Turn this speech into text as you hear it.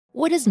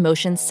What does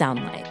motion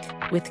sound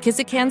like? With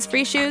Kizik Hands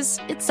Free Shoes,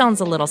 it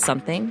sounds a little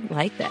something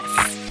like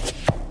this.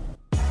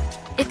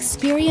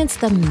 Experience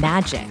the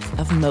magic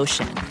of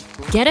motion.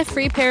 Get a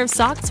free pair of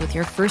socks with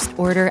your first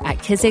order at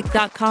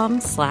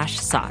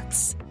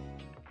kizik.com/socks.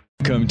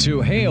 Welcome to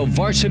Hail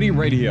Varsity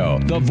Radio,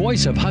 the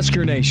voice of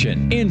Husker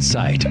Nation.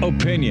 Insight,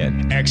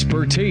 opinion,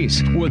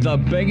 expertise, with the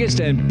biggest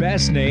and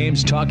best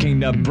names talking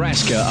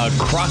Nebraska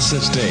across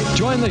the state.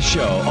 Join the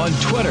show on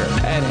Twitter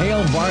at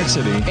Hail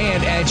Varsity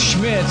and at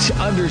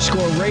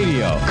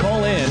Schmitz_radio.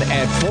 Call in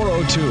at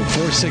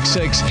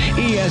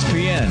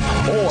 402-466-ESPN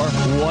or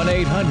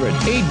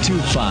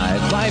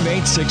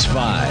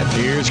 1-800-825-5865.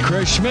 Here's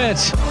Chris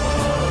Schmitz.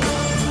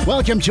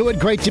 Welcome to it.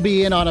 Great to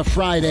be in on a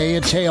Friday.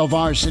 It's Hail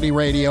Varsity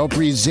Radio,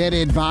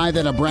 presented by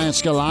the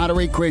Nebraska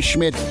Lottery. Chris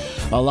Schmidt,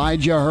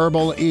 Elijah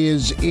Herbal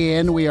is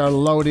in. We are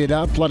loaded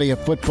up. Plenty of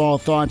football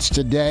thoughts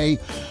today.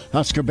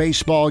 Husker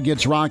baseball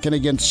gets rocking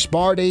against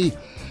Sparty.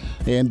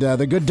 And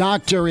the good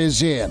doctor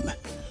is in.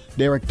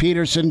 Derek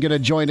Peterson going to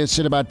join us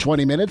in about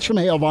 20 minutes from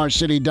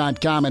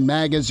HailVarsity.com and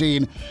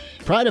magazine.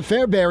 Pride of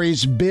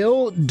Fairbury's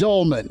Bill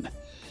Dolman,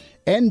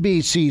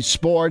 NBC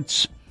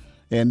Sports.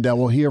 And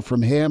we'll hear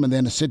from him and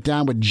then sit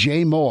down with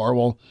Jay Moore.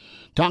 We'll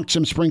talk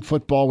some spring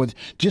football with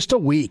just a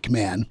week,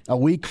 man. A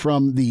week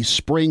from the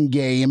spring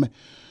game.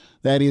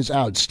 That is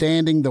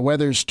outstanding. The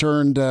weather's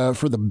turned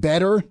for the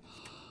better.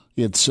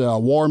 It's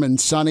warm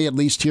and sunny, at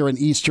least here in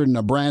eastern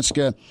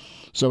Nebraska.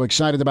 So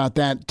excited about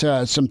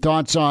that. Some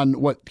thoughts on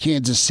what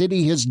Kansas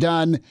City has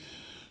done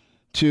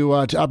to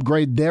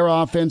upgrade their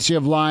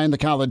offensive line. The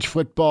college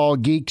football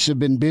geeks have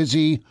been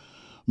busy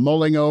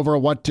mulling over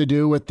what to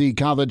do with the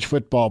college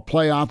football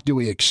playoff. Do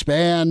we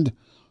expand?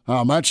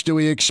 How much do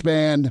we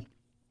expand?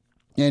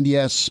 And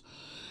yes,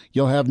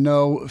 you'll have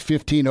no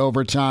 15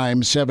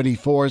 overtime,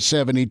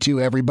 74-72.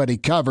 Everybody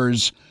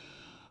covers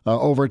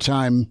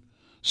overtime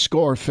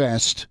score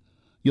fest.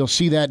 You'll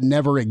see that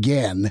never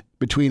again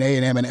between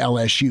A&M and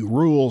LSU.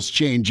 Rules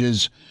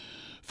changes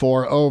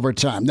for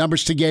overtime.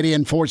 Numbers to get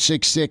in,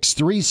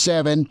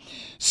 466-3776,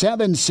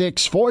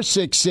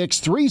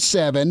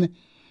 466-3776.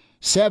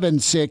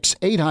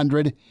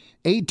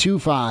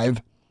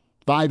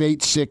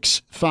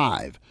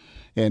 800-825-5865.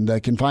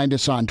 And can find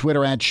us on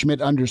Twitter at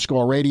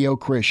Schmidt_radio,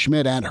 Chris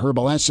Schmidt at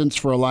Herbal Essence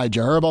for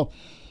Elijah Herbal.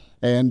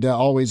 And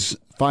always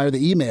fire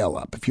the email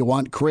up if you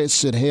want,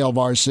 Chris at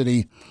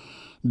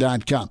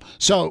HailVarsity.com.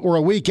 So we're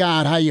a week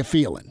out. How you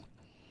feeling?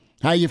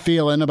 How you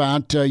feeling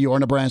about your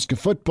Nebraska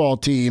football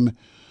team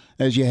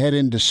as you head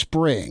into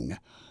spring?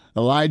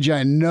 Elijah,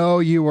 I know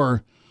you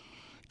were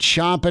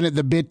chomping at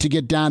the bit to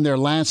get down there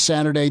last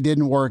Saturday.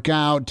 Didn't work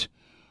out.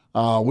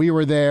 We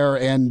were there,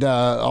 and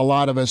a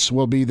lot of us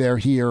will be there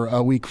here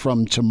a week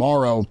from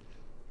tomorrow.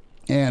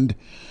 And,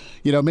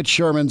 you know, Mitch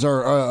Sherman's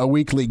a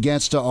weekly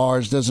guest of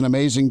ours, does an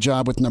amazing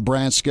job with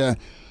Nebraska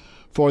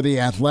for The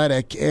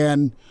Athletic.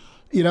 And,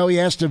 you know, he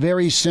asked a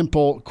very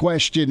simple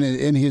question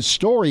in his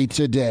story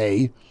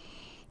today,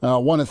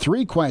 one of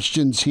three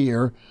questions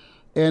here.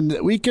 And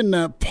we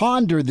can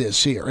ponder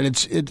this here. And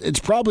it's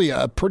probably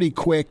a pretty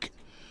quick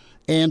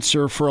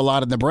answer for a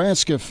lot of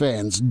Nebraska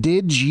fans.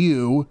 Did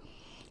you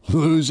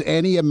lose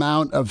any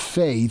amount of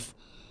faith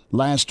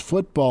last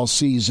football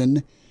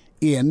season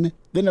in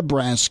the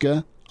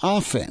Nebraska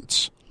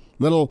offense?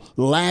 Little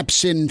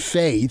lapse in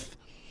faith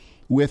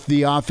with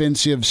the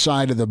offensive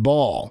side of the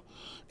ball.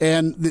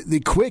 And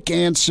the quick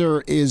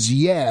answer is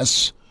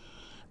yes,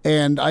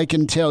 and I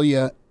can tell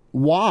you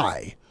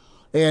why.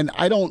 And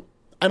I don't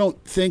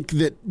think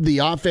that the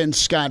offense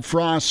Scott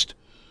Frost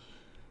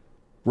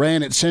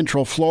ran at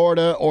Central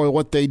Florida or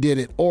what they did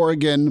at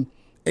Oregon,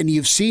 and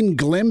you've seen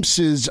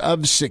glimpses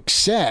of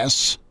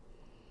success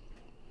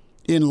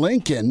in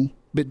Lincoln,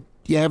 but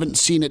you haven't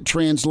seen it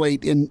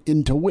translate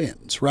into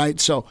wins,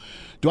 right? So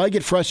do I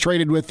get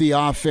frustrated with the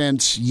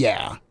offense?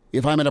 Yeah.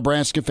 If I'm a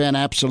Nebraska fan,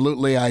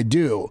 absolutely I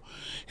do.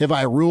 Have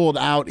I ruled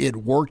out it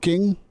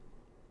working?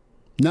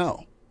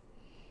 No,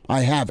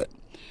 I haven't.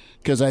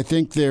 Because I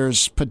think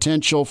there's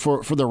potential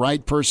for the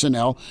right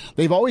personnel.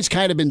 They've always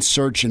kind of been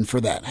searching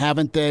for that,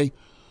 haven't they?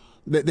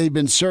 They've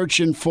been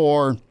searching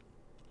for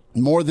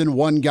more than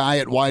one guy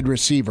at wide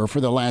receiver for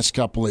the last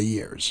couple of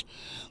years.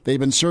 They've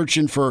been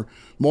searching for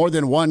more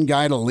than one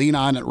guy to lean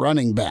on at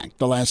running back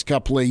the last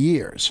couple of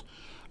years.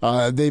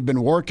 They've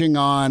been working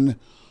on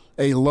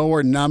a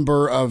lower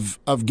number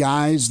of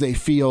guys they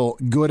feel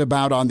good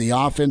about on the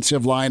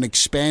offensive line,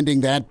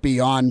 expanding that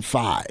beyond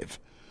 5.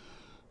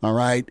 All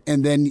right?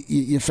 And then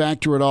you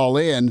factor it all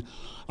in.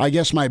 I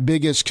guess my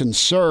biggest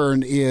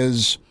concern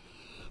is,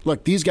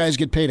 look, these guys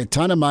get paid a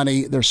ton of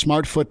money. They're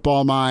smart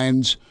football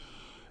minds.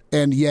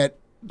 And yet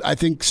I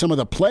think some of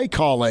the play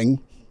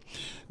calling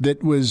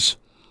that was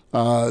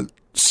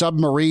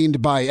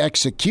submarined by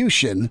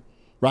execution,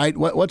 right?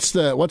 What's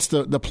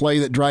the play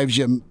that drives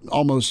you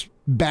almost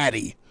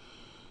batty?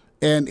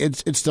 And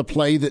it's the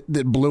play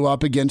that blew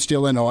up against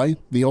Illinois,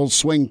 the old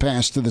swing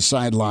pass to the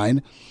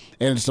sideline.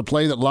 And it's the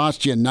play that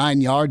lost you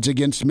 9 yards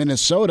against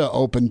Minnesota,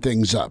 opened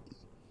things up.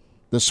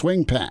 The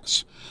swing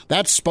pass.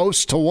 That's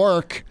supposed to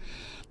work.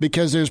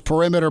 because there's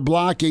perimeter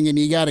blocking and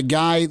you got a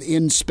guy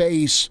in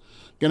space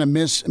going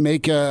to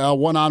make a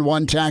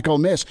one-on-one tackle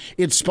miss.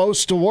 It's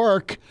supposed to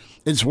work.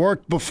 It's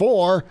worked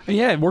before.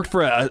 Yeah, it worked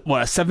for a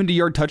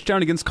 70-yard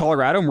touchdown against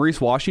Colorado,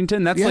 Maurice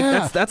Washington. That's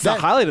the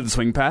highlight of the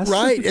swing pass.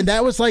 Right, and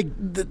that was like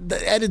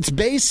at its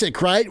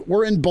basic, right?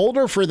 We're in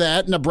Boulder for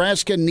that.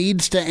 Nebraska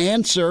needs to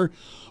answer.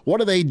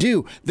 What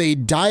do? They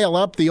dial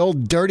up the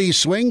old dirty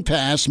swing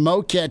pass.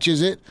 Mo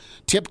catches it,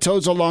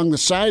 tiptoes along the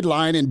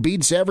sideline, and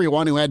beats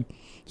everyone who had, it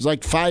was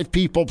like 5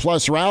 people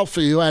plus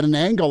Ralphie who had an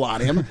angle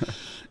on him,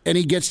 and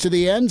he gets to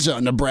the end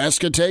zone.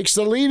 Nebraska takes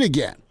the lead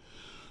again.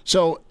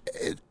 So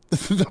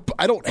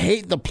I don't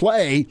hate the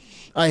play.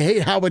 I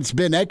hate how it's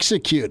been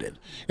executed.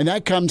 And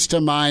that comes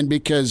to mind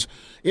because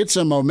it's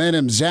a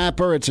momentum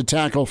zapper. It's a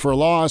tackle for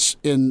loss.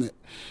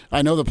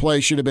 I know the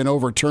play should have been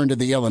overturned in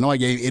the Illinois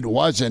game. It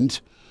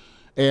wasn't.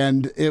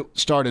 And it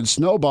started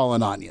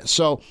snowballing on you.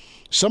 So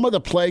some of the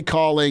play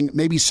calling,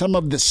 maybe some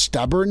of the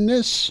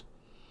stubbornness,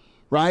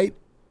 right?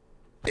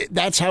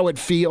 That's how it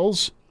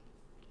feels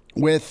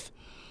with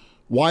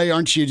why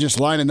aren't you just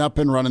lining up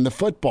and running the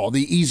football?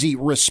 The easy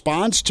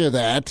response to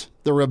that,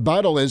 the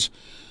rebuttal is,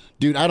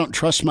 dude, I don't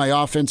trust my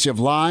offensive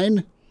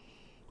line,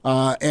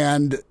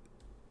 and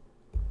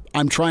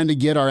I'm trying to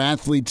get our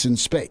athletes in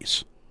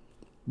space.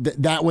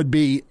 That would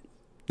be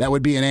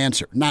an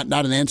answer. Not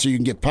an answer you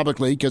can get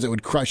publicly because it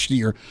would crush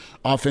your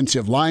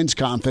offensive line's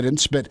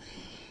confidence. But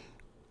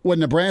when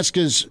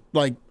Nebraska's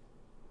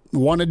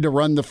wanted to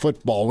run the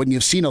football, when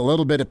you've seen a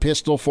little bit of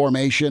pistol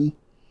formation,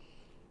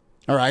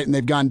 all right, and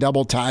they've gone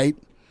double tight,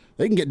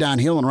 they can get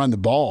downhill and run the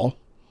ball.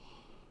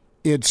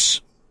 It's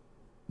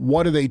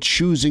what are they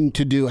choosing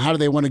to do? How do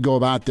they want to go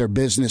about their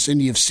business? And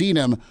you've seen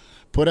them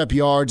put up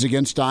yards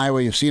against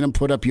Iowa. You've seen them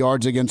put up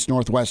yards against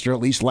Northwestern,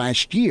 at least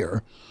last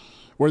year,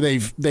 where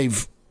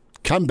they've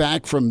come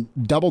back from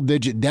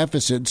double-digit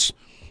deficits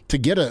to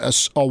get a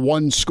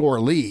one-score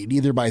lead,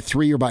 either by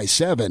 3 or by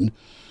 7,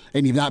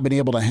 and you've not been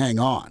able to hang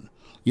on.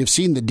 You've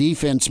seen the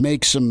defense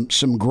make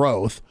some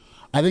growth.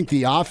 I think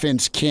the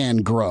offense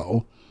can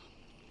grow,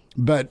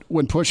 but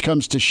when push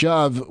comes to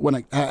shove,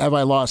 have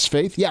I lost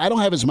faith? Yeah, I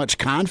don't have as much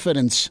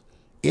confidence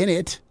in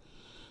it,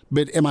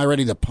 but am I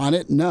ready to punt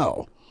it?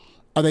 No.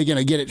 Are they going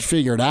to get it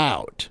figured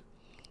out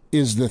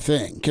is the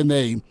thing. Can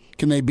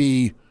they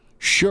be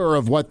sure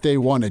of what they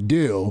want to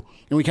do?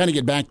 And we kind of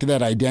get back to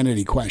that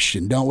identity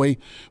question, don't we?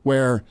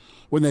 Where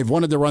when they've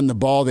wanted to run the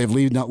ball, they've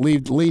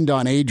leaned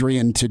on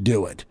Adrian to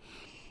do it.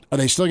 Are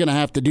they still going to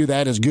have to do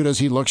that as good as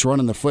he looks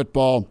running the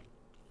football?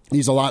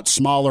 He's a lot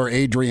smaller,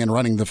 Adrian,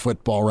 running the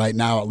football right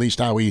now, at least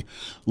how he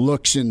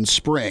looks in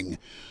spring.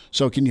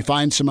 So can you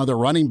find some other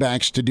running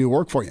backs to do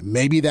work for you?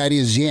 Maybe that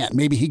is it.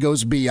 Maybe he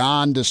goes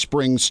beyond the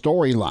spring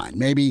storyline.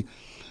 Maybe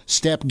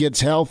Stepp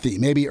gets healthy.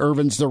 Maybe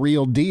Irvin's the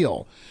real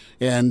deal.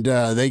 And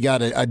they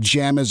got a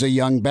gem as a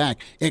young back.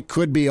 It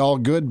could be all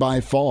good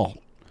by fall.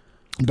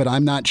 But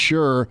I'm not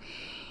sure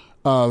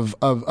of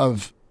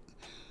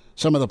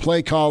some of the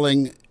play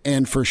calling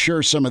and for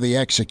sure some of the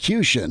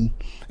execution.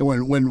 And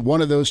when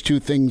one of those two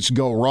things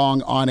go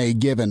wrong on a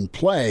given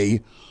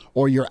play,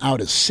 or you're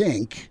out of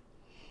sync,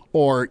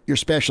 or your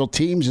special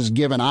teams is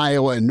giving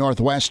Iowa and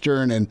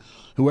Northwestern and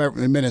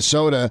whoever in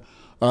Minnesota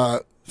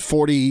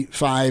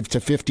 45 to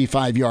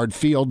 55-yard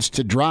fields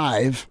to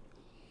drive,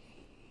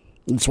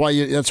 that's why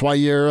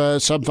you're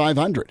sub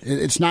 500.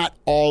 It's not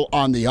all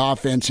on the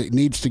offense. It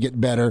needs to get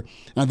better.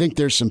 And I think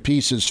there's some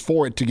pieces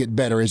for it to get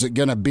better. Is it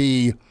going to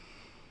be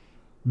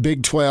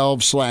Big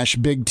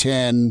 12/Big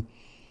 10,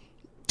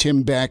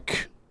 Tim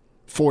Beck,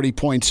 40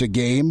 points a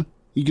game?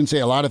 You can say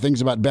a lot of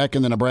things about Beck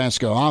and the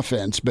Nebraska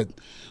offense, but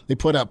they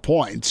put up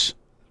points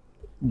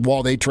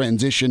while they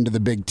transitioned to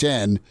the Big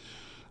 10.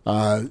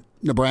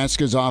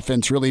 Nebraska's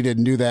offense really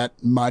didn't do that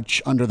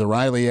much under the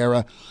Riley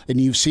era,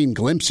 and you've seen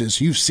glimpses.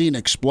 You've seen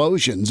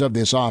explosions of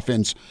this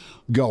offense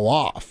go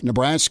off.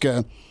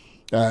 Nebraska,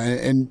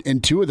 in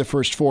 2 of the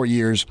first 4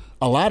 years,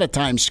 a lot of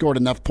times scored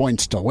enough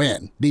points to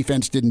win.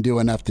 Defense didn't do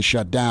enough to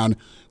shut down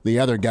the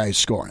other guys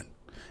scoring.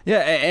 Yeah,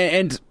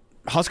 and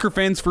Husker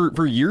fans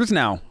for years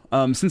now,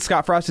 since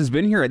Scott Frost has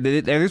been here,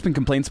 there's been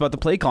complaints about the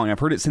play calling. I've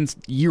heard it since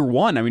year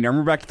one. I mean, I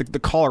remember back to the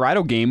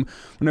Colorado game,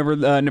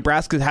 whenever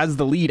Nebraska has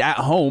the lead at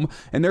home,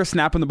 and they're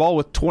snapping the ball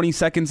with 20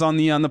 seconds on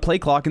the play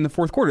clock in the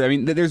fourth quarter. I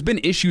mean, there's been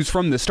issues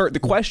from the start. The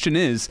question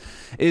is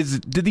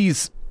do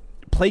these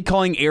play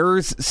calling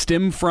errors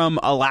stem from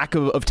a lack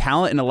of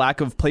talent and a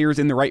lack of players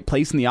in the right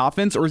place in the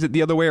offense, or is it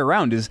the other way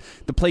around? Is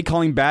the play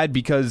calling bad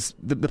because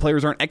the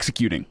players aren't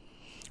executing?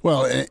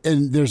 Well,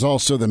 and there's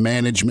also the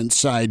management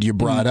side you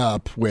brought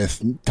up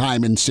with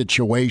time and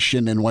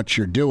situation and what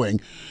you're doing.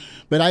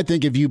 But I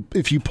think if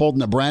you pulled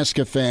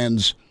Nebraska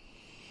fans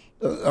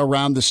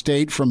around the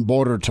state from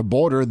border to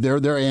border,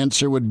 their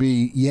answer would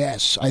be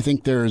yes. I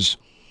think there's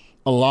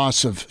a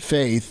loss of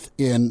faith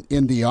in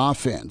the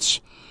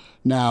offense.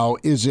 Now,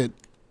 is it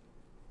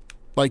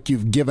like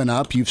you've given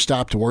up, you've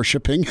stopped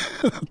worshiping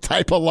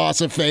type of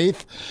loss of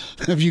faith?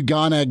 Have you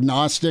gone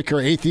agnostic or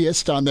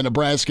atheist on the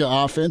Nebraska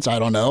offense? I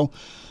don't know.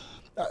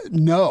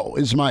 No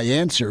is my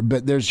answer,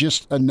 but there's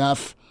just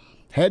enough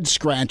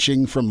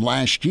head-scratching from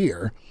last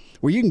year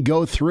where you can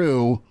go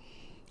through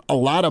a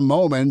lot of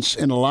moments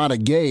in a lot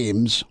of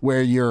games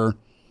where you're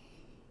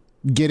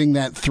getting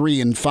that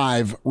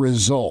 3-5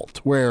 result,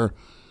 where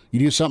you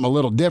do something a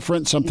little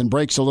different, something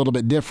breaks a little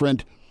bit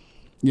different.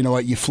 You know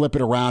what? You flip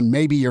it around.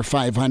 Maybe you're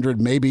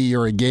 500. Maybe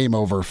you're a game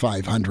over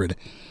 500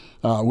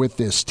 with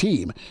this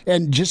team.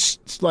 And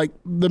just like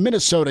the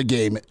Minnesota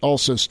game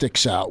also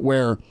sticks out,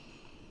 where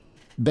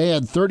they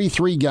had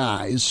 33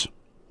 guys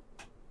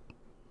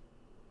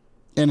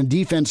and a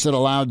defense that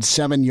allowed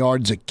 7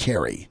 yards a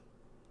carry.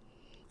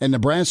 And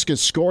Nebraska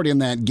scored in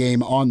that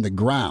game on the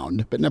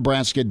ground, but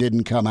Nebraska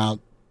didn't come out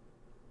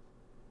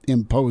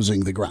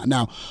imposing the ground.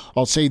 Now,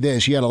 I'll say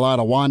this. You had a lot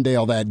of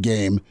Wandale that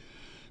game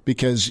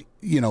because,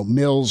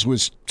 Mills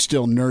was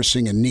still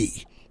nursing a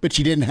knee. But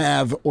you didn't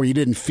have, or you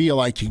didn't feel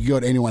like you could go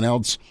to anyone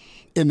else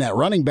in that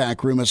running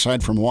back room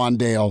aside from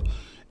Wandale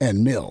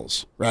and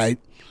Mills, right?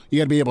 You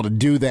got to be able to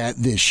do that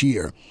this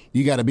year.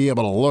 You got to be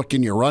able to look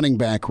in your running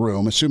back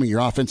room, assuming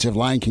your offensive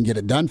line can get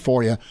it done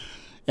for you.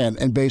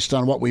 And based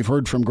on what we've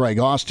heard from Greg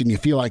Austin, you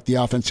feel like the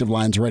offensive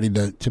line's ready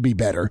to be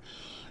better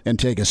and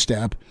take a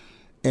step.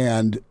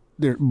 And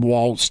they're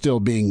while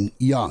still being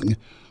young.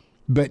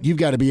 But you've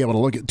got to be able to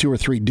look at 2 or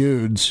 3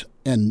 dudes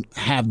and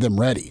have them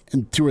ready.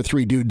 And 2 or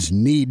 3 dudes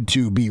need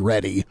to be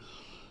ready.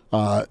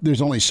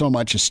 There's only so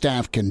much a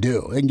staff can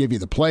do. They can give you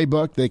the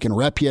playbook. They can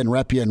rep you and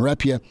rep you and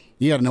rep you.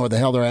 You got to know what the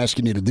hell they're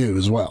asking you to do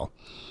as well.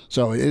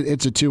 So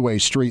it's a two-way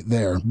street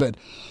there. But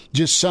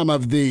just some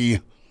of the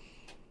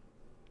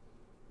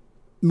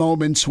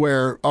moments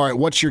where, all right,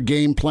 what's your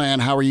game plan?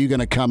 How are you going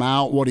to come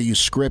out? What are you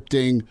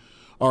scripting?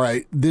 All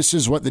right, this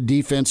is what the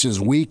defense is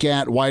weak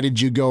at. Why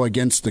did you go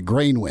against the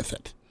grain with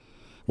it?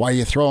 Why are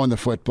you throwing the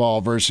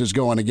football versus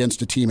going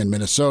against a team in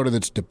Minnesota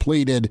that's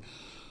depleted?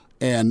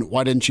 And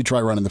why didn't you try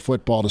running the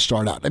football to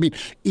start out? I mean,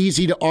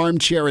 easy to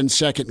armchair and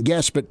second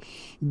guess, but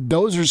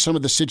those are some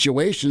of the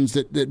situations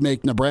that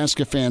make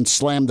Nebraska fans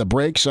slam the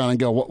brakes on and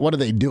go, what are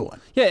they doing?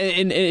 Yeah,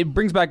 and it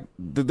brings back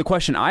the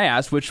question I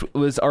asked, which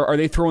was, are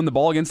they throwing the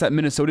ball against that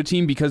Minnesota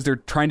team because they're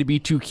trying to be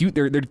too cute?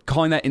 They're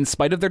calling that in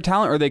spite of their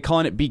talent, or are they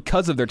calling it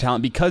because of their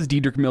talent? Because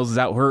Dedrick Mills is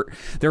out hurt,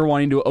 they're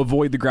wanting to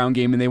avoid the ground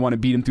game and they want to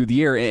beat him through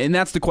the air. And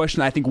that's the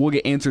question I think will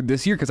get answered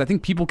this year, because I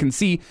think people can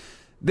see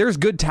there's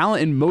good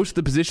talent in most of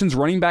the positions.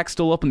 Running back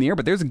still up in the air,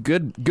 but there's a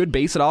good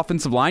base at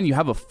offensive line. You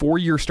have a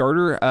 4-year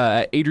starter,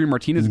 Adrian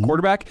Martinez, a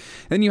quarterback.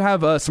 Then you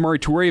have Samori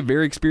Toure, a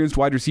very experienced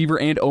wide receiver,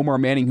 and Omar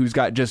Manning, who's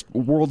got just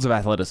worlds of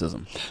athleticism.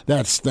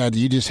 That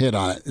you just hit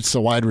on it. It's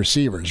the wide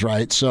receivers,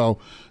 right? So,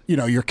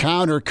 your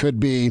counter could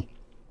be,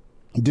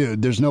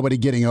 dude, there's nobody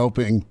getting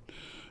open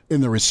in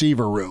the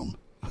receiver room.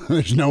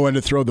 There's no one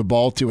to throw the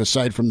ball to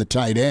aside from the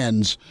tight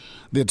ends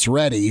that's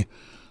ready.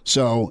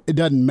 So it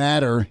doesn't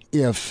matter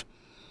if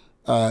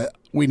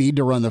we need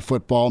to run the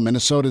football.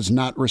 Minnesota's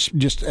not,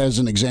 just as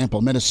an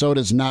example,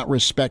 Minnesota's not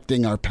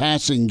respecting our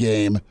passing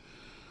game,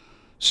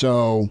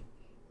 so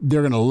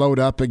they're going to load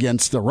up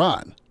against the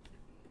run.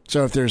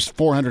 So if there's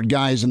 400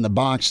 guys in the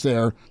box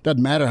there,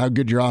 doesn't matter how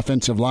good your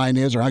offensive line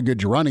is or how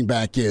good your running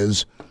back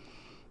is,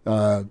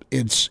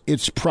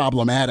 it's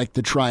problematic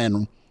to try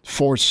and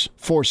force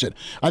it.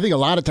 I think a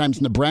lot of times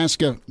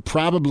Nebraska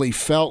probably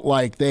felt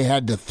like they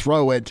had to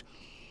throw it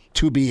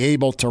to be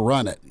able to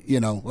run it.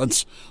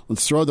 Let's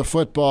throw the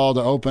football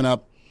to open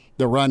up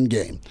the run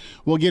game.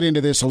 We'll get into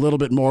this a little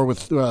bit more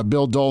with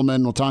Bill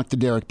Dolman. We'll talk to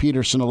Derek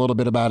Peterson a little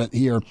bit about it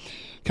here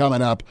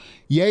coming up.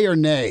 Yay or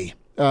nay?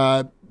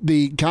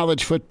 The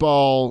college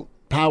football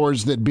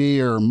powers that be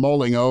are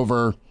mulling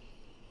over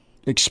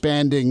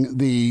expanding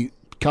the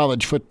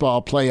college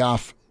football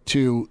playoff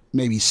to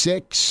maybe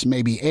 6,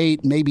 maybe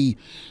 8,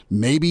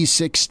 maybe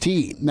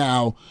 16.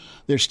 Now,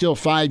 there's still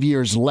 5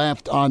 years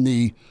left on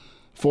the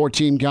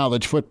 4-team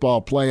college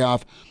football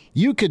playoff.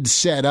 You could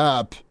set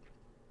up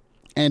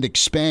and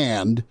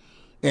expand,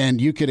 and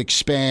you could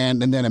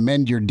expand and then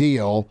amend your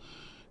deal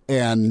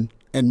and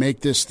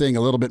make this thing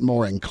a little bit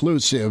more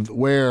inclusive,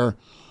 where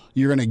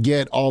you're going to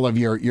get all of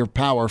your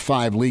Power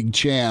 5 league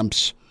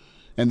champs,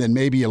 and then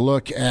maybe you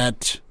look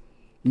at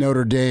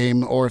Notre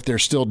Dame, or if they're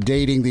still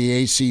dating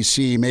the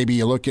ACC, maybe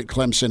you look at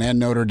Clemson and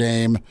Notre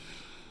Dame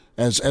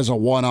as a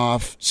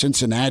one-off.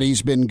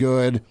 Cincinnati's been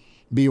good.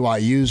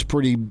 BYU's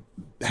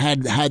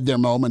had their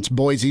moments.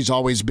 Boise's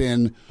always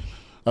been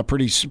a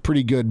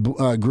pretty good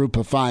group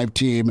of 5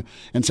 team,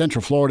 and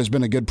Central Florida's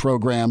been a good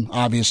program,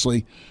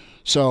 obviously.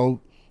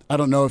 So I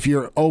don't know if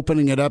you're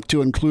opening it up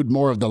to include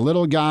more of the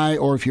little guy,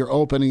 or if you're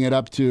opening it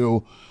up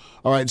to,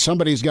 all right,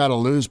 somebody's got to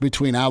lose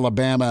between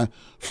Alabama,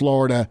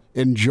 Florida,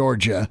 and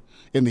Georgia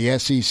in the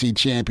SEC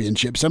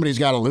championship. Somebody's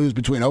got to lose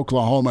between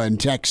Oklahoma and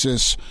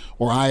Texas,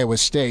 or Iowa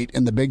State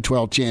in the Big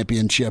 12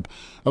 championship.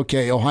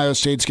 Okay, Ohio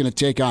State's going to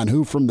take on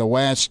who from the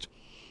West?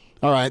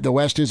 All right, the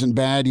West isn't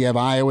bad. You have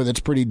Iowa that's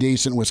pretty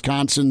decent.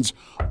 Wisconsin's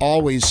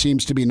always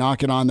seems to be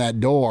knocking on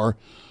that door,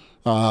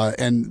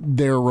 and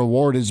their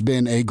reward has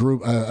been a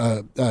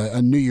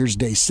New Year's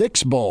Day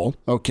 6 bowl,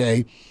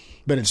 okay,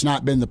 but it's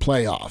not been the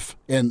playoff,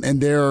 and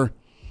they're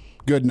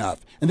good enough.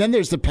 And then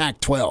there's the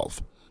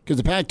Pac-12. because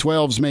the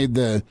Pac-12's made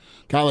the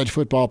college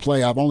football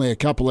playoff only a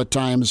couple of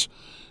times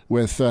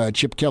with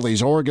Chip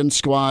Kelly's Oregon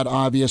squad,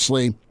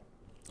 obviously.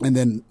 And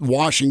then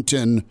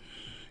Washington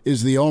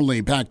is the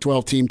only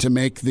Pac-12 team to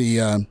make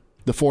the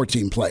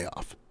 4-team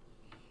playoff.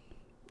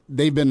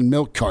 They've been in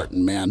milk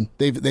carton, man.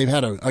 They've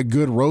had a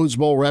good Rose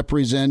Bowl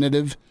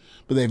representative,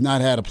 but they've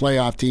not had a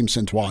playoff team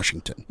since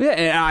Washington. Yeah,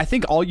 and I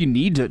think all you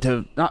need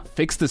to not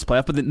fix this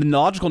playoff, but the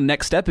logical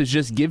next step is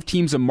just give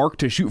teams a mark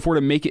to shoot for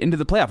to make it into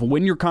the playoff.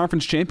 Win your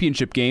conference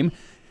championship game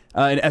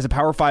as a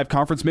Power 5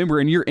 conference member,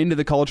 and you're into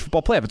the college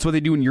football playoff. It's what they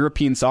do in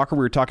European soccer. We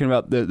were talking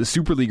about the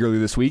Super League earlier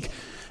this week.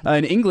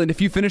 In England,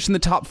 if you finish in the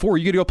top 4,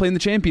 you get to go play in the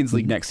Champions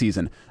League next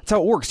season. That's how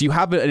it works. You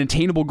have an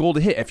attainable goal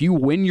to hit. If you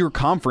win your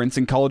conference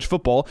in college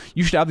football,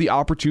 you should have the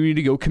opportunity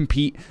to go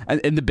compete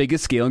in the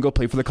biggest scale and go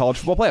play for the college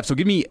football playoff. So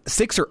give me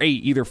 6 or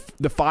 8, either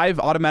the 5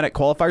 automatic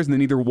qualifiers and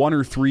then either 1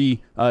 or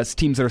 3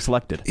 teams that are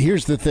selected.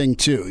 Here's the thing,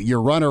 too.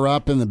 Your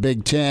runner-up in the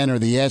Big Ten or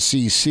the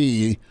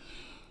SEC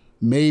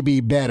may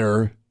be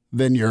better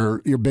than your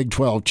Big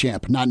 12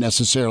 champ. Not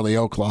necessarily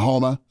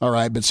Oklahoma, all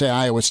right, but say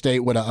Iowa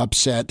State would have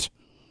upset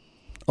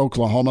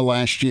Oklahoma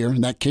last year,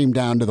 and that came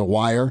down to the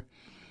wire.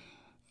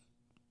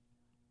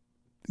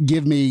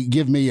 Give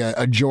me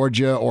a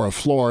Georgia or a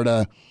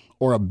Florida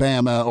or a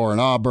Bama or an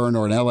Auburn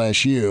or an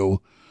LSU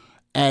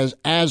as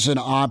an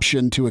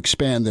option to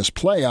expand this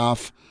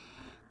playoff.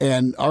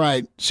 And, all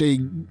right, say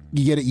you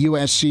get at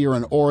USC or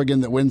an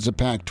Oregon that wins the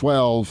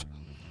Pac-12,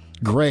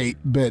 great,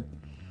 but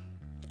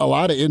a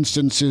lot of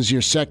instances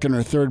your second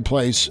or third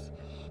place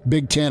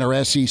Big Ten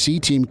or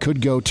SEC team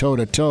could go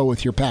toe-to-toe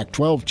with your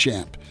Pac-12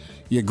 champ.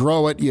 You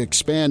grow it, you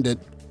expand it,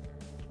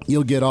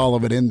 you'll get all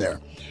of it in there.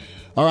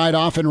 All right,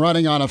 off and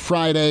running on a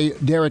Friday.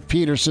 Derek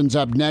Peterson's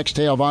up next.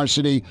 Hail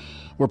Varsity.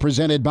 We're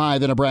presented by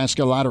the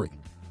Nebraska Lottery.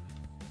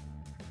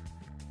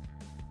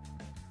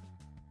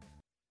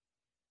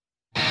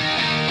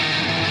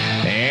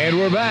 And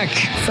we're back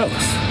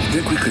Fellas,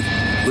 think we could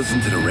listen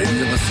to the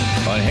radio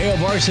on Hail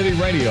Varsity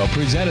Radio,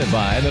 presented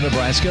by the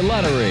Nebraska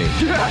Lottery.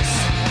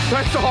 Yes!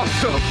 That's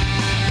awesome!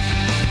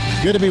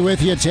 Good to be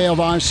with you. It's Hail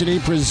Varsity,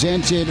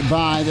 presented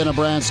by the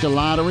Nebraska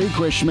Lottery.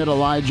 Chris Schmidt,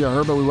 Elijah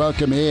Herbert. We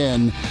welcome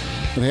in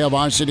with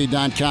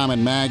HailVarsity.com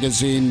and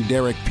magazine,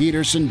 Derek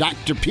Peterson,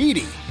 Dr.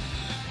 Petey,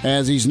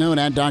 as he's known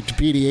at Dr.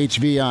 Petey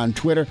HV on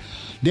Twitter.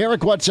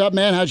 Derek, what's up,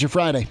 man? How's your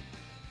Friday?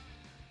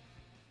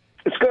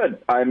 It's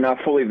good. I'm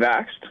not fully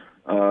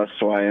vaxxed,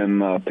 so I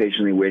am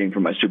patiently waiting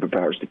for my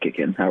superpowers to kick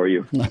in. How are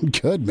you? I'm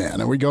good,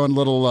 man. Are we going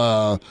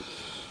little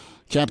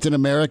Captain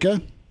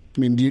America? I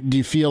mean, do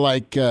you feel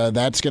like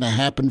that's going to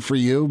happen for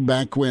you?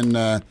 Back when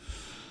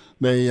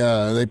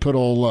they put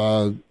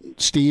old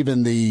Steve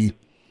in the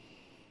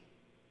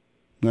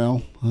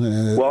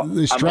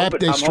they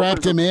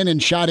strapped him in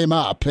and shot him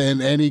up,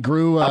 and he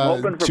grew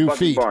 2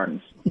 feet.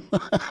 Barnes.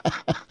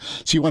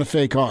 So you want a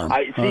fake arm?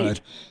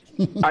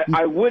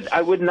 I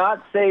would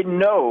not say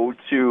no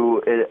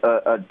to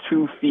a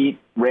 2 feet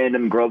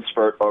random growth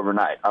spurt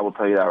overnight. I will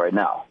tell you that right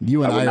now.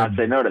 You and I would not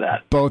say no to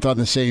that. Both on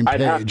the same page.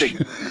 I'd have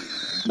to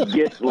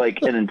get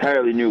like an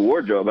entirely new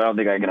wardrobe. I don't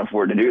think I can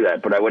afford to do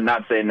that, but I would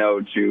not say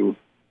no to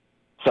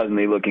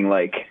suddenly looking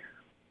like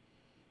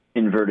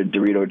inverted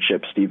Dorito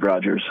chip Steve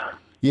Rogers.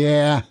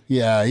 Yeah,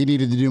 he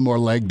needed to do more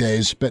leg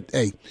days, but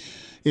hey,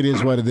 it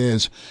is what it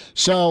is.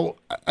 So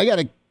I got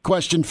a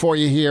question for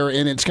you here,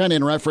 and it's kind of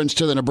in reference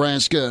to the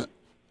Nebraska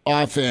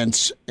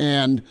offense.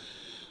 And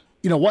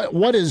you know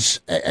what is,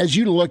 as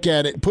you look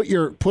at it,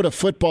 put a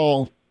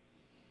football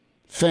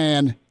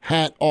fan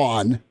hat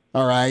on,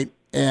 all right,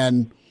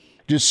 and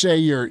just say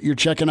you're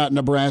checking out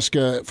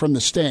Nebraska from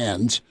the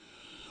stands.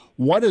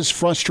 What has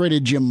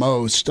frustrated you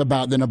most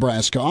about the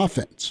Nebraska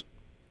offense?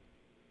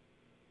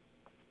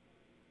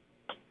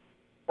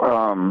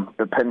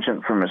 The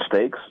penchant for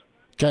mistakes.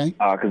 Okay.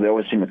 Because they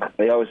always seem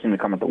to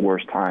come at the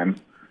worst time.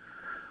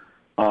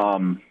 So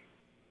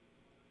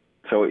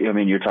I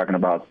mean, you're talking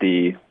about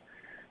the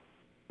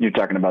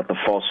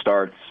false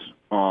starts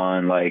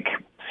on like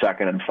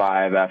 2nd and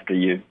 5 after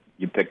you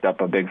picked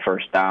up a big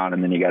first down,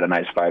 and then you got a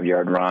nice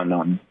 5-yard run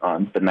on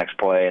the next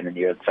play, and then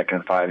you get 2nd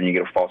and 5 and you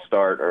get a false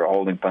start or a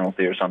holding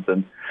penalty or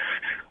something.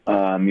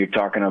 You're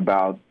talking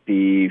about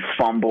the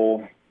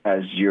fumble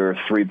as you're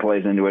 3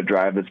 plays into a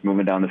drive that's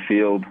moving down the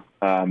field.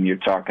 You're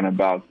talking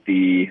about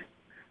the,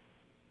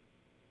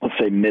 let's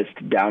say, missed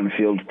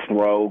downfield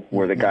throw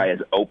where the guy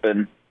is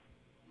open,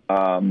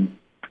 and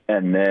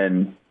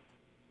then,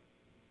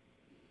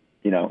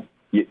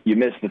 you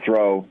miss the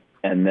throw,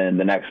 and then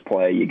the next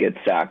play you get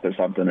sacked or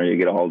something, or you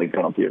get a holding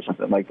penalty or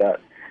something like that.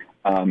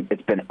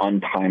 It's been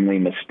untimely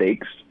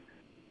mistakes,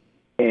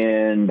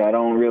 and I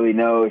don't really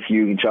know if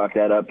you can chalk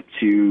that up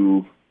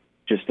to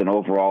just an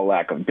overall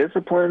lack of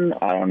discipline.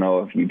 I don't know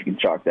if you can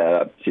chalk that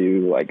up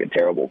to like a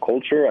terrible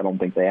culture. I don't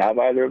think they have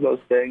either of those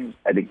things.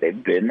 I think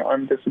they've been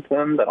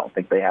undisciplined. I don't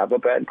think they have a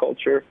bad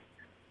culture.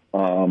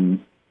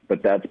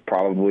 But that's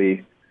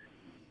probably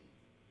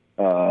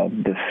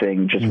the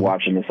thing, just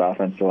watching this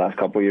offense the last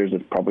couple of years,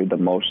 is probably the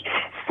most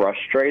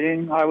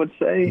frustrating, I would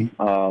say.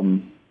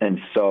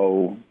 And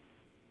so,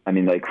 I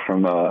mean, like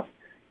from a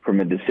from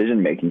a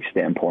decision-making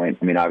standpoint,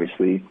 I mean,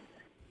 obviously,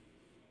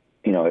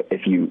 you know,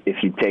 if you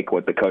take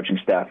what the coaching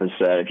staff has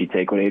said, if you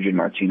take what Adrian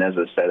Martinez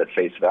has said at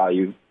face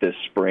value this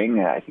spring,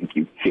 I think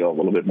you feel a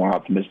little bit more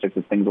optimistic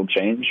that things will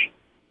change.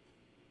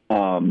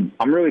 I'm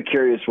really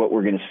curious what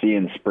we're going to see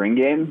in the spring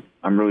game.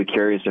 I'm really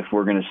curious if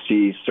we're going to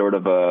see sort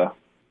of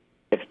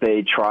if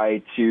they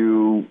try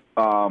to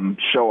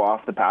show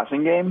off the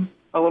passing game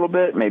a little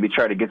bit, maybe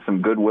try to get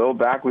some goodwill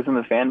back within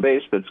the fan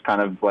base. That's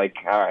kind of like,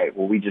 all right,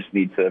 well, we just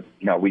need to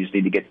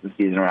get to the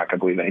season. We're not going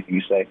to believe anything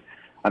you say.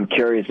 I'm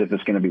curious if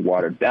it's going to be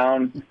watered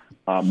down,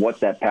 what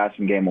that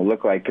passing game will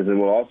look like, because it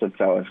will also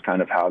tell us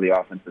kind of how the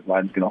offensive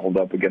line is going to hold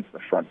up against the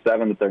front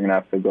seven that they're going to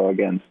have to go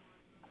against.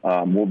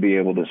 We'll be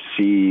able to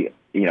see,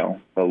 you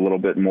know, a little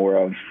bit more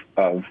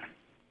of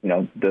you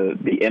know,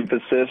 the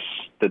emphasis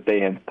that they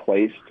have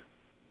placed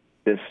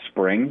this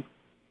spring,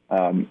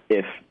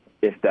 if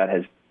that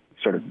has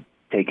sort of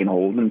taken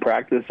hold in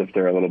practice, if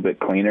they're a little bit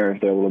cleaner,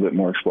 if they're a little bit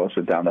more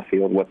explosive down the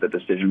field, what the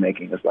decision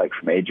making is like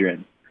from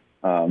Adrian.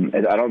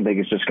 I don't think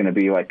it's just going to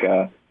be like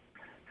a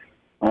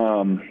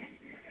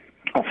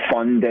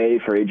fun day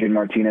for Adrian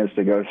Martinez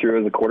to go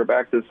through as a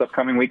quarterback this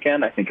upcoming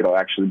weekend. I think it'll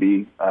actually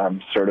be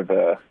sort of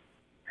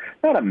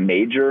not a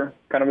major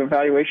kind of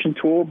evaluation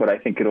tool, but I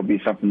think it'll be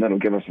something that'll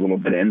give us a little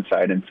bit of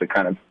insight into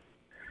kind of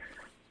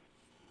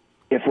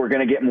if we're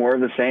going to get more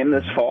of the same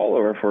this fall,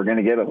 or if we're going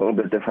to get a little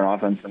bit different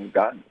offense than we've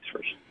gotten these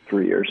first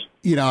 3 years.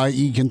 You know,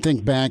 you can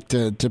think back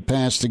to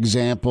past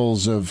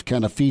examples of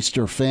kind of feast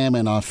or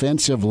famine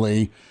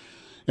offensively,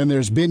 and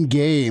there's been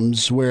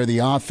games where the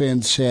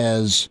offense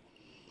has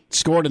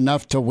scored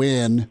enough to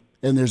win,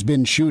 and there's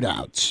been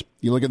shootouts.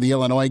 You look at the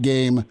Illinois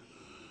game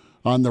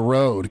on the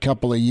road a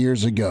couple of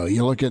years ago.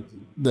 You look at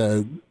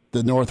the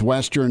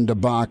Northwestern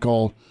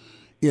debacle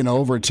in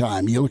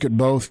overtime. You look at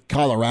both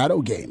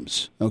Colorado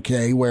games,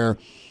 okay, where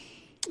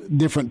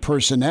different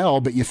personnel,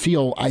 but you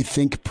feel, I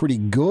think, pretty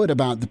good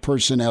about the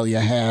personnel you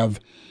have,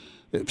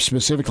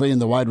 specifically in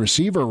the wide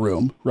receiver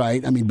room,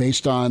 right? I mean,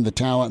 based on the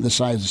talent, the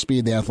size, the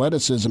speed, the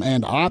athleticism,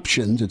 and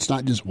options. It's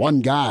not just one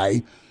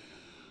guy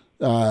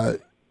that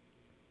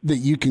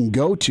you can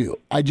go to.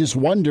 I just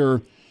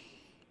wonder,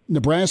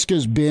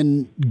 Nebraska's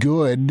been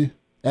good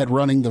at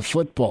running the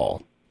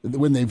football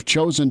when they've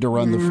chosen to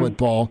run the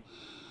football,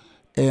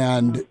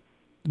 and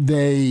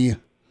they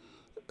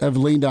have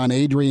leaned on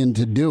Adrian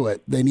to do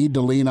it. They need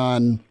to lean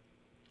on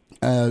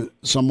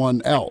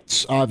someone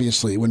else,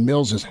 obviously. When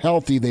Mills is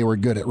healthy, they were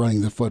good at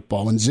running the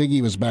football. When Ziggy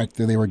was back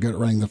there, they were good at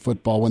running the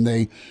football. When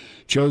they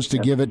chose to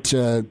give it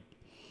to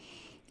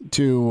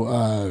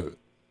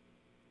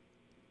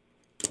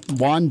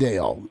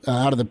Wandale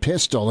out of the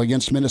pistol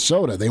against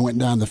Minnesota, they went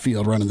down the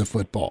field running the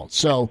football.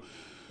 So,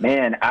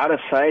 man, out of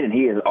sight, and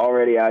he is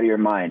already out of your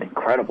mind.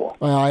 Incredible.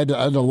 Well, I had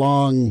a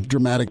long,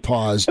 dramatic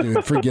pause,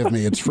 dude. Forgive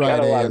me. It's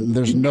Friday, and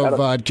there's no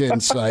vodka in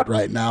sight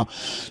right now.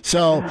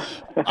 So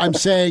I'm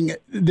saying,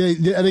 are they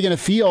going to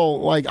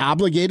feel like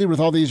obligated with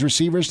all these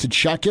receivers to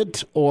chuck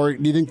it, or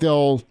do you think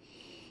they'll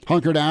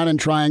hunker down and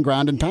try and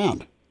ground and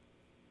pound?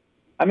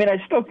 I mean,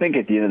 I still think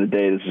at the end of the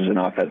day, this is an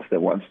offense that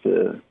wants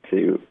to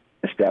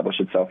establish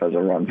itself as a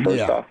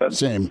run-first offense.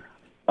 Same.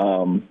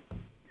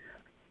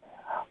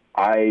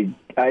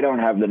 I don't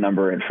have the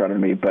number in front of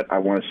me, but I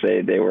want to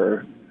say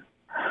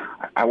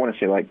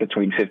like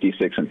between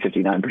 56 and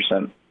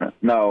 59%.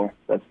 No,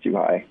 that's too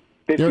high.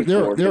 They're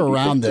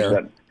around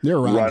there. They're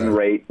around run there.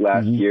 Rate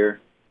last year,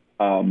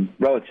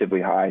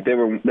 relatively high. They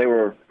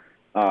were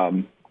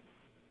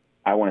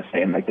I want to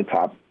say in like the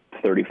top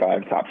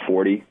 35, top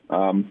 40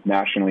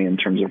 nationally in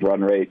terms of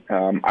run rate.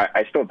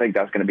 I still think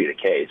that's going to be the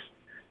case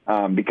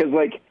because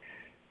like,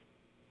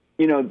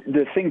 you know,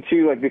 the thing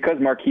too, like because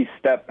Marquise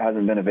Stepp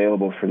hasn't been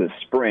available for this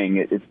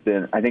spring,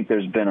 I think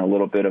there's been a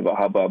little bit of a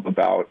hubbub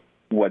about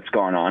what's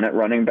gone on at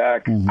running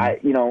back.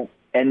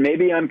 And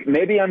maybe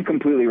I'm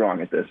completely wrong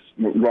with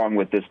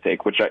this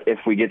take, which if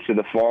we get to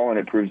the fall and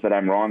it proves that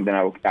I'm wrong, then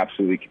I will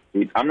absolutely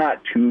concede. I'm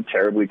not too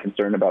terribly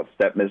concerned about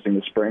Stepp missing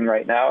the spring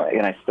right now,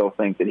 and I still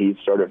think that he's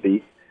sort of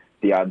the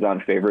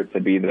odds-on favorite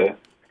to be the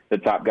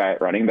top guy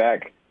at running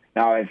back.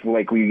 Now, if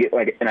like we get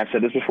like, and I've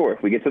said this before,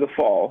 if we get to the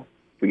fall,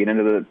 we get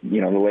into the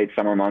late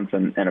summer months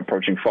and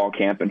approaching fall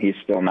camp, and he's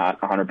still not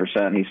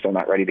 100%, he's still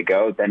not ready to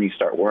go, then you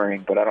start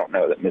worrying. But I don't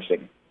know that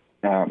missing,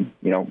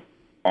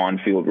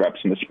 on-field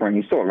reps in the spring.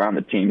 He's still around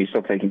the team. He's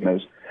still taking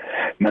those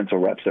mental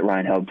reps that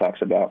Ryan Held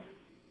talks about.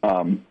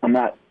 I'm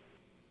not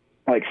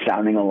like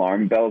sounding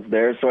alarm bells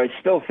there. So I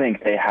still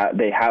think they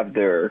have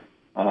their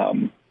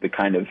the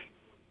kind of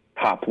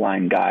top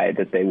line guy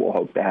that they will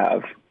hope to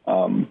have.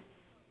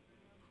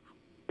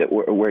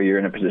 Where you're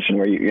in a position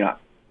where you're not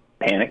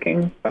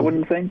panicking, I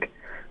wouldn't think.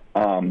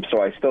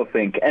 So I still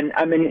think, and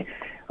I mean,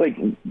 like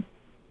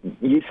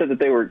you said that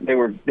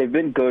they've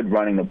been good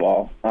running the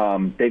ball.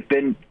 They've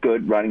been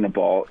good running the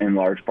ball in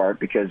large part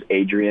because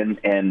Adrian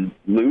and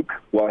Luke,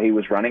 while he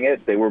was running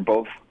it, they were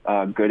both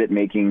good at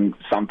making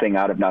something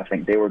out of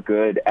nothing. They were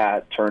good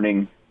at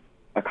turning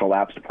a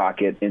collapsed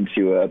pocket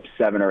into a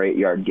 7 or 8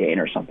 yard gain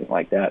or something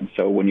like that.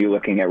 So when you're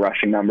looking at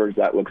rushing numbers,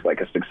 that looks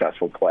like a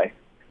successful play.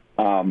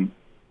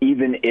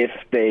 even if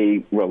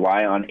they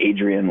rely on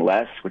Adrian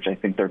less, which I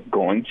think they're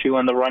going to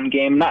in the run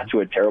game, not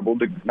to a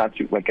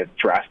a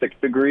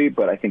drastic degree,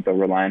 but I think they'll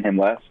rely on him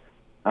less.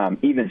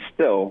 Even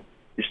still,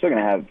 you're still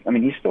going to have,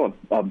 he's still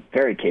a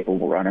very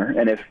capable runner.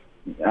 And if,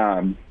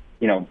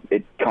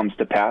 it comes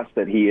to pass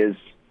that he is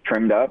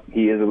trimmed up,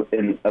 he is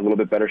in a little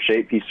bit better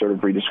shape. He's sort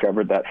of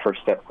rediscovered that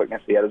first step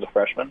quickness he had as a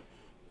freshman.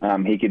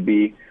 He could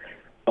be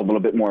a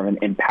little bit more of an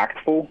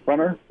impactful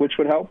runner, which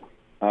would help.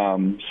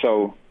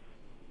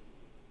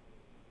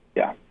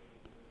 Yeah.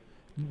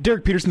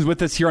 Derek Peterson's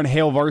with us here on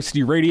Hail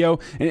Varsity Radio.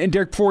 And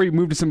Derek, before we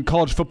move to some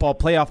college football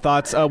playoff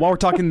thoughts, while we're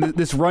talking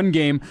this run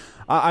game,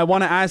 I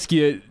want to ask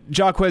you,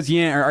 Jaquez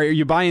Yant, are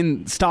you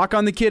buying stock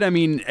on the kid? Or do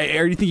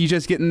you think he's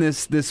just getting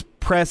this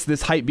press,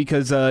 this hype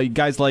because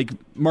guys like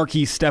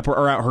Marquise Stepp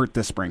are out hurt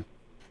this spring?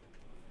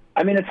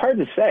 It's hard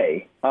to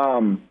say.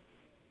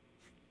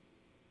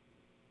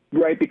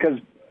 Right, because,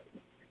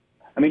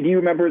 do you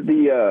remember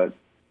the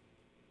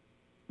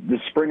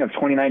spring of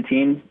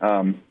 2019,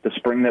 the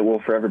spring that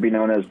will forever be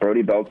known as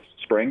Brody Belt's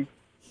spring?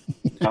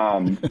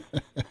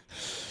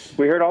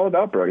 We heard all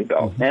about Brody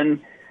Belt.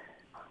 And,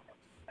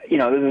 this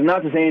is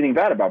not to say anything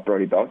bad about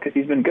Brody Belt because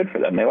he's been good for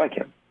them. They like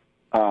him.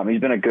 He's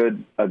been a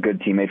good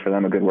teammate for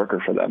them, a good worker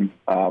for them.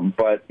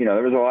 But,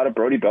 there was a lot of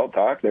Brody Belt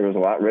talk. There was a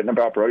lot written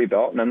about Brody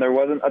Belt, and then there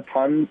wasn't a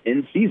ton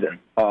in season.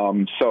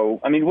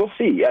 We'll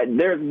see.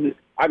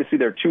 Obviously,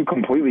 they're two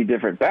completely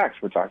different backs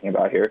we're talking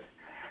about here.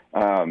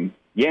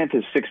 Yant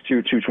is 6'2",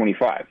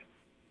 225.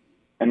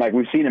 And,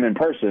 we've seen him in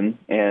person,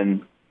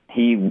 and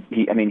he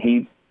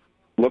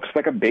looks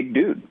like a big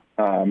dude.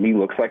 He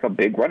looks like a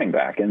big running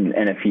back. And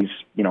if he's,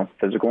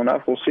 physical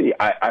enough, we'll see.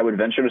 I would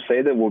venture to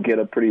say that we'll get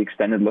a pretty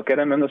extended look at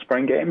him in the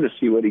spring game to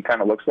see what he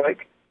kind of looks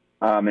like.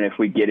 And if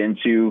we get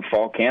into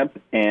fall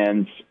camp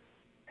and,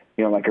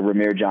 like a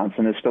Ramir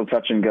Johnson is still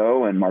touch and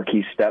go and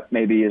Marquise Stepp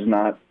maybe is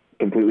not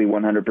completely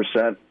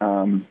 100%,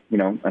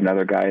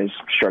 another guy is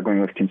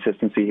struggling with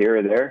consistency here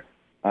or there.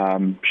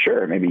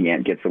 Sure, maybe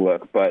Yant gets a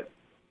look, but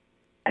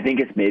I think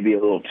it's maybe a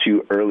little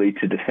too early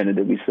to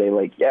definitively say,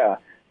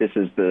 this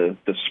is the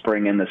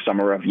spring and the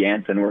summer of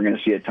Yant, and we're going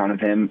to see a ton of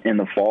him in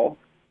the fall.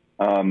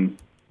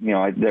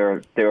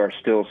 There are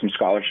still some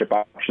scholarship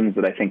options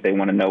that I think they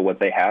want to know what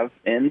they have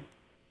in.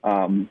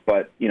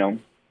 But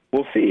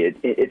we'll see.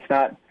 It's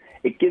not.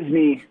 It gives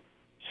me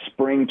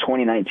spring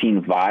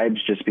 2019 vibes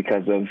just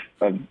because of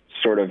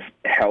sort of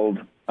Held.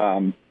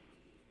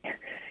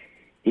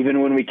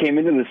 Even when we came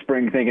into the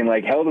spring thinking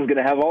Held is going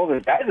to have all the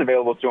guys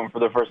available to him for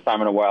the first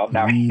time in a while.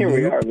 Now here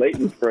we are late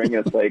in the spring.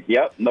 And it's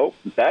yep, nope,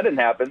 that didn't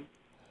happen.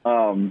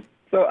 So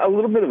a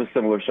little bit of a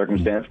similar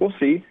circumstance. We'll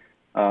see.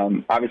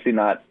 Obviously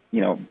not,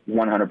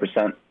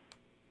 100%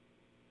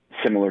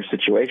 similar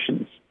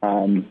situations.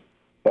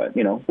 But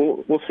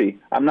we'll see.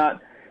 I'm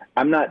not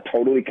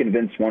totally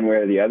convinced one way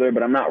or the other,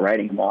 but I'm not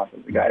writing him off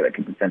as a guy that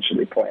could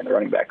potentially play in the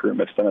running back room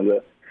if some of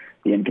the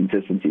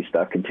inconsistency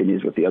stuff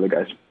continues with the other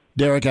guys.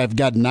 Derek, I've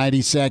got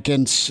 90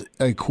 seconds.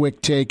 A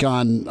quick take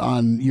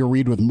on your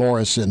read with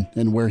Morrison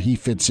and where he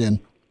fits in.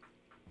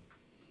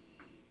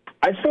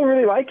 I still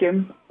really like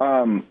him.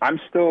 I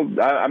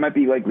might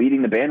be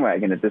leading the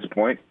bandwagon at this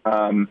point.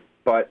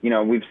 But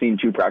we've seen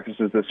 2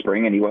 practices this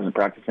spring and he wasn't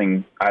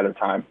practicing either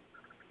time.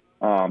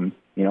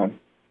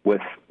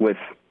 With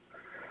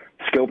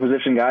skill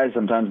position guys,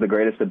 sometimes the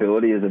greatest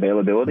ability is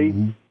availability.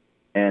 Mm-hmm.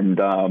 And,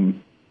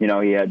 he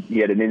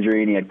had an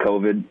injury and he had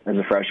COVID as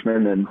a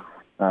freshman and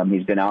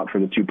he's been out for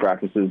the 2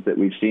 practices that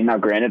we've seen. Now,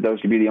 granted,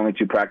 those could be the only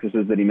 2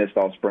 practices that he missed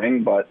all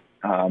spring, but,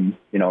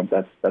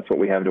 that's what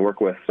we have to work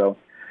with. So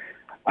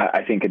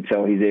I think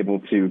until he's able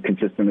to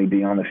consistently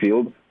be on the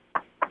field,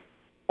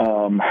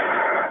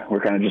 we're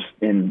kind of just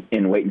in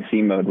wait and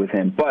see mode with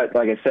him. But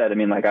like I said, I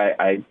went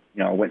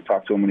and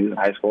talked to him when he was in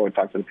high school. I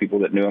talked to the people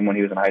that knew him when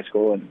he was in high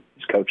school and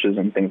his coaches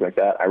and things like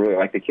that. I really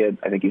like the kid.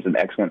 I think he's an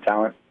excellent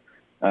talent.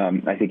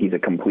 I think he's a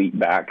complete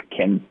back,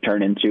 can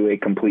turn into a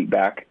complete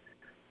back.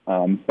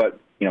 But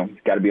he's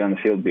got to be on the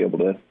field to be able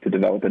to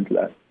develop into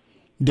that.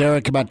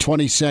 Derek, about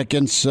 20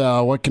 seconds.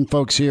 What can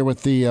folks hear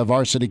with the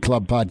Varsity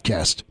Club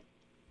podcast?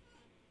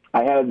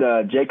 I had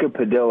Jacob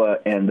Padilla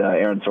and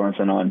Aaron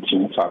Sorensen on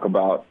to talk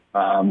about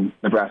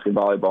Nebraska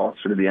volleyball,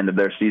 sort of the end of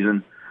their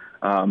season.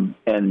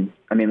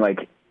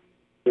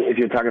 If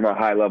you're talking about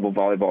high-level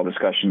volleyball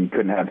discussion, you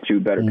couldn't have 2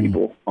 better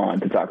people on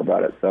to talk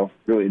about it. So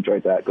really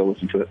enjoyed that. Go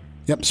listen to it.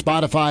 Yep,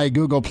 Spotify,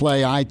 Google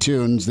Play,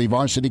 iTunes, the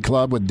Varsity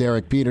Club with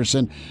Derek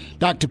Peterson.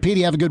 Dr.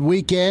 Petey, have a good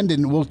weekend,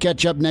 and we'll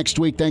catch up next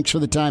week. Thanks for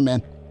the time,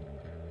 man.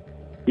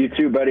 You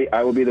too, buddy.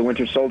 I will be the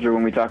Winter Soldier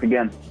when we talk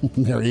again.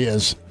 There he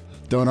is.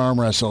 Don't arm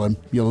wrestle him.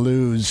 You'll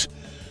lose.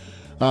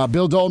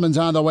 Bill Dolman's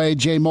on the way.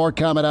 Jay Moore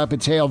coming up.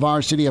 It's Hail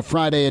Varsity, a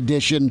Friday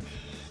edition.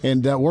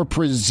 And we're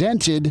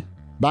presented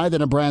by the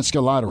Nebraska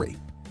Lottery.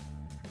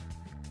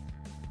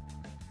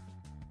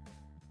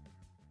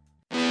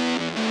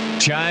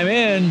 Chime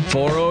in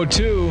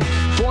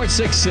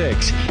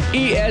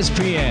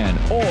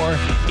 402-466-ESPN or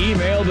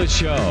email the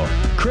show,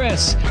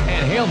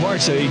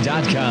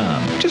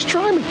 Chris@HailVarsity.com. Just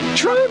try me.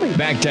 Try me.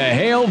 Back to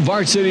Hail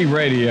Varsity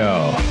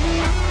Radio.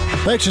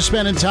 Thanks for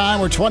spending time.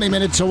 We're 20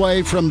 minutes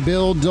away from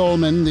Bill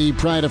Dolman, the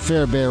pride of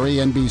Fairbury,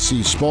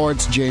 NBC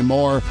Sports. Jay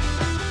Moore,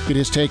 get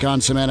his take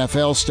on some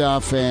NFL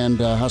stuff and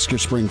Husker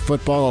spring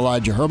football.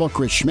 Elijah Herbal,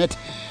 Chris Schmidt,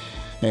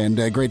 and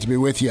great to be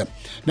with you.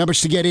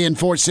 Numbers to get in,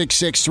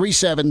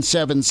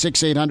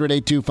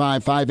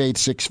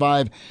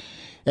 466-377-6800-825-5865.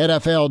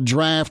 NFL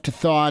draft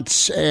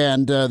thoughts,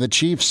 and the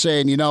Chiefs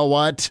saying, you know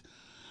what?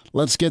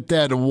 Let's get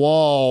that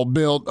wall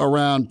built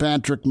around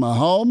Patrick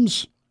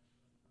Mahomes.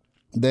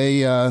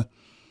 They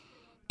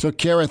took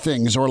care of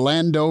things.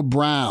 Orlando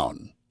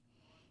Brown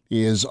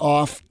is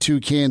off to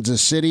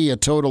Kansas City, a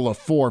total of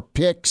 4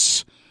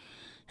 picks,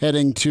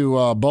 heading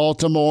to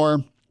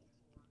Baltimore.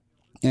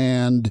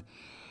 And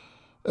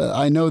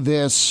I know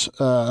this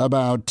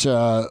about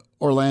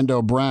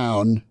Orlando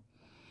Brown.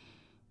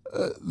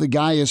 The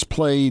guy has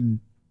played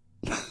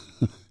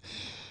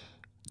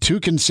 2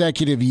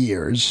 consecutive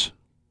years.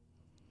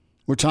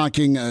 We're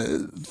talking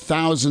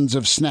thousands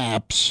of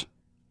snaps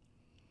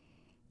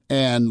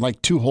and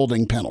like 2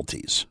 holding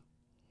penalties.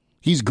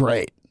 He's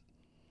great.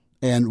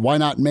 And why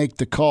not make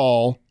the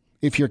call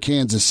if you're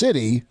Kansas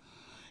City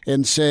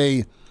and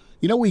say,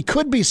 you know, we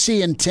could be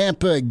seeing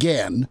Tampa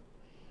again.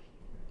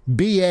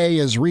 BA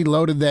has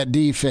reloaded that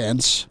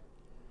defense.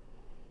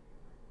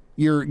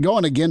 You're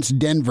going against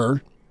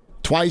Denver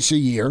twice a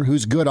year,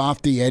 who's good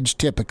off the edge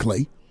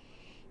typically.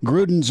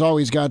 Gruden's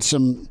always got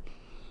some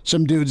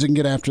dudes that can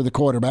get after the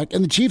quarterback.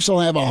 And the Chiefs will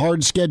have a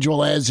hard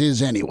schedule as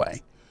is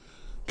anyway,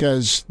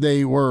 because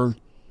they were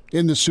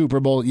in the Super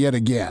Bowl yet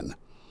again.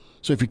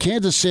 So if you're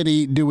Kansas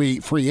City, do we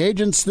go free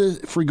agency?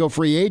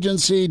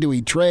 Do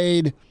we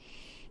trade?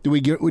 Do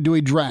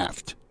we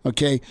draft?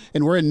 Okay,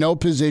 and we're in no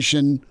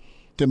position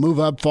to move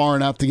up far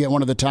enough to get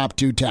one of the top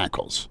 2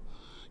 tackles.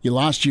 You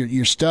lost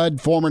your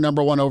stud, former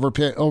number 1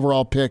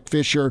 overall pick,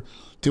 Fisher,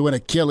 to an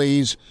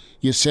Achilles.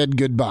 You said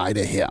goodbye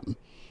to him.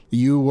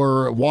 You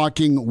were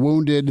walking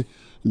wounded,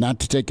 not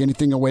to take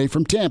anything away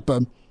from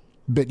Tampa,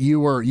 but you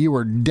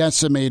were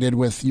decimated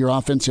with your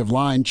offensive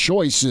line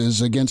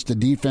choices against a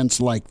defense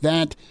like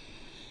that.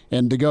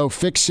 And to go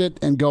fix it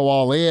and go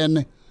all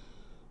in,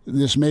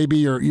 this may be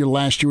your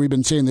last year. We've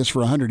been saying this for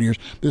 100 years.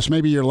 This may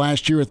be your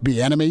last year with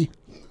Bieniemy.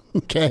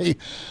 Okay?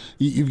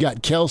 You've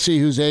got Kelsey,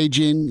 who's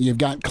aging. You've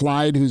got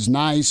Clyde, who's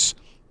nice.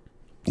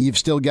 You've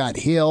still got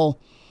Hill.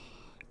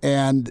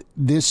 And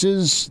this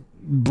is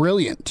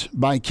brilliant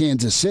by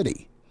Kansas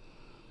City.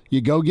 You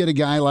go get a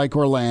guy like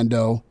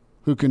Orlando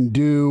who can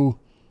do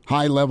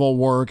high-level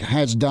work,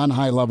 has done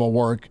high-level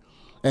work.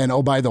 And,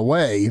 oh, by the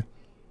way,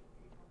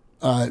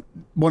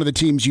 one of the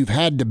teams you've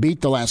had to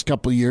beat the last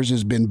couple of years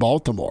has been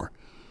Baltimore.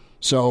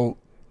 So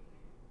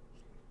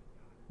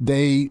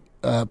they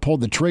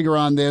pulled the trigger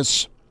on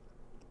this,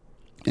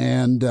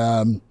 and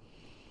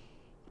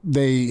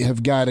they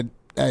have got it.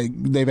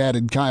 They've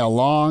added Kyle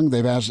Long.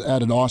 They've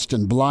added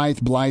Austin Blythe.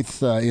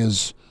 Blythe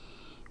is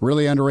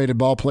really underrated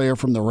ball player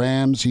from the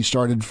Rams. He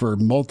started for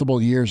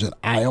multiple years at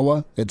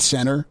Iowa at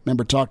center.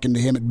 Remember talking to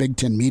him at Big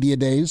Ten Media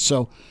Days.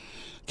 So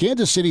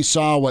Kansas City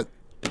saw what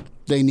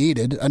they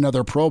needed,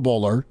 another Pro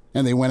Bowler,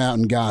 and they went out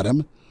and got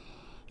him.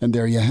 And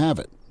there you have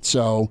it.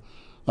 So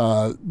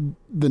the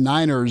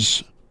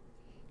Niners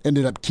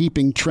ended up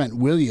keeping Trent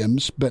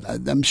Williams, but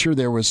I'm sure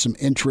there was some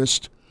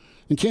interest.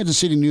 And Kansas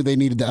City knew they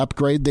needed to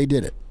upgrade. They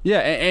did it. Yeah,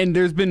 and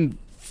there's been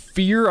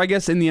fear, I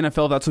guess, in the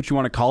NFL, if that's what you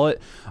want to call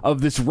it,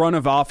 of this run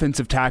of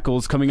offensive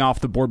tackles coming off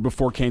the board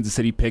before Kansas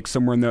City picks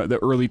somewhere in the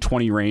early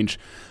 20 range.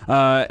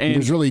 And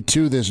there's really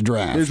 2 this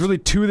draft.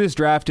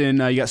 And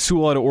you got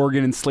Sewell out of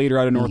Oregon and Slater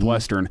out of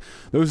Northwestern.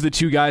 Those are the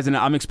 2 guys, and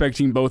I'm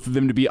expecting both of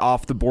them to be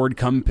off the board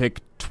come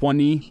pick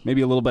 20,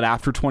 maybe a little bit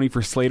after 20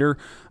 for Slater.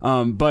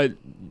 But,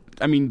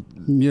 I mean,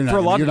 you're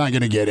not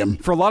going to get him.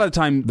 For a lot of the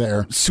time,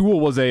 there. Sewell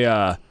was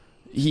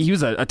he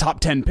was a top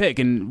 10 pick,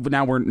 and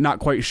now we're not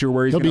quite sure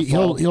where he's going to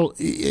fall.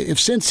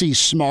 Since he's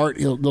smart,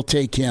 they'll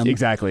take him.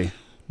 Exactly.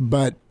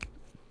 But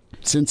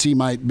since he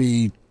might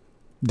be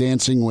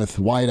dancing with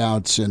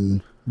wideouts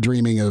and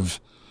dreaming of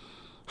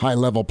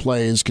high-level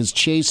plays, because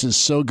Chase is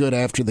so good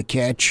after the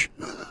catch,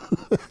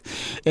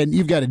 and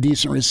you've got a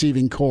decent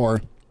receiving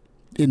core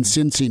in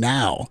Cincy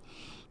now.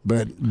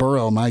 But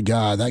Burrow, my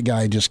God, that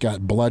guy just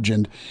got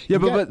bludgeoned. Yeah,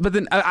 but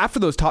then after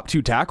those top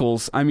 2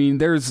 tackles, I mean,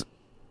 there's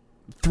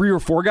 3 or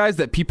 4 guys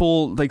that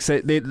people say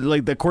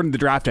according to the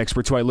draft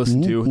experts who I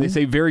listen to, they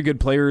say very good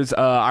players.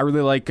 I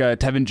really like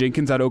Tevin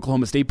Jenkins out of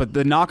Oklahoma State, but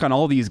the knock on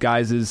all these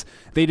guys is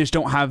they just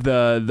don't have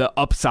the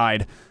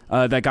upside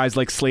that guys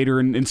like Slater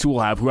and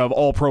Sewell have, who have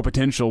all pro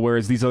potential,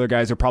 whereas these other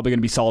guys are probably going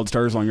to be solid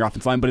starters on your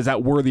offensive line. But is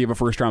that worthy of a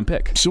first-round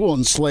pick? Sewell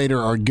and Slater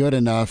are good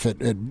enough at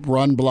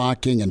run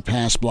blocking and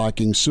pass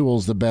blocking.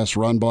 Sewell's the best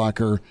run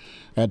blocker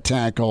at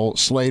tackle.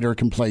 Slater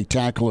can play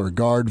tackle or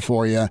guard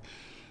for you,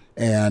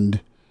 and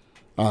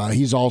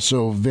he's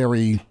also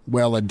very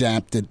well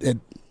adapted at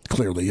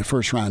clearly a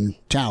first-round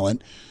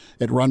talent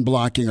at run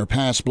blocking or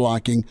pass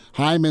blocking.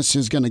 Hymas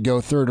is going to go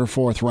 3rd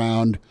or 4th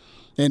round,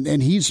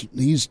 and he's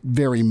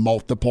very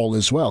multiple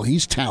as well.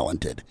 He's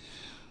talented.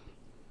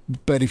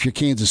 But if you're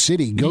Kansas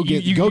City, go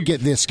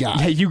get this guy.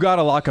 Yeah, you got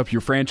to lock up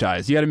your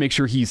franchise. You got to make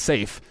sure he's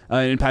safe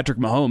in Patrick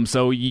Mahomes.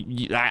 So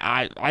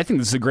I think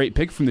this is a great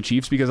pick from the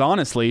Chiefs because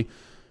honestly,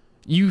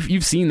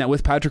 you've seen that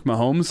with Patrick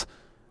Mahomes,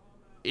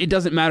 it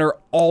doesn't matter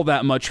all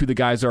that much who the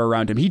guys are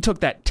around him. He took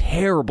that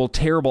terrible,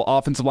 terrible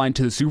offensive line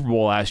to the Super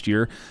Bowl last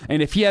year,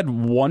 and if he had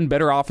one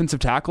better offensive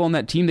tackle on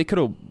that team, they could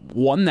have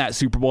won that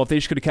Super Bowl if they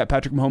just could have kept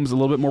Patrick Mahomes a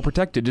little bit more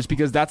protected, just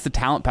because that's the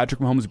talent Patrick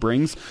Mahomes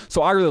brings.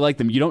 So I really like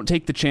them. You don't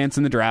take the chance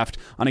in the draft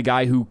on a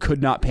guy who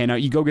could not pan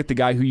out. You go get the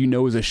guy who you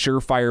know is a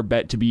surefire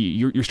bet to be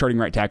your starting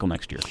right tackle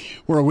next year.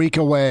 We're a week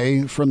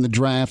away from the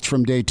draft,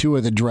 from day 2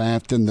 of the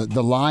draft, and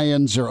the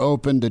Lions are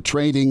open to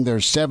trading their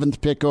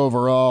 7th pick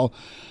overall.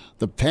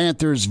 The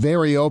Panthers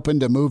very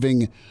open to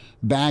moving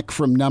back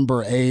from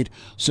number 8.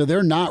 So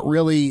they're not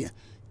really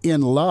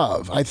in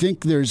love. I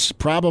think there's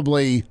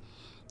probably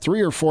 3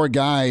 or 4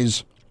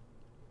 guys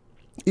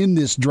in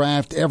this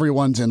draft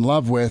everyone's in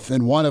love with,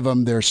 and one of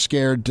them they're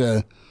scared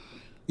to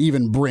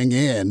even bring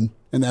in,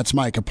 and that's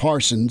Micah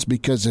Parsons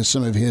because of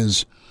some of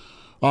his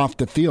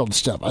off-the-field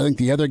stuff. I think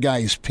the other guy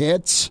is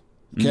Pitts,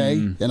 okay?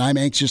 And I'm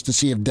anxious to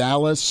see if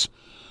Dallas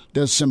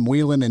does some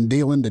wheeling and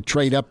dealing to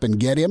trade up and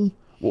get him.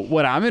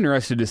 What I'm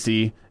interested to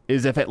see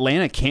is if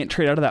Atlanta can't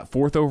trade out of that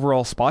 4th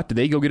overall spot, do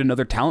they go get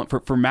another talent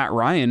for Matt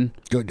Ryan?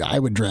 Good. I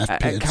would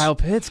draft Pitts. At Kyle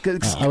Pitts.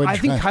 I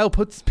think Kyle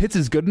Pitts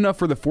is good enough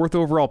for the 4th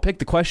overall pick.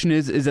 The question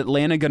is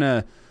Atlanta going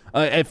to,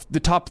 if the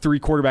top 3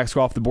 quarterbacks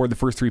go off the board, the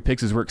first 3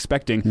 picks as we're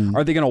expecting,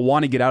 are they going to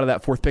want to get out of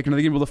that 4th pick? And are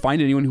they going to be able to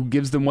find anyone who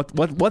gives them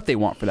what they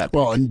want for that pick?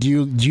 Well, and do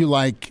you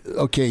like,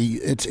 okay,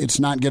 it's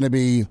not going to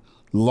be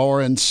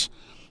Lawrence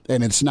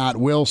and it's not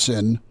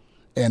Wilson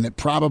and it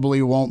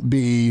probably won't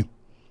be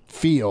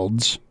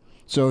Fields.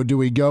 So do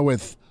we go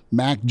with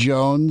Mac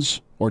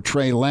Jones or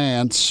Trey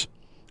Lance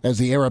as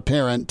the heir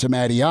apparent to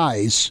Matty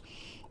Ice?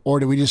 Or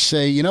do we just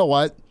say, you know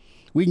what,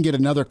 we can get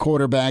another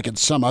quarterback at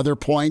some other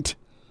point.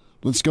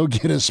 Let's go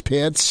get us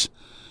Pitts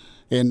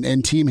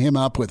and team him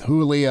up with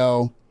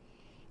Julio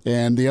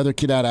and the other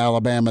kid out of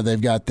Alabama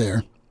they've got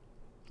there.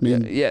 I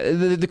mean,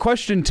 the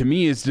question to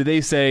me is, do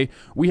they say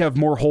we have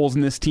more holes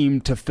in this team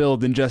to fill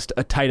than just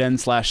a tight end /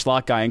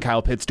 slot guy in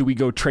Kyle Pitts? Do we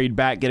go trade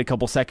back, get a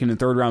couple 2nd and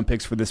 3rd round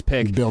picks for this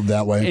pick? Build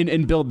that way.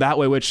 And build that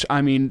way, which,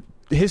 I mean,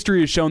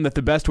 history has shown that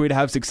the best way to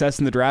have success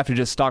in the draft is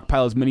just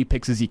stockpile as many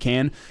picks as you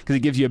can because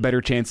it gives you a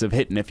better chance of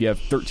hitting if you have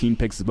 13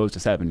 picks as opposed to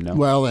 7. You know?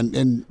 Well,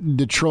 and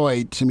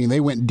Detroit, I mean, they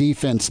went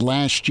defense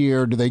last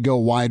year. Do they go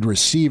wide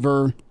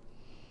receiver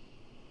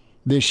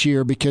this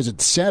year? Because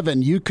at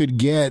 7, you could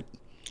get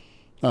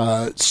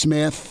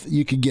Smith,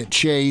 you could get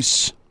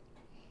Chase,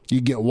 you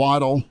get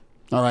Waddle.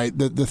 All right,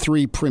 the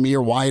 3 premier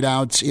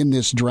wideouts in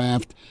this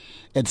draft.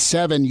 At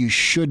 7, you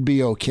should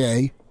be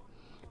okay.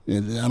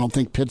 I don't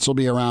think Pitts will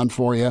be around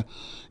for you.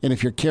 And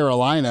if you're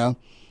Carolina,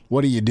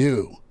 what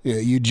do?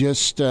 You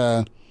just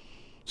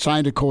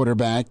signed a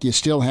quarterback. You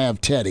still have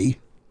Teddy.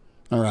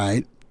 All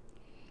right.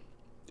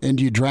 And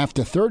do you draft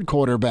a 3rd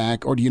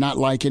quarterback, or do you not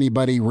like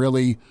anybody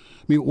really?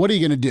 I mean, what are you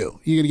going to do?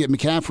 You're going to get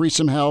McCaffrey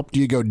some help? Do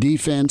you go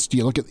defense? Do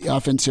you look at the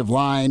offensive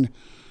line?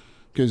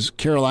 Because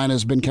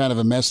Carolina's been kind of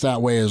a mess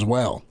that way as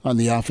well on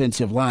the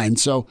offensive line.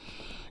 So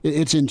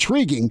it's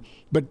intriguing,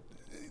 but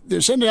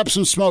they're sending up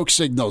some smoke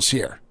signals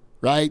here,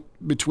 right?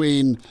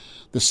 Between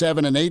the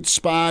 7 and 8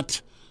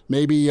 spot.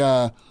 Maybe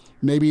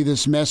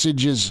this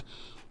message is...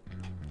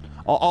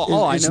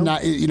 It's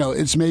not,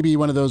 it's maybe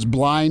one of those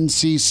blind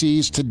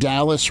CCs to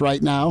Dallas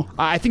right now.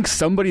 I think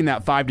somebody in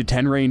that 5 to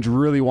 10 range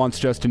really wants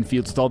Justin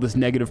Fields. With all this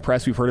negative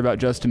press we've heard about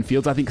Justin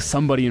Fields, I think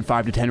somebody in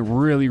 5 to 10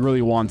 really,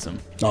 really wants him.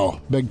 Oh,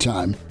 big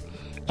time.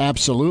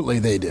 Absolutely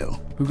they do.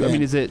 I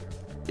mean, is it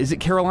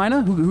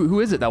Carolina? Who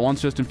is it that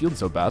wants Justin Fields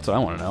so bad? That's what I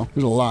want to know.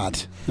 There's a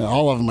lot.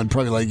 All of them would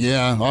probably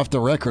off the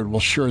record, we'll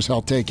sure as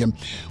hell take him.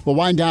 We'll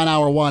wind down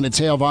hour 1. It's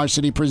Hail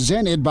Varsity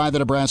presented by the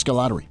Nebraska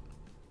Lottery.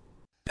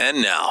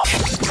 And now,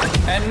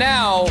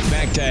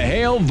 back to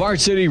Hail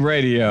Varsity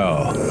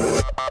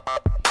Radio.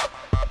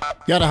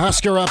 Got a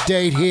Husker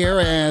update here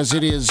as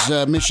it is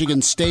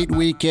Michigan State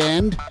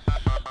weekend.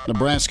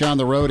 Nebraska on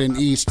the road in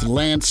East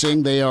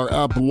Lansing. They are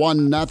up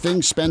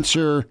 1-0.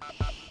 Spencer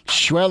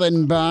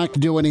Schwellenbach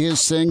doing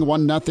his thing.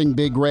 1-0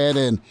 Big Red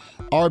and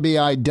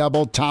RBI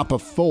double, top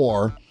of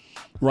 4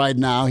 right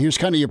now. Here's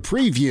kind of your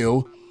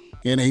preview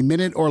in a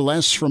minute or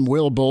less from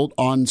Will Bolt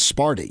on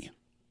Sparty.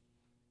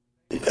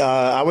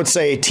 I would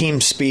say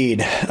team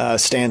speed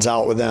stands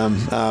out with them.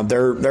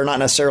 They're not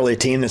necessarily a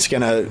team that's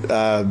going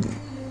to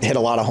hit a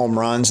lot of home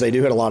runs. They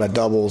do hit a lot of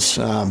doubles,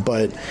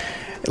 but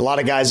a lot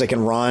of guys that can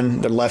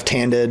run. They're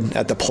left-handed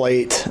at the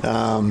plate.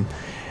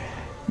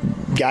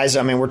 Guys,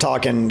 I mean, we're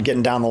talking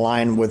getting down the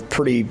line with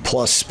pretty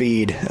plus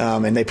speed,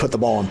 and they put the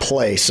ball in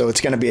play. So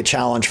it's going to be a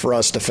challenge for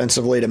us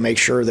defensively to make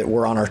sure that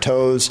we're on our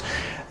toes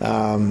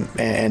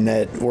and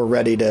that we're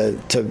ready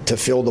to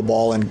field the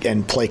ball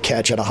and play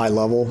catch at a high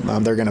level.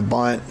 They're going to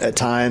bunt at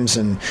times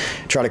and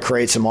try to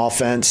create some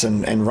offense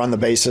and run the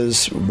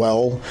bases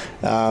well.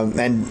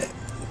 And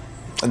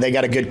they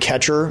got a good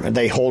catcher.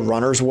 They hold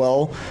runners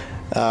well.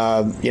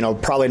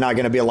 Probably not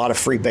going to be a lot of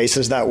free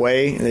bases that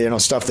way.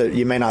 Stuff that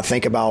you may not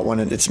think about when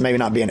it's maybe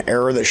not be an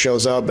error that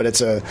shows up, but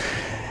it's a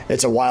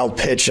wild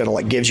pitch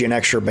that gives you an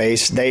extra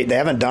base. They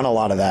haven't done a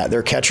lot of that.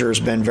 Their catcher has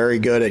been very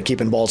good at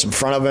keeping balls in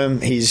front of him.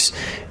 He's,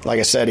 like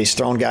I said, he's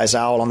thrown guys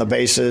out on the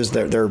bases.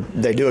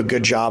 They do a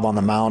good job on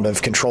the mound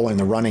of controlling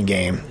the running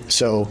game.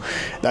 So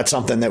that's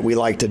something that we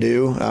like to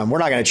do. We're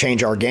not going to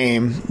change our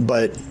game,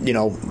 but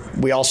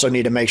we also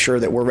need to make sure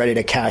that we're ready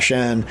to cash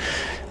in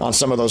on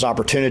some of those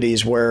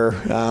opportunities where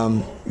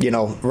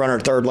runner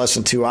at third, less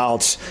than 2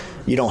 outs.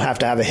 You don't have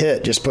to have a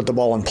hit; just put the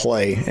ball in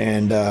play.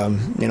 And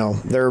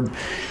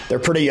they're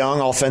pretty young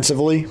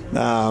offensively,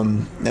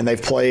 and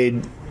they've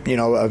played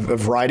a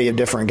variety of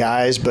different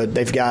guys. But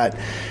they've got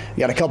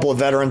a couple of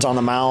veterans on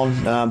the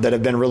mound that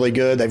have been really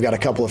good. They've got a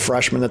couple of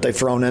freshmen that they've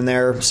thrown in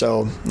there.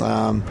 So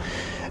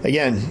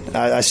again,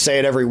 I say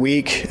it every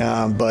week,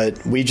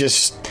 but we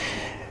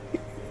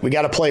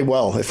got to play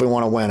well if we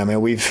want to win. I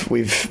mean,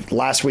 we've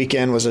last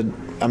weekend was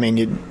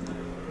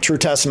true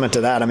testament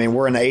to that. I mean,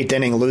 we're in the 8th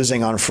inning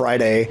losing on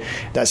Friday.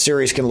 That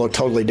series can look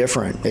totally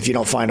different if you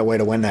don't find a way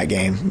to win that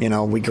game.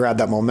 We grab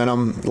that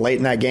momentum late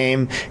in that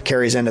game,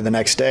 carries into the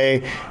next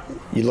day.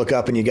 You look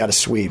up and you got to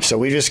sweep. So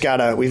we've got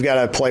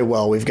to play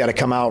well. We've got to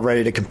come out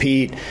ready to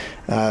compete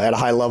at a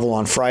high level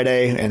on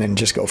Friday and then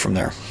just go from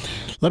there.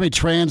 Let me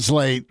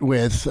translate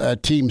with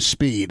team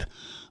speed.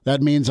 That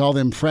means all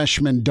them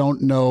freshmen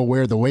don't know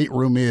where the weight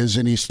room is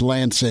in East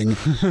Lansing,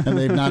 and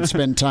they've not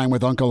spent time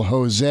with Uncle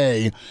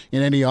Jose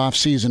in any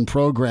off-season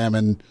program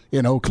in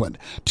Oakland.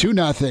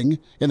 2-0.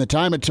 In the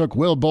time it took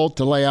Will Bolt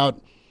to lay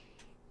out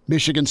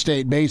Michigan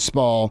State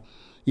baseball,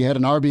 you had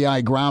an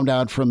RBI ground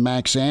out from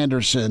Max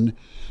Anderson.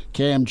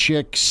 Cam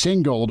Chick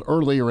singled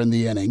earlier in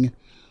the inning.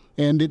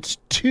 And it's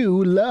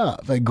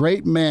 2-0. A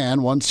great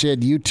man once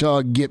said,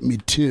 Utah, get me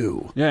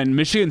 2. Yeah, and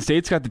Michigan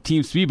State's got the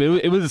team speed,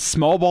 but it was a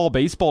small ball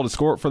baseball to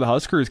score it for the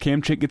Huskers.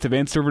 Cam Chick gets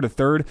advanced over to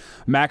third.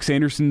 Max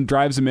Anderson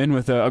drives him in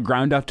with a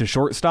ground out to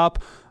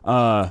shortstop.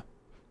 That's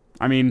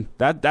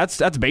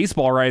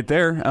baseball right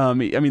there.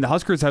 The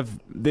Huskers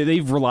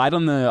they've relied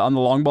on the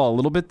long ball a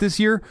little bit this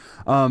year,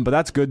 but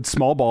that's good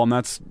small ball, and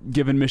that's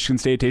given Michigan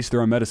State a taste of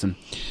their own medicine.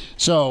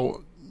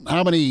 So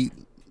how many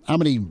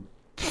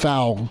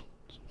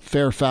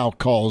fair foul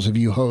calls have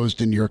you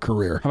hosed in your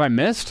career? Have I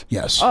missed?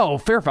 Yes. Oh,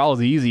 fair foul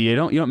is easy. You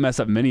don't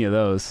mess up many of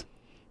those.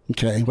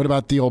 Okay. What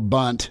about the old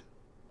bunt?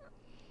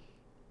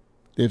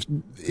 If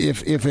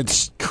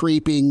it's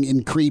creeping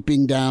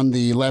down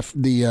the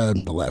left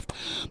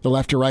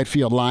to right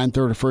field line,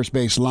 third to first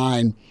base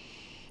line,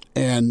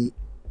 and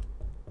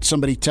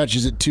somebody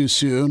touches it too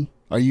soon,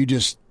 are you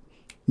just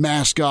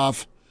mask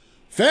off?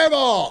 Fair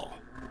ball.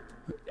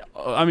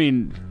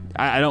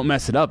 I don't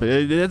mess it up.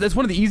 That's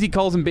one of the easy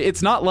calls, and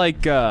it's not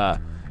like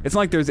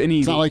there's any.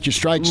 It's not like your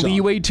strike zone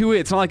leeway to it.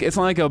 It's not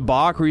like a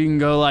balk where you can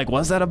go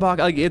was that a balk?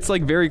 It's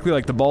very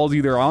clear. The ball's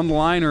either on the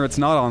line or it's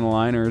not on the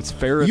line, or it's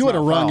fair. You would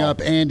have rung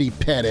up Andy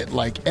Pettit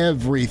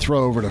every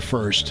throw over to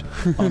first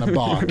on a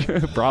balk.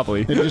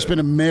 Probably. It's just been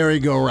a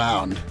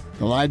merry-go-round.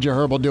 Elijah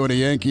Herbal doing a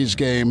Yankees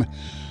game.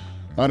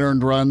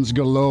 Unearned runs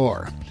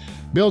galore.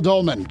 Bill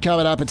Dolman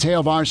coming up at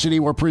Hail Varsity.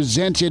 We're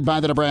presented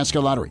by the Nebraska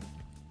Lottery.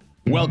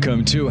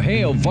 Welcome to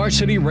Hail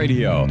Varsity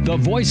Radio, the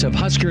voice of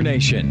Husker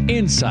Nation.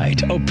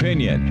 Insight,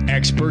 opinion,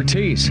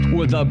 expertise,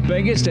 with the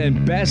biggest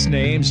and best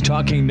names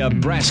talking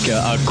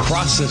Nebraska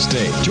across the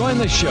state. Join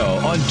the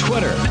show on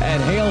Twitter at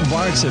Hail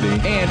Varsity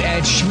and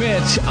at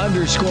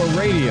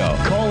Schmidt_radio.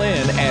 Call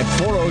in at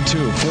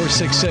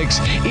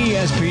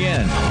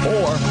 402-466-ESPN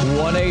or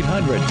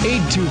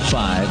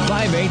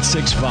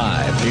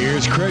 1-800-825-5865.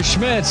 Here's Chris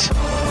Schmidt.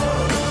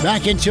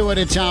 Back into it.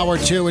 It's Hour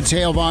 2. It's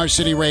Hail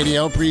Varsity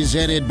Radio,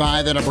 presented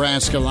by the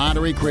Nebraska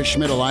Lottery. Chris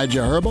Schmidt,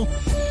 Elijah Herbal.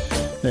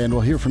 And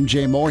we'll hear from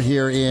Jay Moore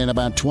here in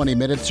about 20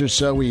 minutes or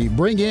so. We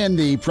bring in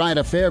the pride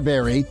of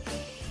Fairbury,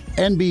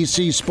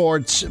 NBC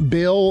Sports'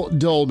 Bill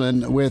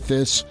Dolman with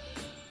us.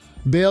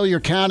 Bill, you're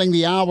counting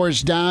the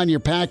hours down.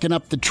 You're packing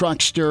up the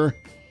truckster.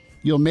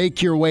 You'll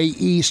make your way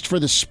east for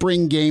the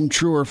spring game,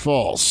 true or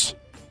false?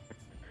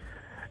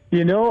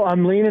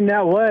 I'm leaning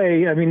that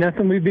way.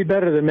 Nothing would be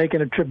better than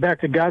making a trip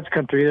back to God's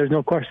country. There's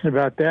no question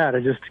about that. I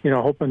just,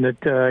 hoping that,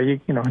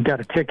 you got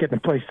a ticket and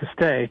a place to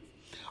stay.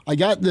 I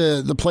got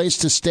the place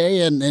to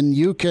stay, and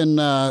you can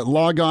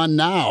log on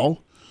now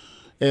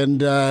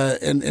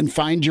and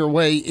find your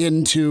way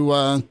into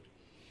a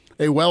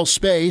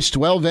well-spaced,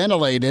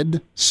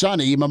 well-ventilated,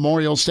 sunny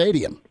Memorial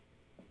Stadium.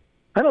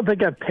 I don't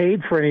think I've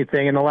paid for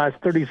anything in the last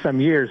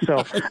 30-some years, so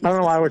I don't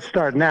know why I would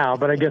start now,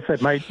 but I guess I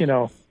might,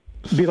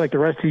 be like the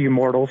rest of you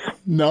mortals.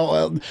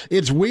 No,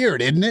 it's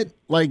weird, isn't it?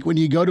 Like when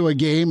you go to a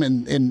game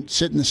and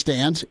sit in the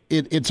stands,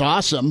 it's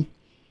awesome,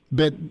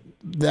 but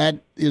that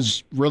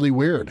is really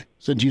weird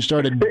since you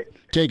started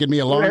taking me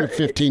along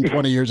 15,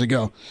 20 years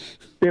ago.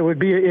 It would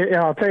be,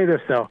 I'll tell you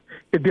this, though.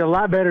 It'd be a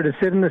lot better to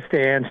sit in the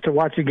stands to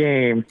watch a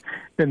game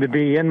than to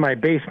be in my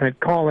basement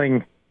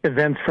calling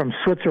events from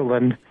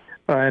Switzerland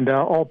and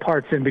all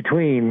parts in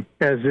between,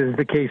 as is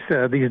the case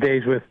these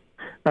days with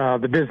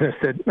the business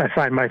that I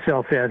find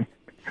myself in.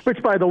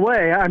 Which, by the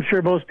way, I'm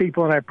sure most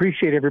people, and I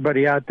appreciate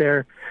everybody out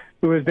there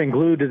who has been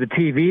glued to the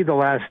TV the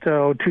last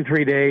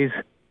 2-3 days,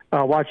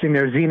 watching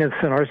their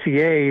Zeniths and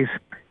RCAs,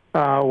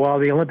 while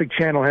the Olympic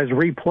Channel has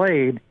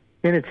replayed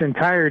in its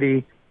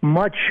entirety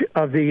much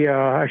of the,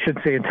 I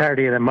shouldn't say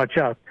entirety of them, much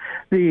of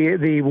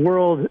the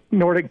World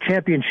Nordic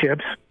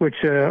Championships,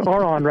 which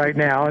are on right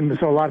now. And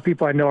so a lot of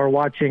people I know are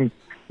watching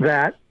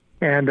that.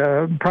 And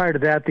prior to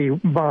that, the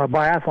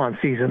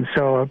biathlon season.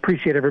 So I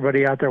appreciate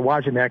everybody out there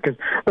watching that, because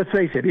let's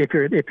face it, if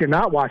you're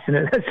not watching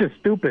it, that's just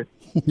stupid.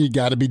 You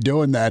got to be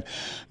doing that.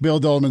 Bill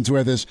Dolman's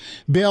with us.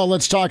 Bill,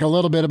 let's talk a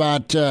little bit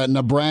about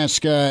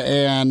Nebraska.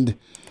 And,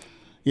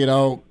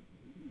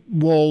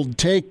 we'll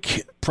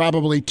take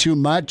probably too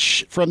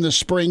much from the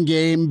spring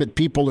game, but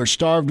people are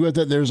starved with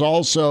it. There's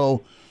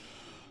also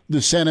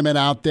the sentiment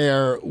out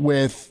there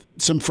with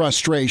some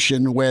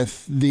frustration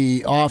with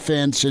the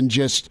offense and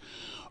just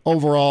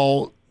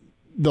overall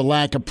the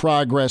lack of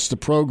progress the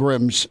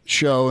program's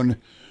shown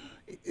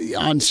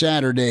on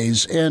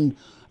Saturdays. And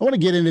I want to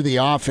get into the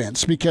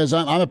offense because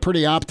I'm a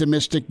pretty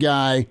optimistic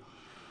guy,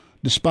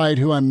 despite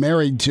who I'm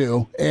married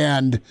to.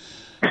 And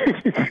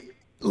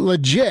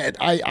legit,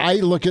 I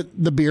look at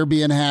the beer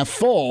being half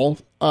full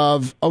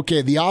of,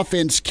 okay, the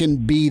offense can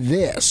be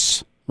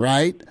this,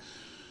 right?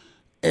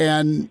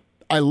 And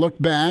I look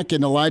back,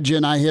 and Elijah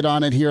and I hit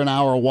on it here in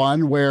hour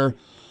one, where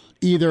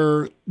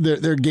either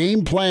their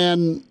game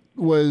plan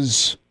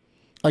was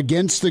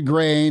against the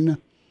grain,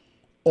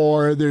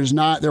 or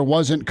there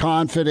wasn't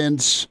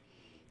confidence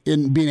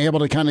in being able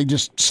to kind of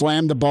just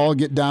slam the ball,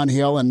 get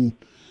downhill, and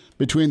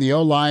between the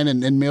O-line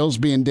and Mills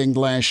being dinged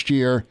last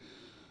year,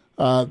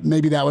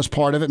 maybe that was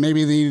part of it.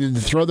 Maybe they needed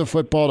to throw the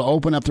football to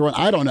open up the run.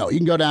 I don't know. You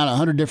can go down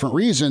 100 different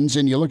reasons,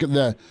 and you look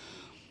at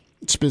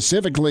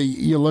specifically,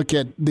 you look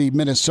at the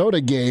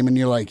Minnesota game, and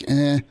you're like,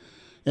 eh.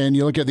 And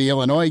you look at the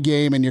Illinois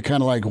game, and you're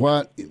kind of like,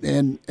 what?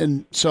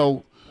 And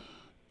so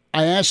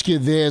I ask you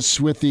this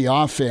with the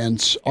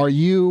offense. Are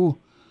you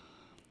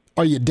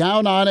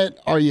down on it?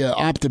 Are you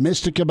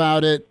optimistic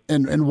about it?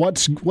 And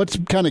what's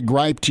kind of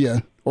griped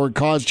you or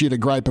caused you to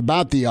gripe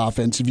about the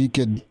offense? If you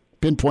could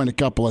pinpoint a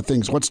couple of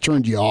things, what's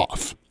turned you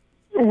off?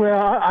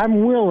 Well,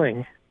 I'm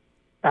willing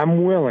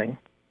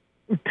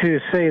to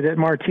say that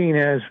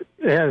Martinez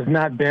has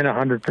not been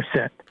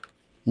 100%.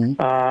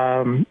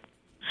 Mm-hmm.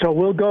 So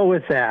we'll go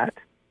with that.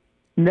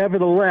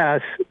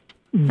 Nevertheless,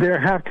 there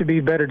have to be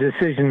better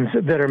decisions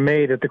that are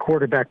made at the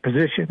quarterback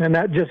position, and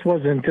that just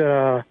wasn't.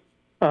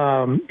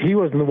 He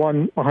wasn't the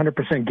one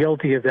 100%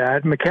 guilty of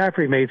that.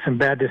 McCaffrey made some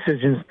bad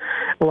decisions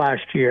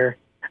last year.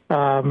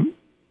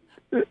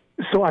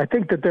 So I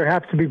think that there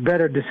have to be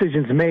better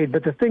decisions made.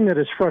 But the thing that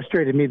has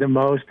frustrated me the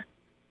most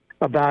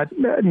about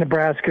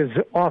Nebraska's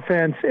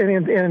offense,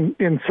 and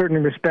in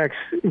certain respects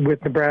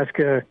with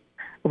Nebraska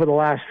over the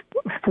last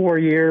 4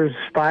 years,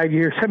 5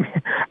 years, I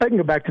mean, I can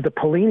go back to the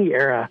Pelini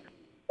era.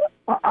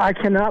 I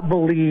cannot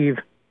believe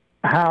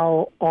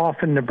how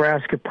often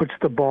Nebraska puts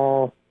the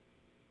ball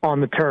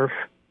on the turf,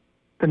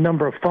 the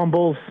number of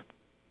fumbles,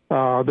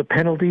 the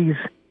penalties.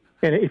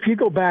 And if you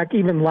go back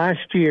even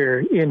last year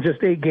in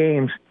just 8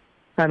 games,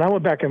 and I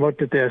went back and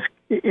looked at this,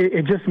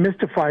 it just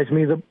mystifies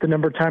me the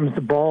number of times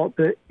the ball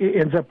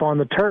ends up on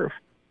the turf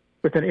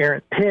with an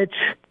errant pitch,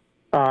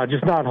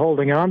 just not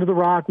holding on to the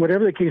rock,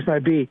 whatever the case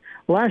might be.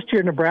 Last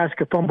year,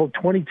 Nebraska fumbled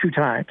 22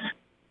 times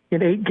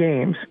in 8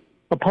 games.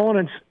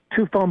 Opponents,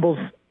 2 fumbles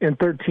in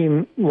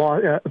 13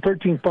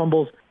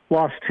 fumbles,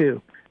 lost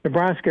 2.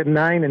 Nebraska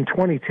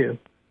 9-22.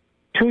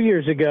 2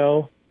 years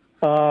ago,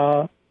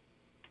 12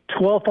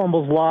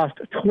 fumbles lost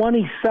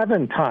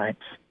 27 times.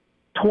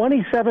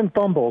 27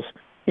 fumbles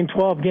in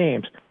 12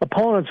 games.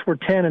 Opponents were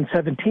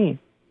 10-17.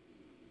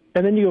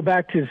 And then you go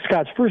back to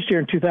Scott's first year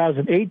in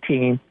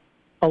 2018,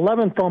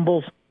 11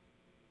 fumbles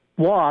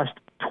lost,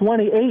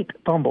 28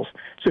 fumbles.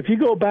 So if you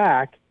go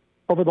back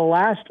over the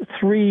last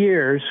 3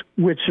 years,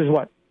 which is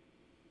what,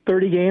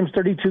 30 games,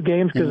 32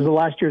 games, because of the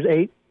last year's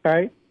 8,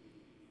 right?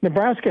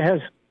 Nebraska has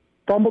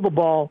fumbled the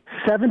ball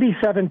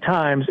 77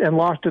 times and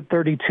lost it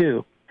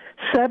 32.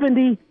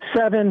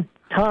 77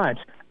 times.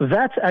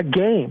 That's a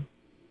game,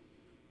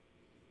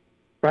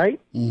 right?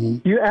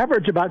 Mm-hmm. You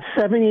average about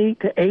 70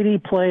 to 80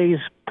 plays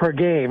per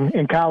game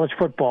in college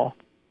football.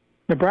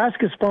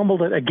 Nebraska's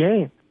fumbled it a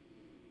game.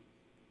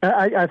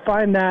 I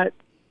find that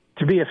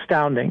to be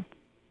astounding,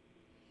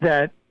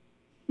 that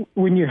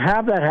when you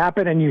have that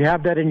happen and you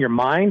have that in your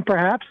mind,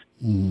 perhaps,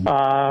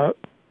 that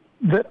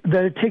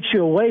it takes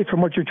you away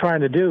from what you're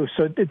trying to do.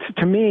 So it's,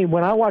 to me,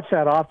 when I watch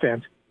that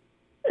offense,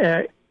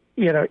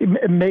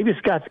 maybe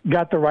Scott's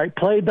got the right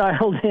play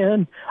dialed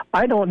in.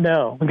 I don't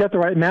know. We got the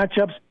right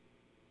matchups,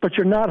 but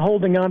you're not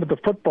holding on to the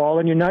football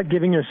and you're not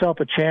giving yourself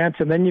a chance.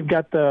 And then you've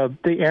got the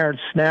errant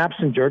snaps,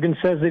 and Juergen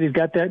says that he's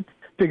got that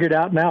figured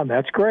out now, and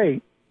that's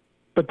great.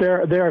 But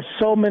there are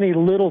so many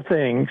little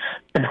things.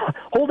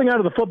 Holding on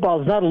to the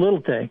football is not a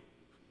little thing,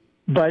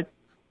 but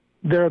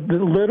there are the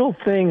little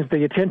things,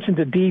 the attention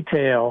to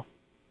detail,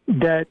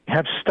 that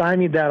have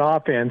stymied that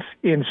offense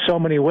in so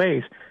many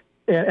ways.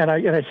 And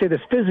I say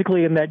this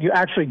physically, in that you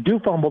actually do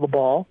fumble the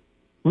ball,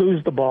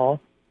 lose the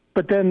ball,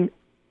 but then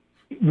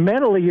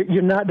mentally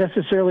you're not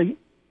necessarily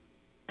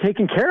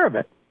taking care of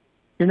it.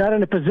 You're not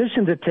in a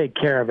position to take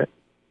care of it.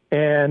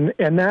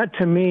 And that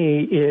to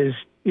me is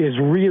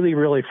really,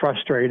 really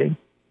frustrating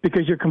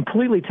because you're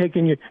completely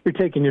taking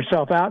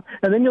yourself out.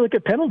 And then you look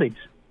at penalties.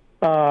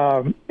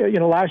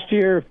 Last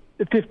year,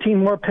 15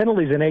 more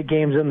penalties in 8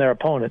 games than their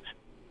opponents.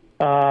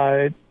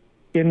 In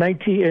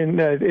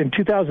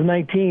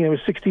 2019, it was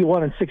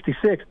 61 and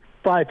 66,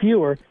 5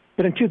 fewer.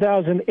 But in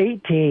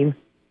 2018,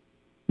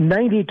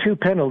 92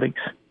 penalties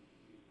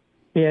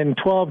in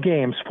 12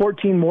 games,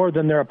 14 more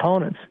than their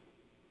opponents.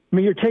 I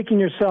mean, you're taking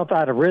yourself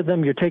out of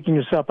rhythm. You're taking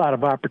yourself out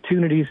of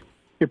opportunities.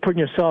 You're putting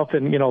yourself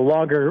in,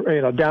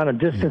 longer, down and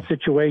distance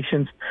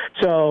situations.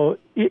 So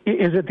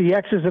is it the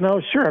X's and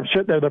O's? Sure, I'm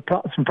sure there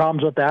are some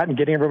problems with that and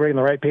getting everybody on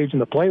the right page in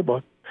the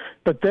playbook.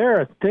 But there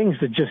are things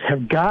that just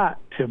have got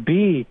to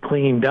be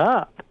cleaned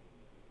up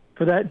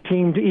for that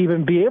team to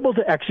even be able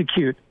to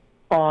execute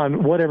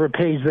on whatever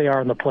page they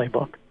are in the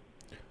playbook.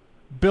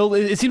 Bill,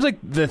 it seems like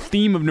the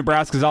theme of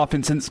Nebraska's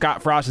offense since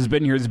Scott Frost has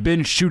been here has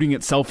been shooting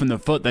itself in the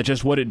foot. That's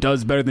just what it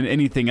does better than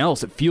anything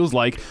else, it feels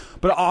like.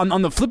 But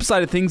on the flip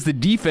side of things, the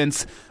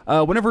defense,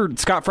 whenever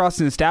Scott Frost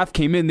and his staff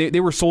came in, they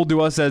were sold to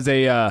us as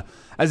a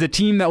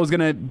team that was going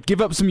to give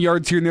up some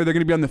yards here and there. They're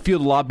going to be on the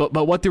field a lot,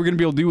 but what they were going to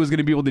be able to do was going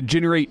to be able to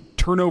generate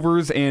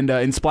turnovers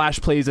and splash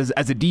plays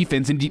as a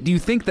defense. And do you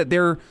think that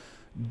they're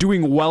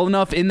doing well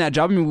enough in that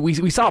job? I mean,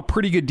 we saw a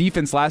pretty good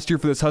defense last year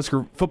for this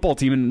Husker football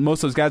team, and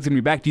most of those guys are going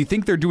to be back. Do you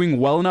think they're doing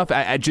well enough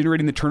at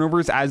generating the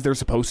turnovers as they're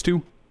supposed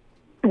to?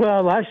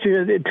 Well, last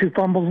year, 2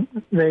 fumbles.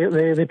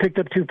 They picked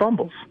up 2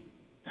 fumbles.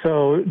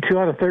 So 2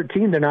 out of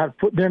 13,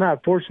 they're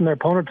not forcing their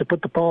opponent to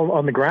put the ball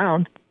on the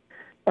ground,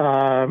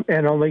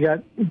 and only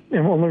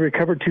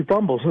recovered 2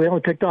 fumbles. So they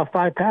only picked off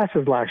 5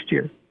 passes last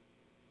year.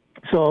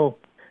 So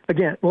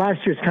again,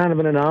 last year's kind of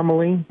an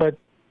anomaly, but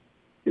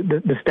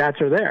the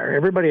stats are there.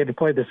 Everybody had to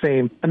play the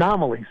same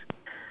anomalies.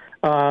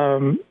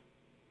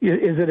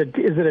 Is it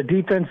a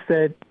defense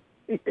that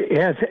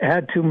has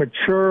had to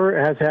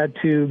mature, has had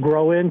to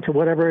grow into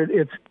whatever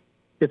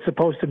it's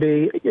supposed to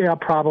be? Yeah,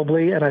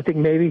 probably. And I think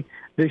maybe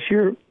this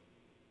year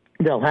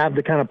they'll have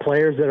the kind of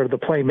players that are the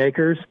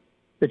playmakers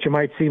that you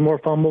might see more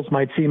fumbles,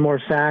 might see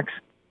more sacks,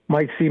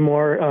 might see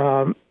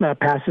more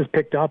passes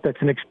picked up.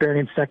 That's an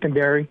experienced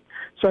secondary.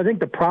 So I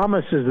think the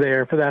promise is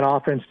there for that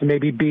offense to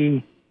maybe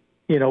be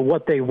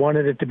what they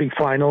wanted it to be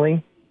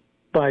finally.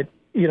 But,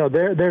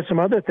 there's some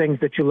other things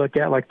that you look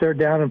at, like 3rd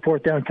down and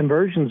 4th down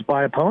conversions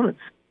by opponents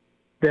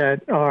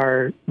that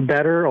are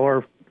better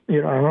or, I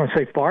don't want to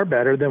say far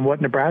better than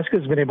what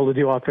Nebraska's been able to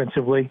do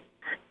offensively.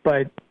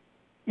 But,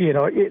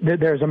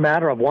 there's a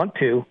matter of want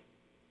to.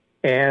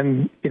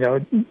 And,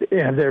 have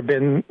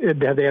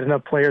they had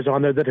enough players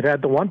on there that have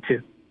had the want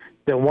to?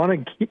 They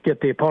want to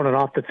get the opponent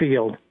off the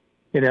field.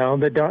 They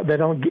don't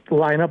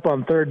line up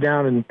on 3rd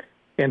down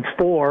and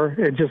 4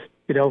 and just,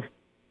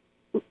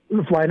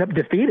 line up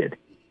defeated.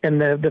 And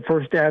the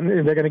first down,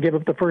 they're going to give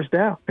up the first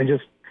down. And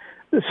just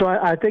so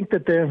I think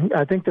that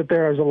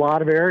there is a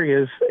lot of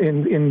areas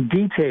in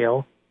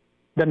detail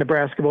that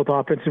Nebraska, both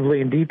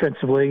offensively and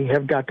defensively,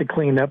 have got to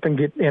clean up and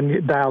get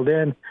dialed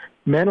in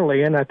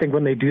mentally. And I think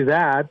when they do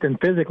that, then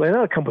physically, and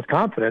that'll come with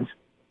confidence.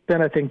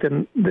 Then I think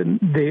then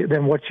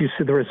what you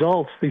see, the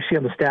results you see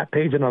on the stat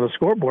page and on the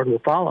scoreboard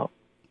will follow.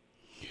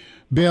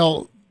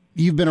 Bill,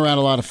 you've been around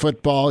a lot of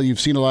football. You've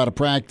seen a lot of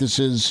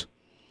practices.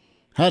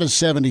 How does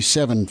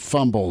 77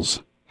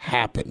 fumbles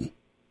happen?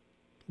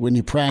 When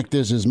you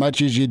practice as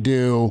much as you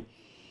do,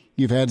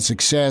 you've had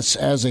success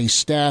as a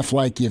staff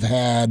like you've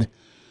had.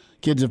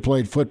 Kids have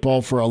played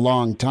football for a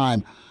long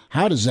time.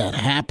 How does that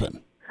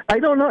happen? I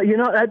don't know.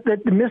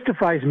 That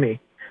mystifies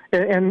me.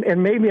 And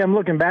maybe I'm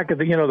looking back at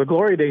the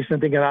glory days and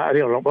thinking,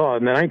 well,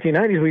 in the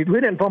 1990s, we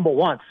didn't fumble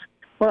once.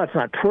 Well, that's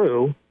not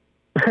true.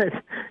 But,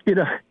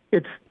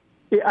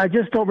 I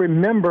just don't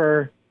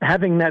remember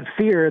having that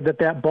fear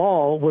that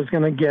ball was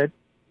going to get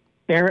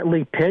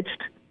errantly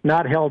pitched,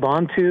 not held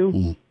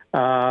onto.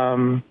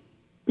 Does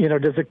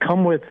it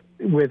come with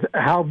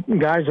how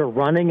guys are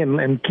running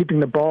and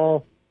keeping the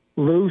ball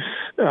loose,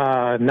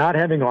 not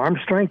having arm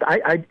strength?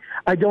 I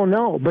don't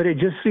know, but it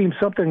just seems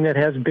something that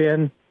has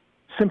been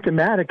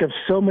symptomatic of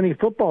so many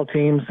football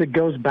teams that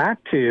goes back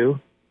to,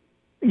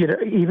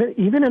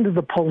 even into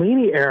the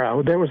Pelini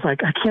era. There was I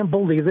can't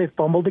believe they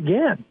fumbled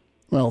again.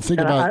 Well,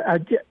 think about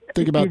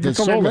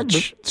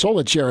the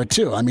Solich era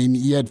too. I mean,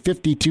 you had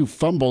 52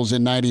 fumbles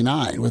in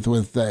 '99 with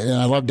and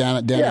I love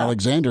Dan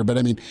Alexander, but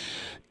I mean,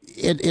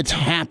 it's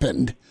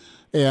happened,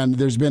 and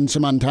there's been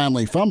some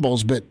untimely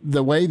fumbles. But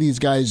the way these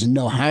guys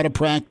know how to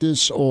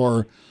practice,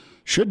 or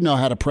should know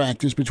how to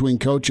practice between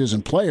coaches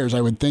and players, I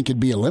would think it'd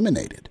be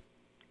eliminated.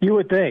 You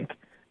would think,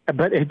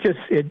 but it just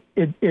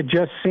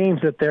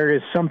seems that there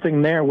is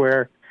something there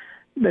where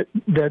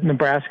that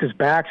Nebraska's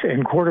backs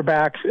and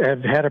quarterbacks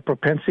have had a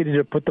propensity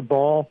to put the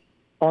ball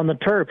on the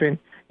turf. And,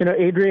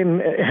 Adrian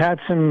had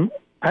some,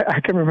 I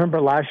can remember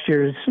last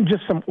year,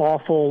 just some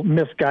awful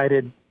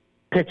misguided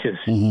pitches.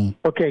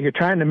 Mm-hmm. Okay, you're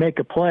trying to make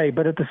a play,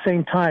 but at the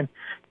same time,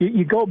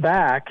 you go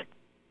back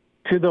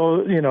to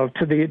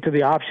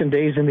the option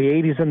days in the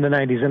 80s and the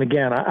 90s. And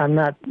again, I'm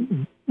not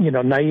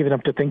naive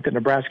enough to think that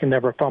Nebraska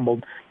never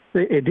fumbled.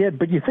 It did,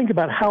 but you think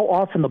about how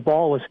often the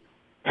ball was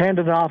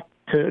handed off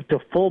to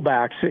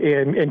fullbacks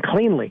and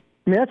cleanly.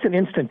 I mean, that's an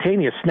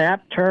instantaneous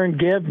snap, turn,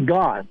 give,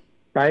 gone,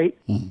 right?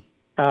 Mm-hmm.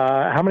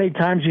 How many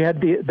times you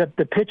had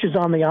the pitches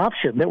on the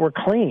option that were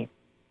clean,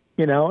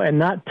 and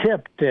not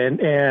tipped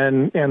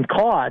and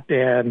caught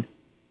and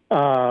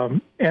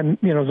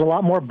there's a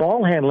lot more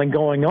ball handling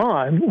going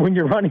on when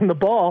you're running the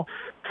ball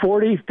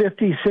 40,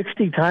 50,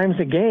 60 times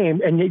a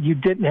game, and yet you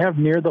didn't have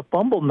near the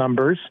fumble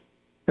numbers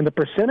and the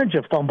percentage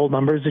of fumble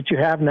numbers that you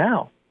have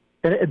now.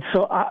 And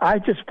so I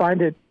just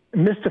find it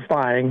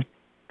mystifying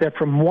that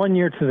from one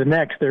year to the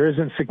next, there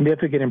isn't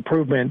significant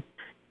improvement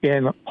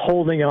in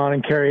holding on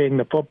and carrying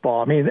the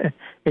football. I mean,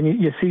 and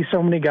you see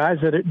so many guys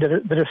that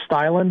are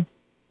styling,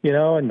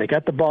 and they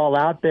got the ball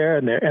out there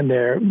and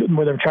they're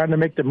trying to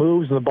make the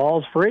moves and the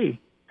ball's free.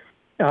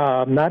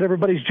 Not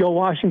everybody's Joe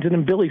Washington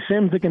and Billy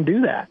Sims that can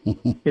do that.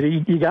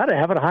 You got to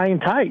have it high and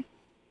tight.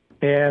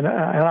 And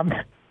I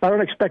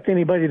don't expect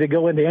anybody to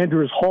go into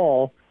Andrews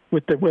Hall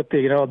with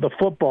the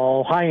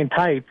football high and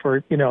tight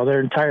for their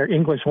entire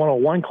English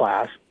 101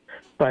 class.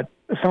 But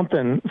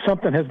something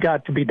has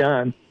got to be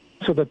done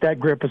so that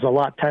grip is a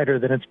lot tighter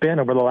than it's been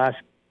over the last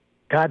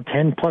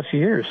 10-plus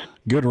years.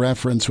 Good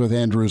reference with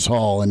Andrews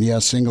Hall. And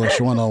yes,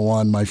 English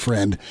 101, my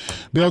friend.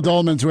 Bill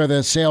Dolman's with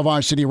us, Hail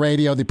Varsity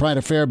Radio, the Pride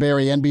of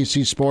Fairbury,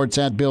 NBC Sports,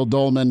 at Bill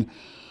Dolman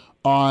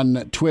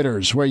on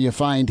Twitter's where you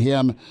find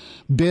him.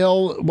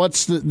 Bill,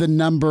 what's the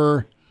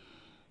number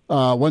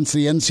once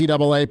the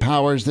NCAA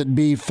powers that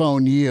be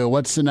phone you?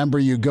 What's the number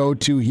you go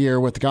to here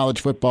with the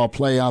college football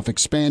playoff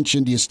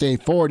expansion? Do you stay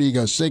 4? Do you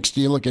go 6?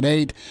 Do you look at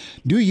 8?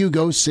 Do you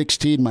go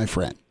 16, my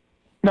friend?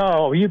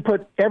 No, you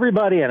put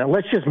everybody in it.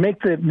 Let's just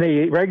make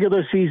the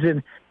regular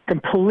season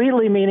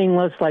completely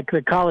meaningless like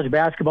the college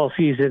basketball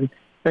season.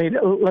 I mean,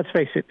 let's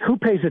face it, who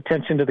pays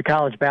attention to the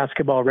college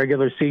basketball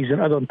regular season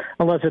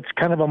unless it's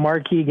kind of a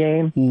marquee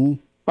game? Mm-hmm.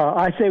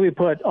 I say we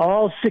put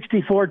all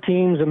 64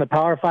 teams in the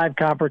Power 5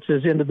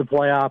 conferences into the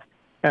playoff,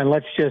 and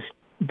let's just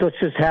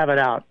have it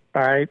out.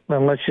 All right,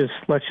 and let's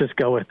just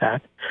go with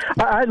that.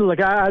 I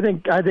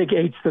think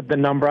 8's the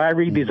number. I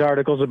read these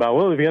articles about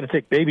we've got to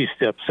take baby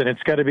steps, and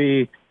it's got to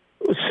be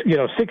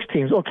 6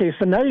 teams. Okay,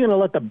 so now you're going to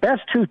let the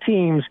best 2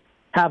 teams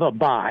have a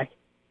bye.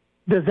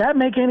 Does that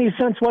make any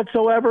sense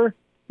whatsoever?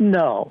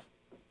 No.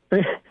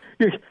 You're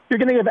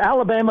going to give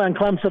Alabama and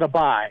Clemson a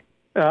bye.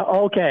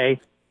 Okay.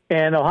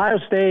 And Ohio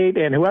State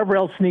and whoever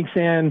else sneaks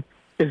in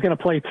is going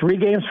to play 3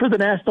 games for the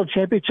national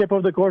championship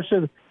over the course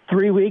of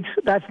 3 weeks.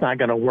 That's not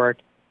going to work.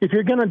 If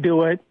you're going to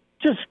do it,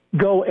 just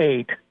go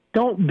 8.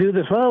 Don't do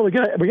this. Well, we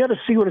got to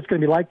see what it's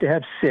going to be like to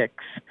have 6.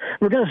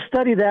 We're going to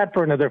study that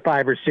for another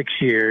 5 or 6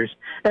 years,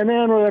 and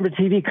then we'll have a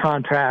TV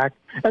contract,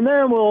 and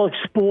then we'll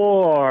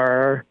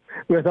explore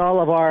with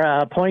all of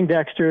our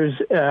Poindexters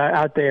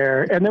out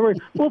there, and then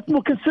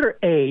we'll consider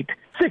 8.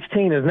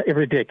 16 is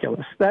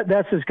ridiculous.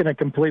 That's just going to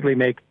completely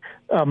make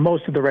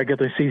most of the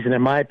regular season,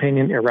 in my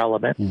opinion,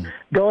 irrelevant.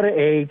 Go to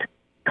 8.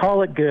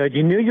 Call it good.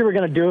 You knew you were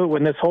going to do it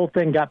when this whole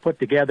thing got put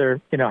together,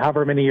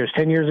 however many years,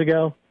 10 years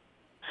ago.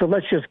 So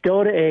let's just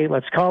go to 8.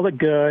 Let's call it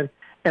good.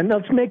 And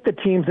let's make the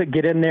teams that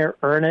get in there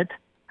earn it.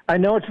 I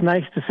know it's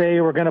nice to say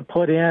we're going to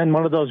put in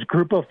one of those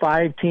group of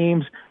 5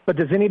 teams, but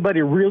does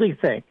anybody really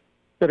think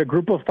that a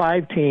group of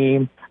 5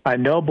 team, I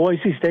know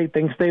Boise State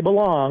thinks they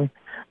belong,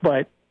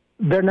 but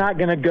they're not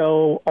going to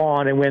go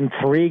on and win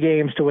 3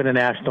 games to win a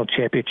national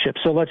championship.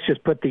 So let's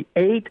just put the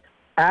 8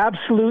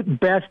 absolute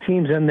best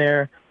teams in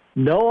there,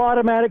 no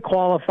automatic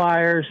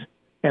qualifiers,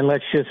 and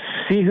let's just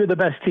see who the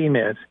best team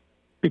is.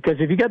 Because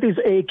if you got these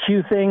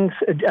AQ things,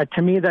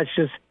 to me, that's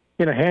just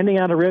handing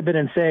out a ribbon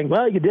and saying,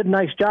 "Well, you did a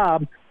nice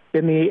job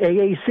in the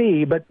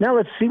AAC, but now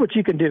let's see what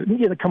you can do."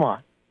 Come on,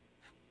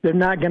 they're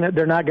not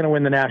gonna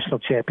win the national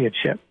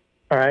championship.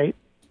 All right,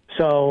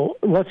 so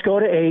let's go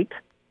to 8.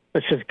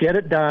 Let's just get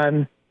it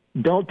done.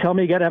 Don't tell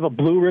me you got to have a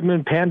blue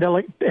ribbon panel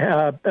of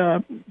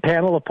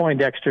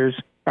Poindexters.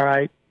 All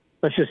right,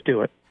 let's just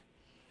do it.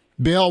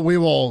 Bill, we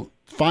will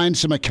find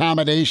some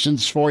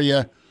accommodations for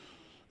you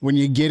when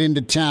you get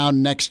into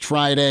town next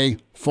Friday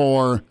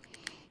for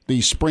the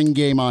spring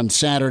game on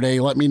Saturday.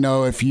 Let me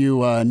know if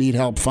you need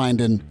help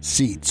finding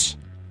seats.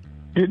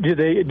 Do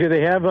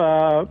they have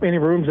any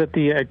rooms at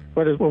the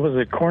what was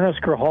it,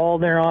 Cornhusker Hall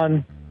there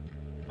on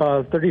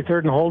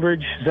 33rd and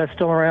Holdridge? Is that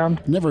still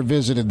around? Never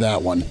visited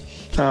that one.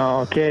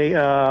 Oh, okay.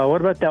 What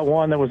about that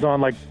one that was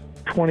on like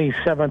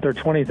 27th or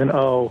 20th and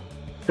O?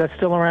 Is that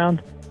still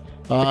around?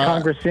 The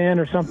Congress Inn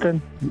or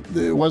something?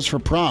 It was for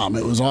prom.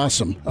 It was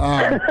awesome.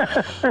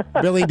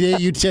 Billy D,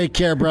 you take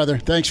care, brother.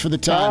 Thanks for the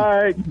time. All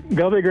right.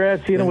 Go Big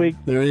Red. See you in a week.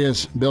 There he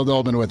is. Bill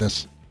Dolman with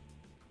us.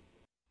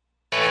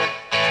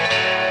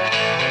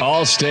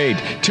 All-State,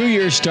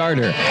 2-year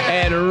starter,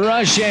 and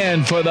rush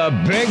in for the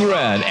Big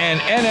Red and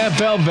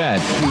NFL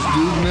vet. Is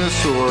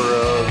Dudeness or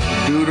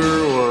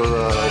Duder or,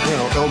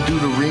 El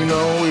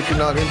Duderino if you're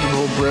not into the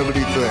whole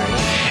brevity thing.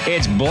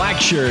 It's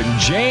Blackshirt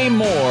Jay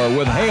Moore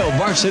with Hail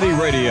Varsity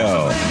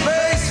Radio.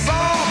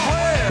 Baseball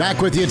Back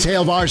with you,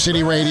 Hail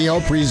Varsity Radio,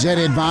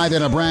 presented by the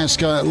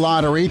Nebraska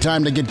Lottery.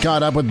 Time to get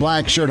caught up with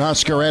Black Shirt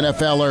Husker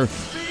NFLer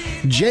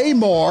Jay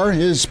Moore,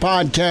 his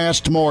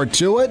podcast, More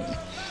to It.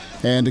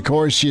 And, of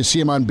course, you see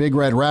him on Big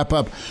Red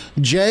Wrap-Up.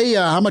 Jay,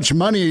 how much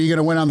money are you going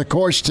to win on the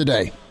course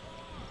today?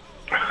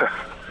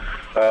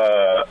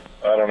 I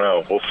don't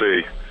know. We'll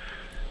see.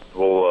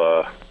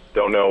 We'll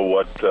don't know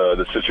what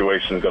the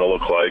situation is going to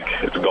look like.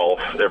 It's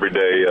golf. Every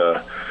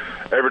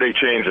day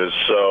changes.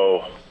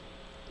 So,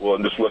 well,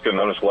 I'm just glad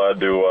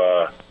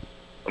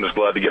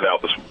to get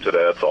out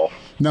today. That's all.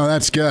 No,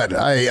 that's good.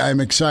 I'm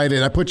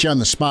excited. I put you on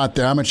the spot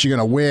there. How much are you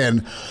going to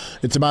win?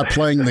 It's about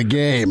playing the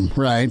game,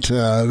 right?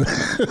 Yeah.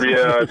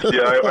 I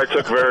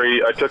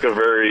took a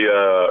very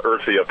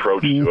earthy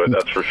approach to it.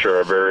 That's for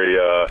sure. A very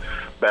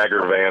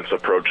Bagger Vance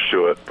approach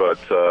to it. But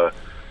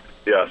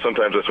yeah,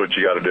 sometimes that's what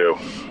you got to do.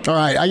 All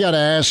right, I got to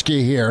ask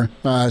you here,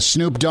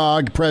 Snoop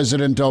Dogg,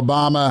 President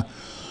Obama.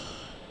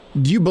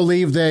 Do you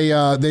believe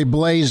they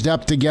blazed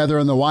up together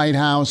in the White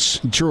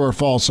House? True or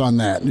false on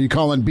that? Are you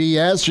calling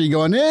BS or are you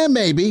going,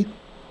 maybe?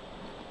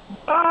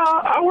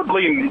 I would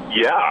lean,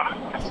 yeah.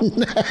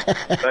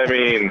 I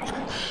mean,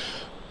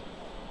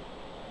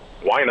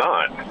 why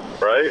not,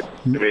 right?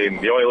 I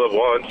mean, you only live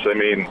once. I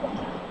mean,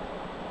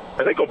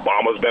 I think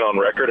Obama's been on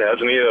record,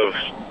 hasn't he, of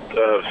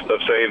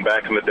saying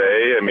back in the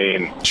day, I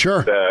mean,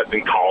 sure, that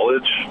in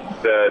college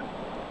that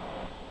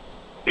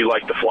he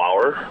liked the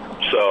flower.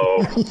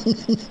 So,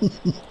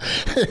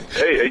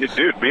 hey,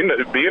 dude, being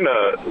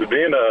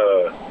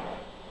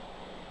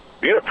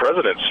a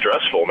president's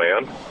stressful,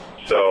 man.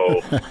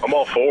 So I'm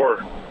all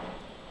for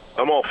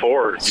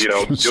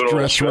doing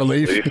stress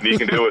relief. You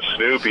can do it with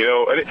Snoop,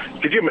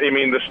 I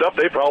mean, the stuff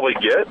they probably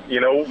get,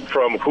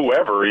 from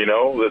whoever,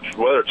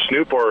 whether it's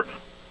Snoop or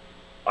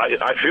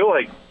I feel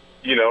like,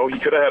 he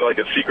could have had like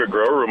a secret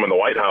grow room in the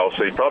White House.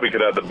 He probably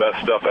could have the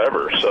best stuff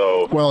ever.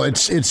 So, well, it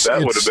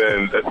would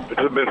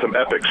have been some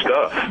epic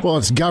stuff. Well,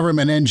 it's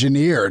government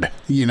engineered.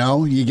 You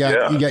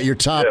got your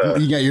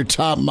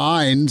top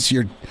minds,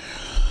 your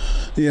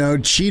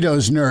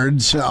Cheetos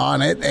nerds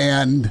on it,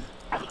 and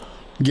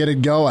get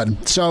it going.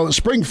 So,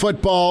 spring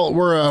football,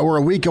 we're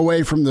a week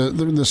away from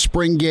the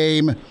spring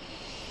game,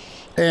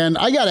 and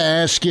I got to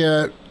ask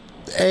you.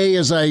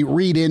 As I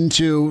read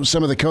into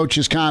some of the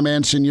coaches'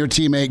 comments and your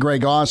teammate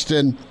Greg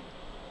Austin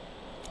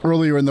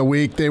earlier in the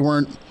week, they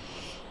weren't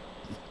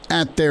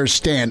at their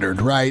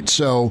standard, right?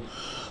 So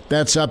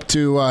that's up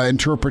to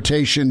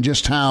interpretation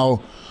just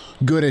how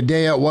good a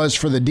day it was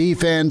for the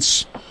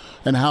defense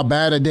and how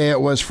bad a day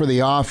it was for the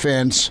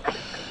offense.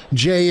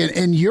 Jay,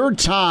 in your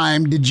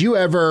time, did you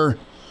ever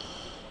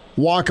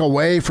walk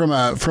away from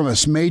a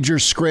major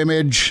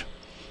scrimmage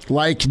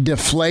like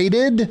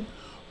deflated?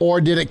 Or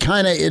did it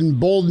kind of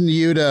embolden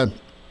you to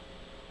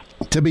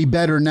be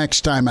better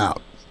next time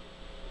out?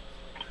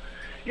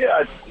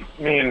 Yeah,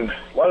 I mean,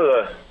 a lot of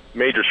the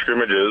major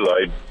scrimmages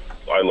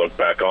I look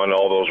back on,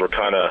 all those were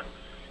kind of,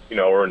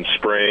 were in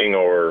spring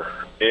or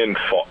in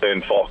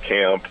fall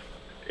camp.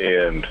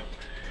 And,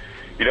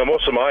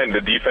 most of mine,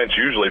 the defense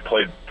usually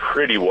played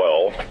pretty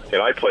well.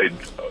 And I played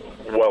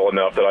well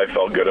enough that I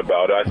felt good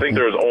about it. I think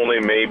there was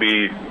only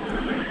maybe,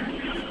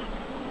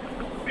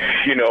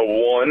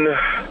 one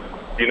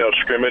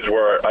scrimmage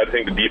where I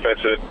think the defense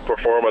didn't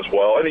perform as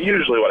well. And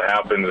usually what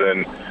happens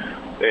in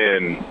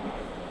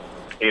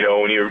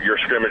when you're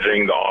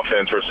scrimmaging the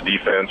offense versus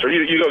defense, or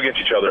you go against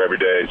each other every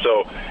day.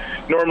 So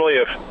normally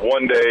if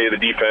one day the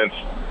defense,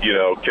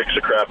 kicks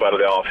the crap out of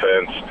the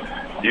offense,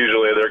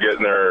 usually they're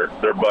getting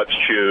their butts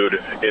chewed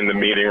in the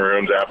meeting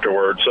rooms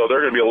afterwards. So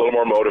they're going to be a little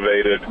more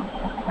motivated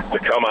to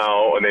come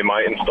out, and they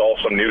might install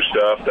some new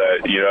stuff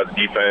that, the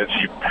defense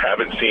you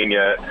haven't seen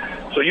yet.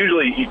 So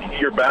usually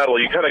your battle,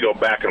 you kind of go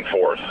back and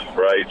forth,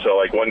 right? So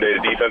like one day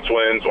the defense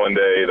wins, one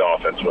day the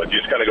offense wins. You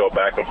just kind of go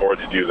back and forth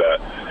to do that.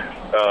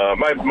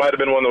 Might have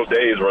been one of those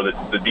days where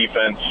the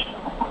defense,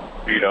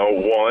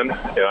 won,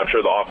 and I'm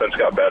sure the offense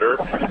got better.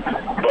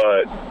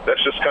 But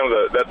that's just kind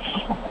of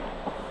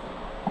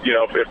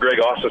if Greg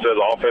Austin says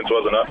offense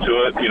wasn't up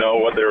to it,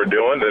 what they were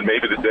doing, then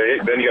maybe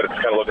then you got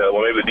to kind of look at it.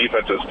 Well, maybe the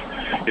defense is,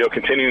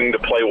 continuing to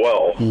play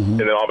well, and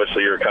then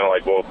obviously you're kind of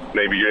like, well,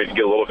 maybe you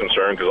get a little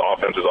concerned because the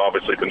offense has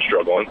obviously been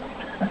struggling.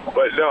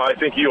 But no, I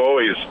think you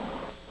always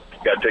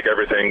got to take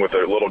everything with a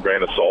little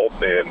grain of salt,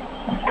 and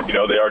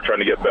they are trying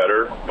to get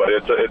better, but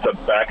it's a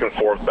back and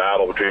forth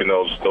battle between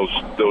those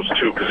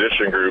two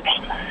position groups,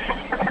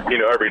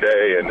 every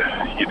day, and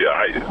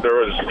there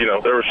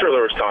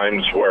was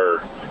times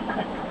where.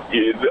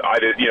 I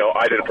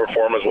didn't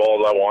perform as well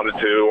as I wanted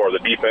to, or the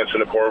defense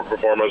didn't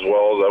perform as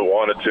well as I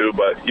wanted to.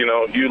 But you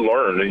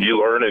learn, and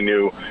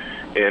you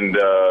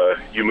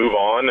move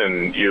on,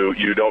 and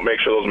you don't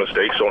make sure those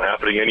mistakes don't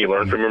happen again. You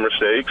learn from your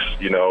mistakes.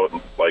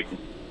 Like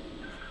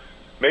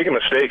making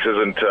mistakes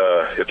isn't.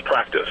 It's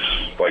practice.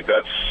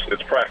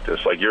 It's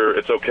practice.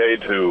 It's okay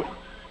to,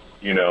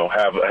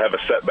 have a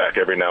setback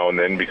every now and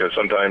then, because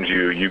sometimes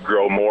you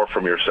grow more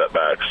from your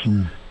setbacks.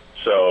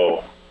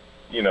 So.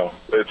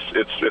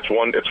 It's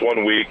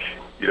one week.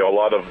 A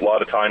lot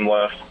of time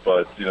left,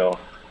 but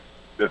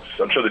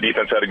I'm sure the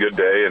defense had a good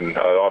day, and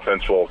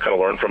offense will kind of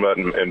learn from it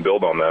and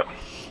build on that.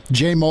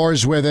 Jay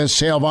Moore's with us,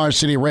 Hail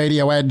Varsity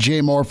Radio at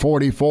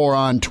JMoore44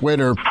 on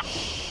Twitter.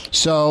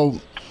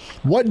 So,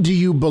 what do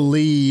you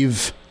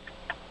believe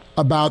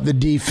about the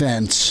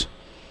defense?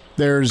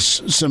 There's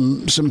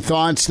some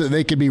thoughts that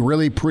they could be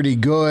really pretty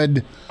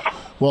good.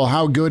 Well,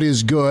 how good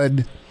is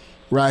good,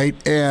 right?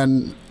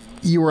 And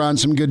you were on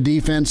some good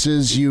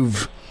defenses.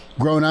 You've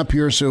grown up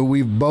here, so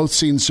we've both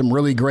seen some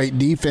really great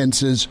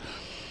defenses.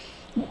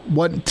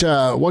 What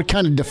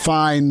kind of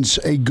defines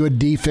a good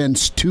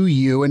defense to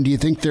you? And do you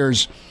think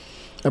there's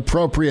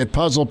appropriate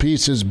puzzle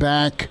pieces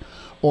back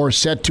or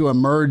set to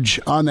emerge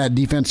on that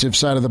defensive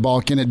side of the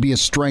ball? Can it be a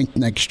strength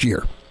next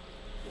year?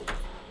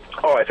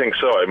 Oh, I think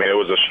so. I mean, it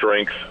was a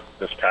strength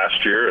this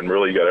past year, and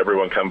really you got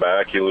everyone come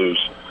back. You lose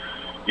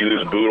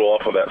Boodle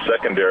off of that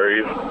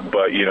secondary,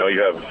 but you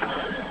have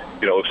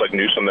it looks like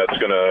Newsome that's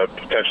going to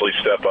potentially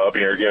step up.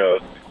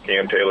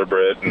 Cam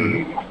Taylor-Britt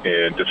and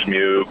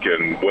Dismuke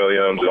and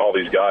Williams and all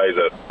these guys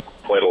that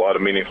played a lot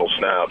of meaningful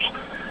snaps.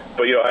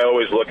 But, I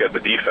always look at the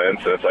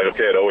defense, and it's like,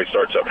 okay, it always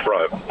starts up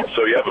front.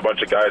 So you have a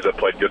bunch of guys that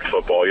played good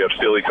football. You have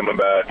Steely coming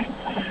back.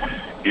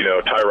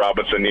 Ty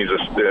Robinson needs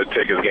to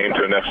take his game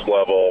to the next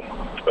level.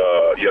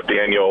 You have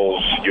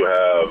Daniels. You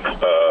have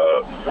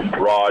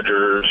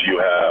Rogers. You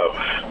have,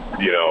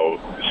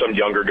 some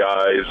younger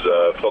guys,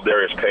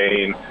 Phildarius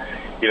Payne.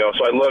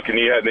 So I look, and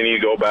then you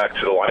go back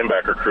to the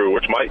linebacker crew,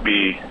 which might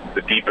be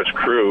the deepest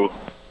crew,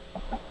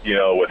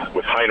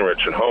 with Heinrich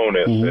and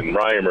Honus and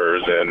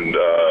Reimers, and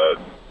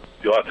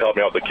you'll have to help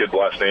me out with the kid's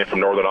last name from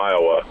Northern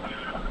Iowa.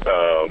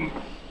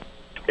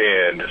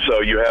 And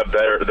so you have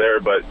there,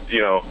 but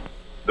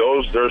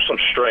there's some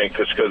strength.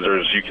 It's because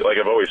like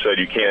I've always said,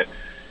 you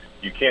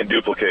can't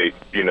duplicate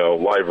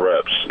live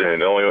reps,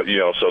 and only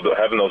so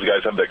having those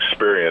guys have the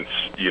experience,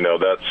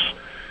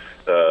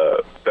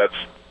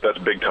 that's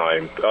big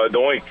time. The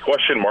only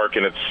question mark,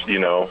 and it's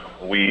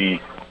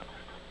we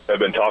have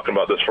been talking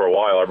about this for a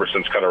while ever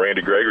since kind of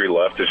Randy Gregory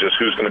left, is just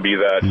who's going to be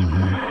that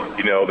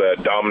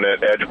that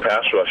dominant edge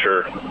pass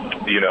rusher,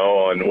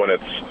 and when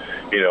it's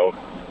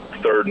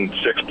 3rd and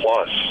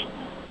 6+,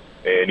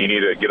 and you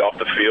need to get off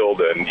the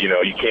field, and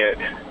you can't.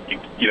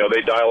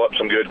 They dial up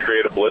some good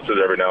creative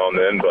blitzes every now and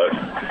then, but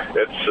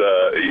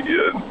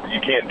it's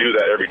you can't do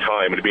that every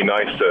time. It'd be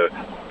nice to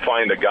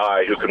find a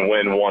guy who can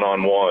win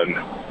one-on-one,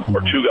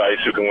 or two guys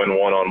who can win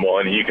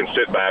one-on-one, and you can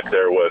sit back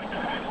there with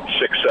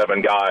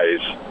 6-7 guys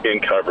in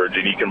coverage,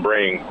 and you can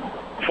bring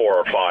 4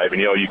 or 5,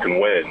 and you can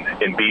win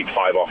and beat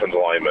 5 offensive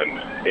linemen.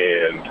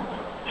 And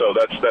so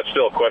that's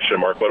still a question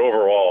mark. But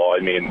overall,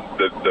 I mean,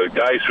 the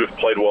guys who have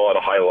played well at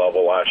a high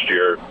level last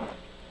year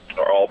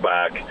are all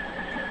back.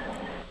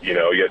 You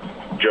get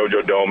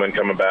JoJo Doman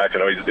coming back,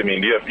 and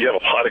you have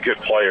a lot of good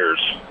players,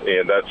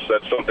 and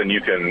that's something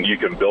you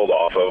can build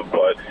off of.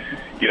 But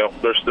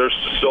there's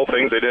still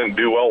things they didn't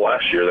do well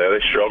last year.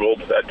 They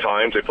struggled at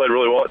times. They played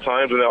really well at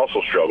times, and they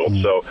also struggled.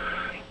 So,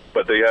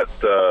 but they got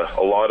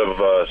a lot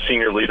of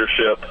senior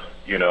leadership.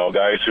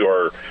 Guys who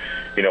are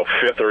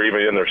 5th or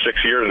even in their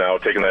 6th year now,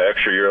 taking that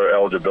extra year of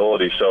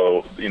eligibility.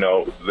 So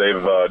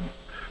they've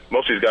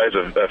most of these guys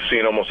have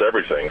seen almost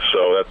everything.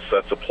 So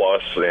that's a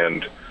plus.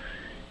 And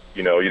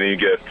you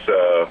get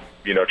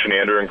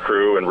Chenander and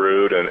Crew and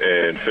Rude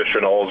and Fisher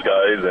and all those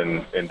guys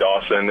and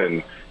Dawson,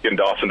 and getting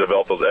Dawson to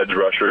develop those edge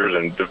rushers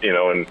and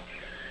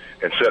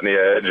setting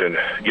the edge and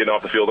getting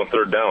off the field on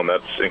 3rd down.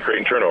 And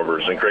creating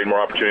turnovers and creating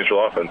more opportunities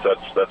for offense.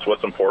 That's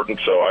what's important.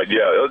 So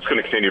it's going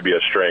to continue to be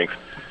a strength.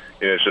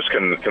 It's just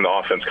can the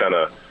offense kind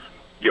of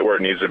get where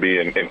it needs to be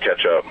and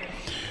catch up.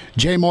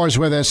 Jay Moore's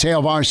with us,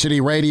 Hail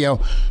Varsity Radio.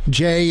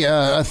 Jay,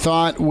 a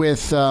thought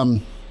with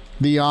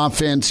the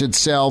offense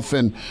itself,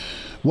 and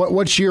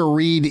what's your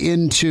read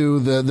into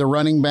the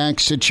running back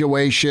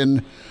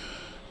situation?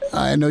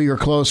 I know you're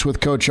close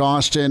with Coach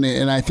Austin,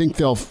 and I think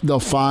they'll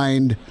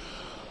find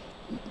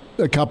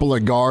a couple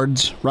of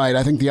guards, right?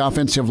 I think the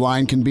offensive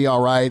line can be all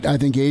right. I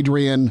think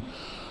Adrian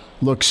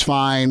looks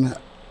fine.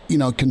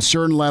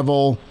 Concern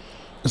level,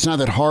 it's not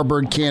that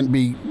Harbord can't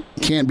be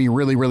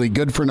really, really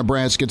good for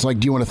Nebraska. It's like,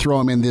 do you want to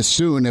throw him in this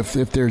soon if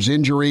there's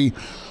injury?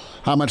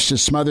 How much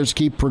does Smothers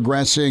keep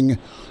progressing?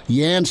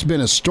 Yant's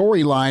been a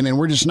storyline, and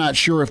we're just not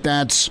sure if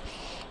that's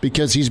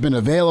because he's been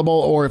available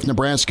or if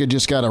Nebraska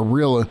just got a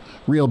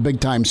real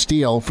big-time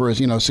steal for his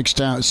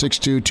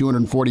 6'2",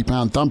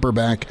 240-pound thumper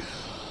back.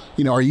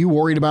 Are you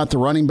worried about the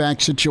running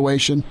back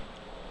situation?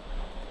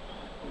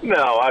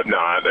 No, I'm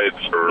not.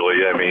 It's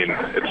early. I mean,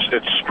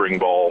 it's spring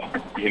ball.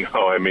 You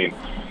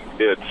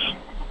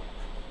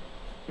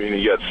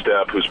got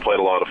Stepp, who's played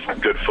a lot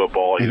of good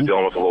football. He's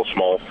dealing with a little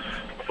small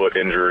foot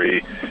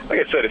injury. Like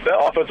I said, if that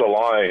offensive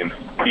line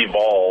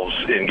evolves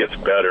and gets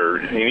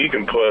better, you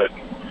can put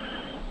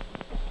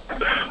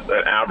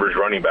an average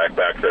running back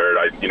there.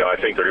 I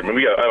think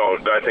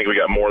I think we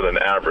got more than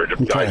average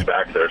of guys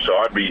back there. So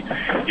I'd be,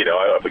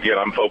 again,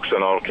 I'm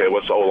focusing on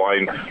what's the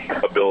O-line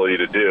ability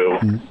to do,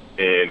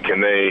 and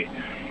can they,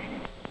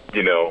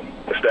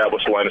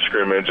 establish the line of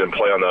scrimmage and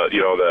play on the,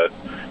 that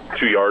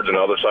 2 yards on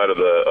the other side of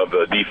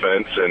the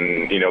defense,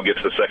 and get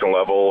to the second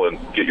level and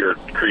get your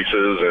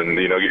creases and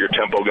get your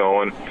tempo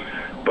going.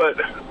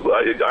 But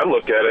I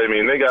look at it. I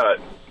mean, they got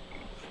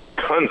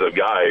tons of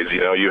guys.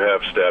 You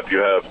have Steph, you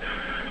have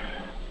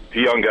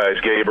young guys,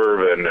 Gabe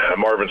Irvin,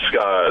 Marvin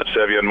Scott,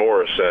 Sevion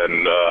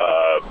Morrison.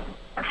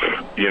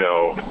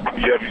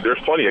 There's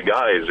plenty of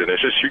guys, and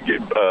it's just you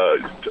get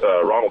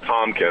Ronald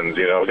Tompkins.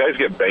 Guys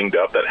get banged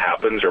up. That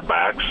happens. Their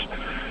backs.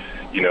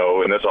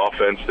 In this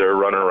offense, they're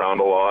running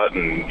around a lot,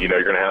 and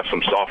you're going to have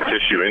some soft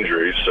tissue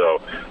injuries. So,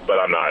 but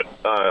I'm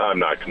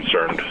not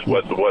concerned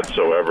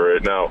whatsoever.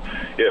 Now,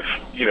 if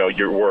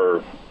we're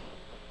a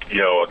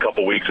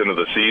couple weeks into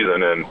the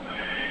season and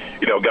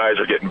guys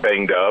are getting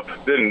banged up,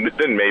 then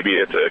maybe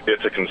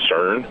it's a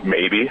concern,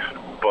 maybe.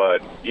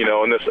 But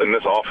in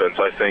this offense,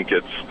 I think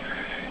it's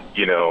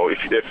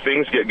if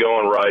things get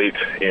going right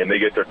and they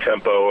get their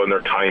tempo and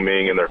their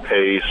timing and their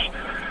pace,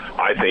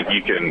 I think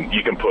you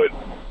can put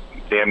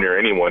damn near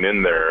anyone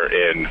in there,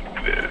 and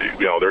they're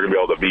going to be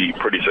able to be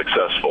pretty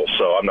successful.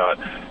 So I'm not.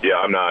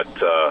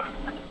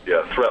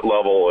 Threat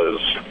level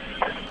is,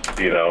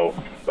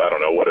 I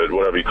don't know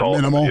whatever you call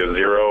minimal. It,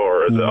 0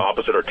 or the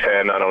opposite, or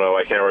 10. I don't know.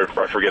 I can't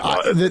remember. I forget.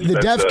 The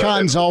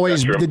DEFCON's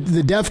always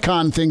the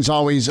DEFCON thing's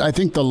always. I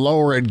think the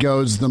lower it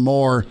goes, the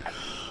more.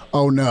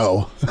 Oh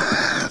no.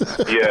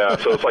 Yeah,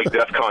 so it's like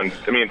DEFCON.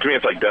 I mean, to me,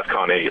 it's like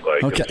DEFCON 8.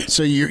 Like, okay,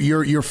 so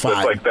you're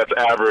fine. That's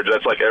average.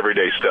 That's like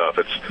everyday stuff.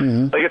 It's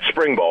like it's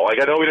spring ball.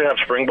 Like I know we didn't have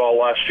spring ball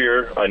last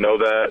year. I know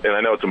that, and I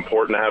know it's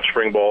important to have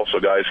spring ball so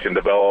guys can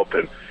develop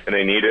and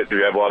they need it.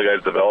 We have a lot of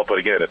guys develop, but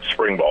again, it's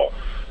spring ball.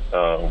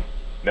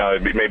 Now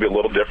it'd be maybe a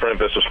little different if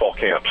this was fall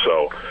camp.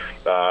 So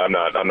I'm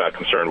not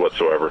concerned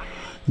whatsoever.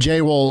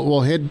 Jay,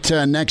 we'll hit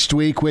next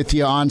week with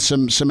you on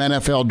some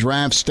NFL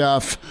draft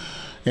stuff.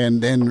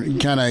 And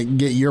kind of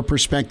get your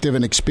perspective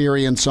and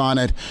experience on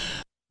it.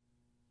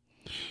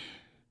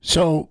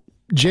 So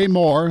Jay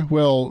Moore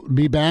will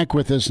be back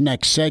with us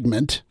next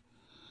segment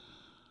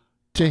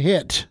to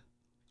hit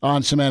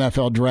on some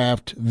NFL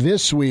draft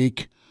this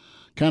week,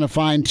 kind of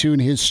fine-tune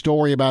his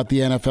story about the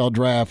NFL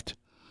draft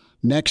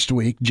next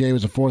week. Jay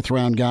was a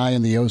 4th-round guy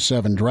in the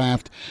 2007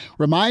 draft.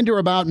 Reminder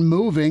about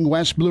moving.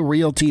 West Blue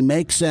Realty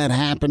makes that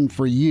happen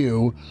for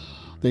you.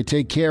 They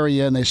take care of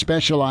you, and they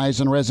specialize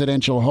in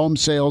residential home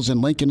sales in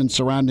Lincoln and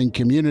surrounding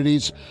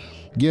communities.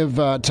 Give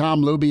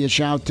Tom Luby a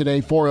shout today,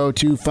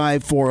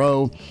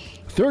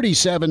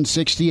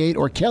 402-540-3768,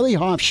 or Kelly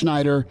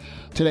Hofschneider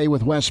today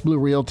with West Blue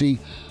Realty,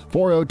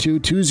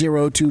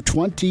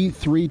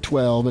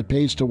 402-202-2312. It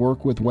pays to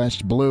work with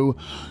West Blue.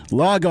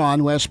 Log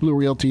on,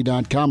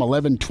 westbluerealty.com,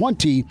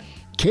 1120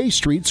 K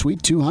Street,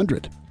 Suite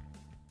 200.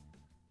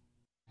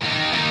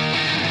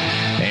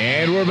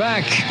 And we're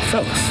back.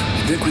 Fellas,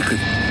 think we could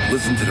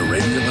listen to the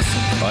radio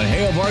on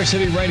Hail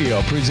Varsity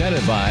Radio,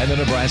 presented by the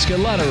Nebraska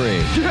Lottery.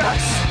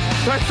 Yes!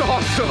 That's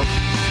awesome!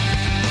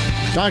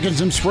 Talking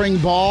some spring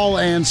ball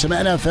and some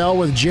NFL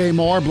with Jay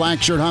Moore,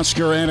 Blackshirt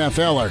Husker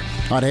NFLer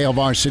on Hail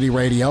Varsity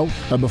Radio.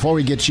 Before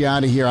we get you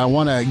out of here, I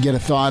want to get a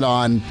thought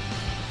on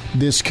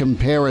this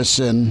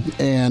comparison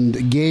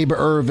and Gabe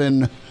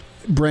Irvin,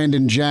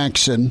 Brandon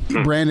Jackson.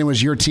 Brandon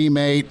was your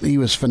teammate. He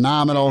was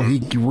phenomenal.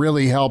 He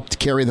really helped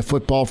carry the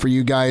football for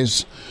you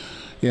guys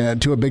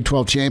to a Big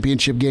 12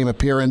 championship game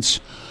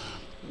appearance.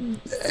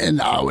 And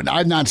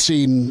I've not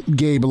seen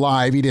Gabe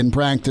live. He didn't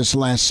practice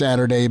last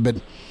Saturday, but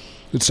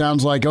it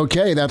sounds like,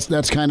 okay,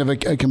 that's kind of a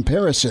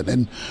comparison.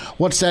 And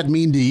what's that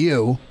mean to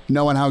you,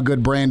 knowing how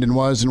good Brandon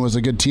was and was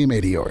a good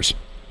teammate of yours?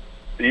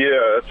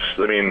 Yeah,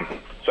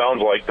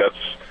 sounds like that's,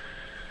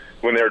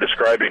 when they were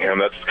describing him,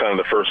 that's kind of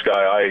the first guy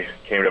I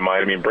came to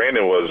mind. I mean,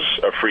 Brandon was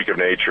a freak of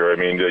nature. I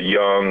mean,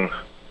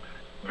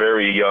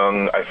 very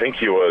young. I think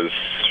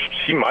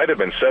he might have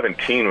been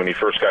 17 when he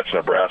first got to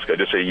Nebraska,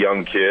 just a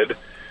young kid,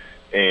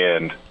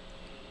 and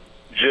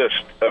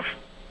just a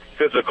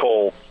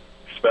physical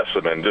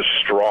specimen, just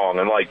strong.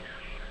 And,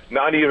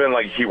 not even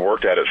like he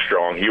worked at it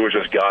strong. He was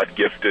just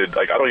God-gifted.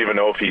 I don't even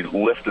know if he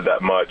lifted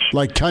that much.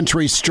 Like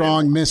country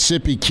strong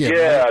Mississippi kid.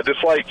 Yeah, right?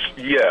 just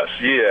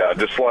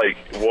like,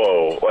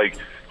 whoa.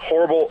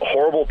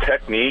 Horrible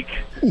technique.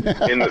 He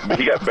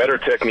got better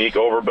technique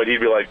but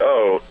he'd be like,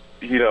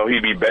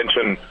 he'd be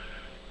benching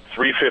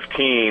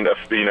 315, a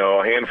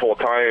handful of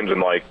times,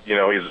 and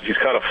he's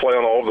kind of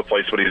flailing all over the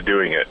place, but he's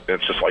doing it.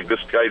 And it's just like, this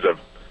guy's a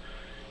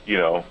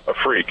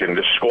freak, and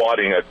just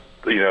squatting a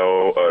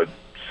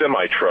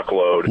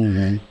semi-truckload.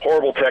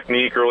 Horrible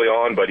technique early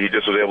on, but he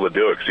just was able to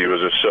do it because he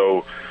was just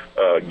so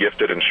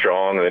gifted and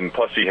strong, and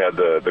plus he had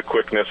the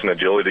quickness and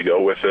agility to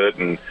go with it,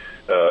 and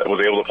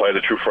was able to play as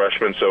a true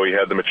freshman, so he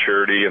had the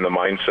maturity and the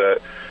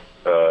mindset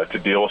to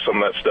deal with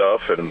some of that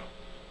stuff. And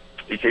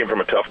he came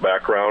from a tough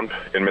background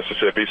in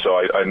Mississippi, so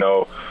I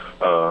know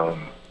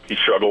he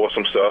struggled with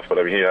some stuff, but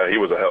I mean, he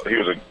was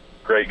a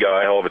great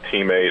guy, hell of a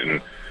teammate,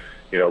 and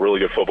really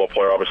good football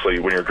player. Obviously,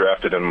 when you're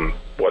drafted in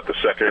the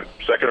second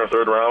or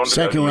third round,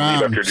 second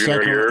round after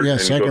junior year, and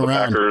second you go to the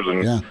round, Packers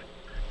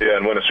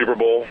and win a Super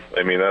Bowl.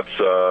 I mean, that's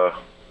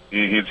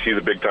he's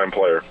a big time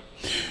player.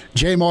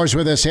 Jay Moore's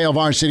with us, Hail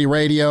Varsity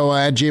Radio,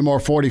 at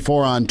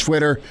JMoore44 on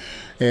Twitter,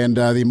 and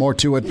the More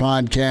To It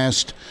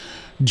podcast.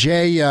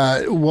 Jay,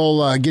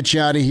 we'll get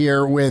you out of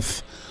here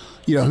with,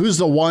 who's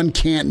the one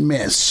can't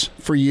miss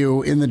for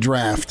you in the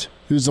draft?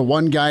 Who's the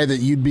one guy that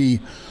you'd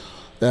be,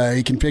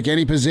 you can pick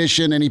any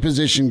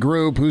position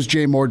group. Who's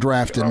Jay Moore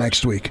drafted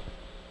next week?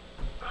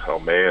 Oh,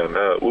 man.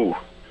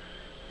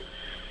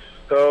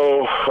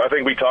 So I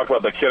think we talked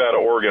about the kid out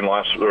of Oregon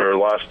last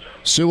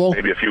Sewell,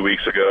 maybe a few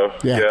weeks ago.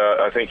 Yeah,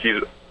 I think he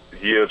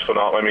is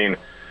phenomenal. I mean,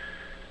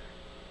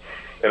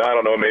 and I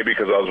don't know, maybe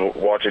because I was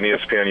watching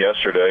ESPN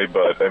yesterday,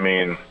 but I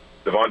mean,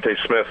 Devontae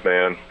Smith,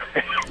 man,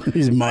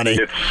 he's money.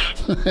 He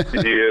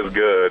is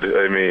good.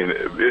 I mean,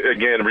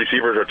 again,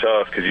 receivers are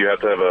tough because you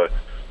have to have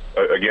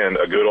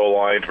a good old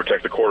line to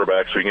protect the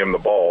quarterback so you can give him the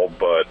ball.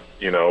 But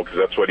because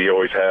that's what he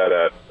always had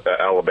at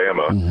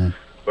Alabama. Mm-hmm.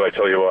 But I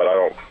tell you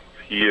what,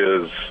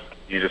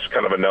 He's just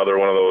kind of another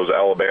one of those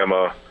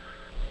Alabama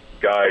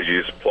guys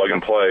you just plug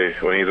and play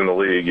when he's in the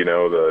league.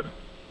 The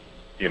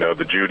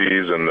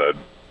Judys and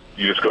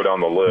you just go down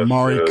the list.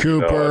 Amari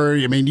Cooper.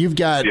 I mean, you've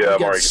got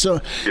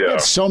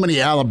so many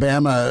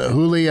Alabama.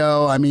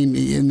 Julio. I mean,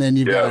 and then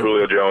you've got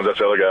Julio Jones. That's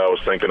the other guy I was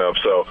thinking of.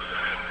 So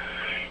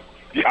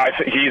I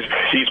think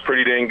he's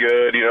pretty dang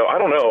good. I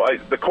don't know.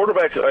 The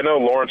quarterback. I know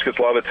Lawrence gets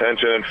a lot of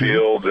attention in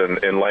Fields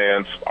and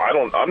Lance.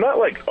 I'm not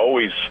like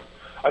always.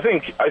 I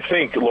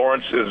think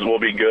Lawrence will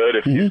be good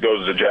if he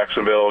goes to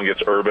Jacksonville and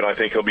gets Urban. I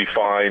think he'll be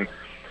fine.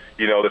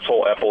 This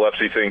whole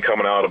epilepsy thing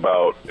coming out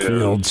about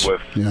Fields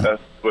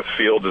with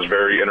Fields is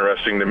very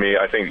interesting to me.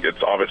 I think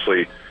it's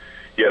obviously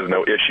he has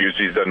no issues.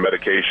 He's done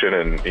medication,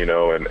 and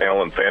and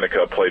Alan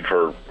Faneca played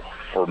for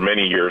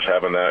many years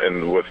having that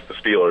and with the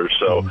Steelers.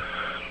 So,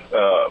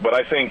 but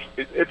I think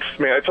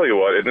I tell you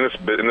what, in this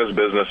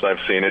business, and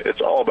I've seen it.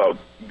 It's all about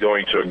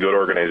going to a good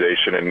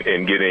organization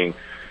and getting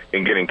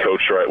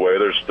coached the right way.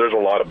 There's a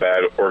lot of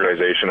bad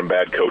organization and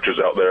bad coaches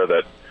out there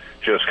that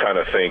just kind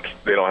of think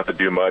they don't have to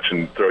do much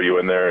and throw you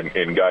in there,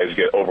 and guys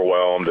get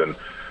overwhelmed and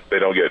they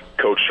don't get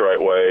coached the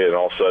right way, and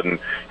all of a sudden,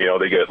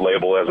 they get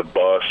labeled as a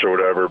bust or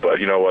whatever. But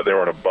you know what? They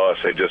weren't a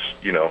bust. They just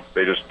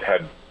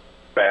had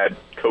bad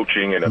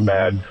coaching and a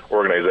bad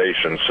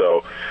organization.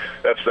 So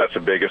that's the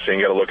biggest thing.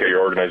 You got to look at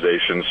your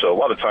organization. So a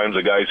lot of times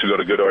the guys who go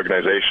to good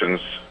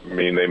organizations, I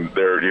mean,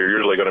 you're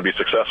usually going to be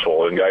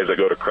successful, and guys that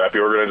go to crappy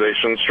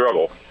organizations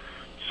struggle.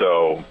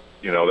 So,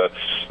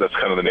 that's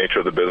kind of the nature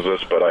of the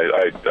business. But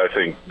I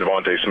think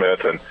Devontae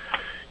Smith and,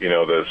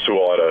 the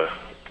Sewell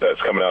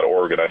that's coming out of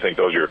Oregon, I think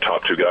those are your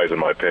top two guys in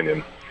my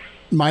opinion.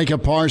 Micah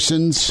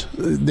Parsons,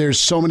 there's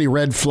so many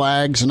red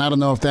flags, and I don't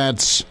know if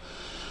that's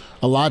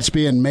a lot's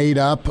being made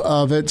up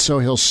of it, so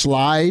he'll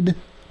slide.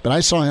 But I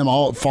saw him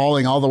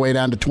falling all the way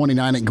down to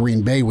 29 at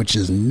Green Bay, which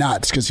is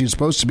nuts because he was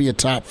supposed to be a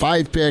top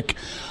 5 pick.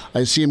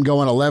 I see him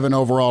going 11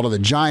 overall to the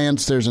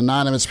Giants. There's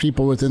anonymous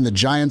people within the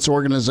Giants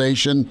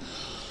organization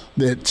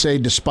that say,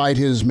 despite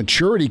his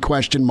maturity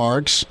question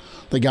marks,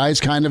 the guy's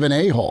kind of an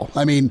a-hole.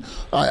 I mean,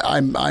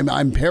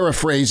 I'm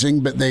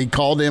paraphrasing, but they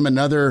called him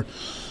another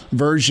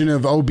version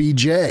of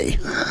OBJ.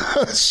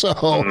 So,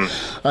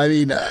 I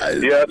mean,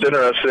 yeah, it's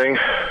interesting.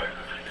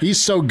 He's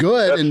so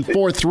good in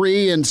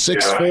 4'3" and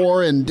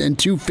 6'4" and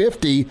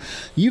 250.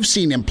 You've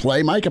seen him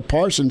play. Micah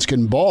Parsons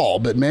can ball,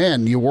 but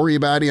man, you worry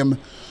about him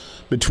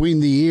between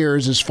the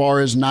ears as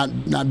far as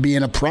not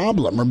being a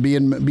problem or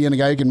being a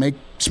guy who can make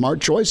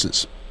smart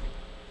choices.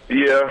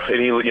 Yeah, and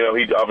he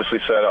obviously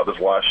sat out this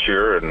last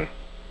year, and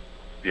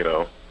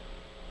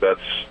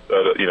that's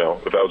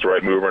if that was the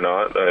right move or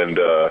not. And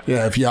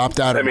if you opt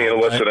out, he's going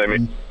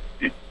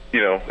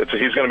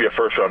to be a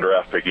first-round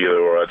draft pick either,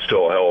 or that's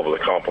still a hell of an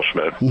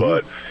accomplishment. Mm-hmm.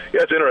 But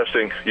yeah, it's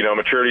interesting.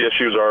 Maturity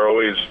issues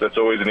that's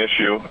always an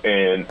issue,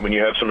 and when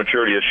you have some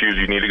maturity issues,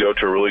 you need to go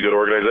to a really good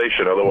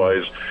organization.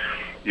 Otherwise,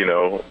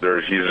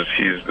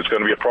 it's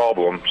going to be a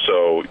problem.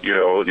 So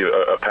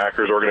a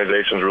Packers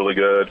organization is really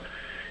good.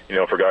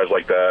 For guys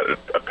like that,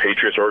 a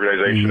Patriots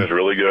organization is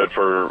really good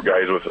for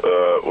guys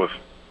with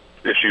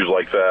issues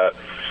like that.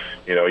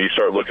 You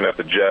start looking at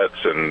the Jets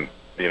and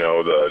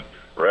the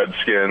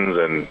Redskins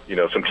and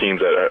some teams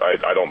that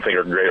I don't think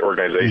are great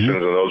organizations,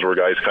 and those where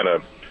guys kind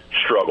of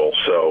struggle.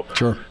 So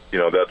sure.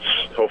 That's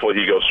hopefully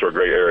he goes to a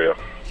great area.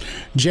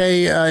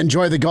 Jay,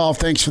 enjoy the golf.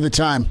 Thanks for the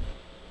time.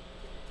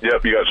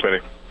 Yep, you got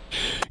Smitty.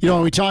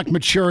 When we talk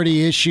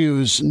maturity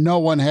issues, no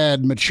one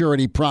had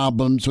maturity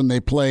problems when they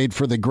played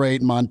for the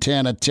great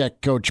Montana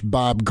Tech coach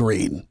Bob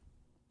Green.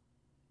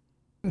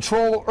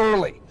 Control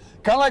early.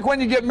 Kind of like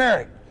when you get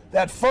married.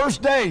 That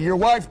first day, your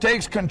wife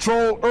takes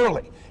control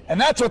early. And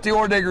that's what the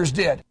Orediggers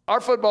did.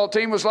 Our football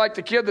team was like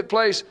the kid that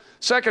plays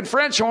second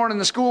French horn in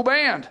the school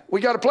band.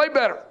 We got to play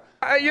better.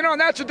 And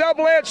that's a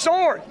double-edged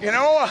sword,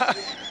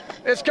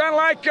 It's kind of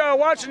like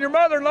watching your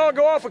mother-in-law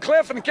go off a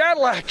cliff in a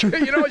Cadillac. You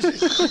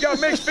got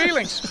mixed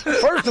feelings.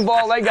 First of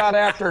all, they got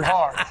after it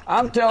hard.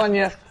 I'm telling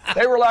you,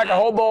 they were like a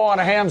hobo on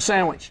a ham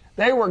sandwich.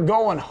 They were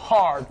going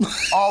hard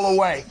all the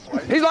way.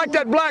 He's like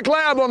that black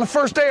lab on the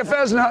first day of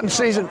pheasant hunting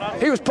season.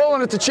 He was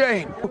pulling at the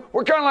chain.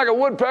 We're kind of like a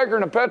woodpecker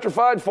in a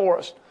petrified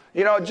forest.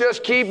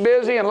 Just keep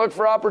busy and look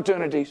for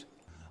opportunities.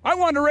 I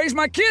wanted to raise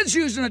my kids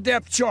using a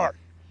depth chart.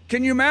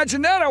 Can you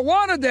imagine that? I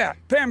wanted that.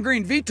 Pam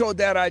Green vetoed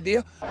that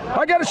idea.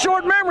 I got a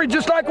short memory,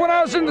 just like when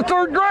I was in the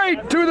 3rd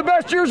grade, 2 of the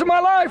best years of my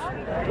life.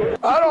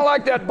 I don't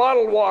like that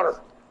bottled water.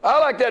 I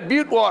like that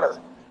butte water.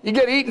 You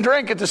get to eat and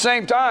drink at the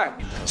same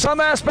time. Some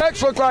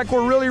aspects look like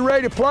we're really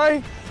ready to play.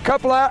 A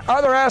couple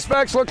other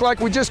aspects look like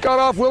we just got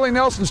off Willie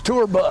Nelson's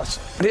tour bus.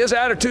 His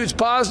attitude's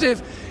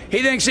positive.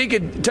 He thinks he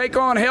could take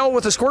on hell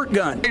with a squirt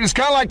gun. It's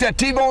kind of like that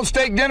T-bone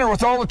steak dinner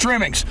with all the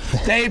trimmings.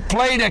 They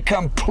played a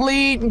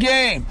complete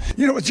game.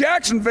 You know, with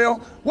Jacksonville,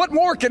 what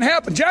more can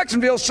happen?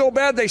 Jacksonville's so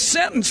bad they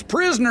sentence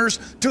prisoners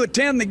to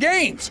attend the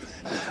games.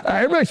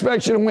 Everybody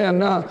expects you to win.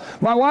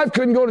 My wife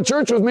couldn't go to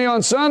church with me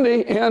on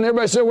Sunday, and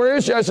everybody said, where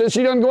is she? I said,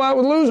 she doesn't go out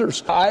with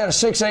losers. I had a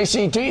 6 ACT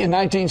in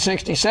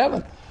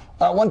 1967.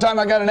 One time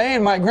I got an A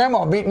and my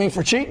grandma beat me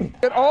for cheating.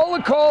 At all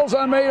the calls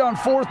I made on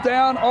 4th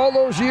down all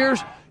those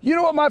years, you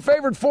know what my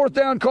favorite 4th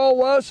down call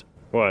was?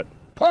 What?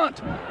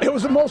 Punt. It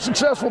was the most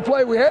successful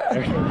play we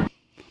had.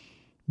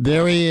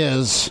 There he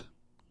is.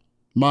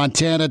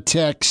 Montana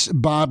Tech's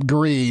Bob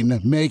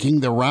Green making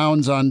the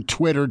rounds on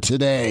Twitter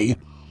today.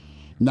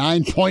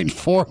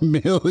 9.4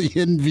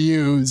 million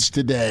views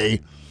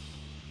today.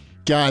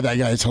 God, that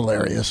guy's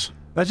hilarious.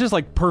 That's just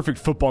like perfect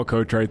football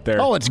coach right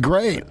there. Oh, it's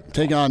great.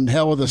 Take on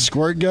hell with a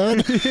squirt gun.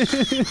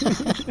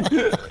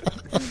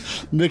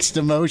 Mixed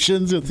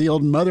emotions with the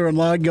old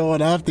mother-in-law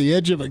going off the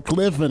edge of a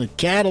cliff in a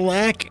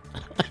Cadillac.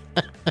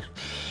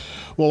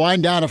 We'll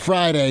wind down a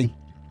Friday.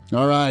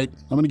 All right.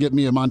 I'm going to get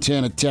me a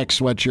Montana Tech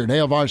sweatshirt.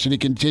 Hail Varsity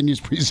continues,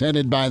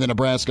 presented by the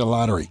Nebraska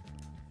Lottery.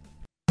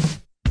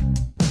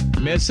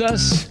 Miss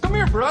us? Come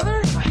here,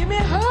 brother. Give me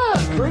a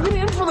hug. Bring it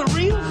in for the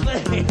real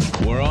thing.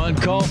 We're on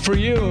call for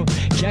you.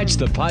 Catch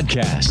the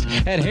podcast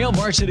at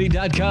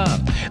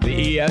HailVarsity.com,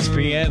 the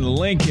ESPN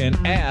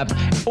Lincoln app,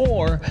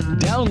 or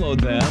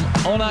download them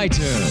on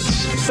iTunes.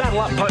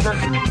 Saddle up, partner.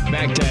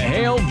 Back to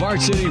Hail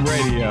Varsity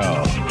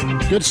Radio.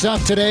 Good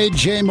stuff today.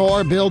 Jay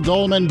Moore, Bill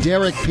Dolman,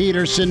 Derek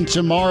Peterson.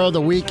 Tomorrow,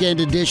 the weekend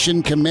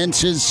edition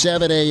commences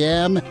 7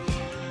 a.m.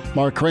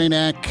 Mark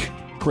Kranak,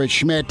 Chris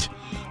Schmidt.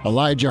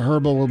 Elijah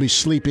Herbal will be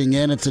sleeping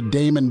in. It's a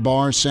Damon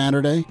Bar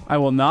Saturday. I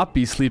will not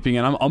be sleeping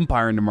in. I'm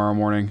umpiring tomorrow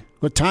morning.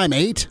 What time?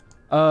 8?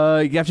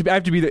 I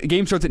have to be. The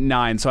game starts at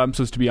 9, so I'm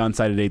supposed to be on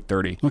site at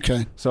 8:30.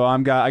 Okay. So I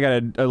got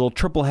a little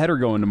triple header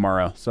going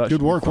tomorrow. So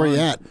good work. Where you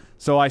at?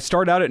 So I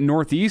start out at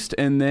Northeast,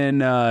 and then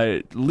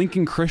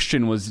Lincoln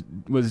Christian was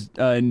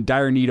in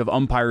dire need of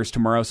umpires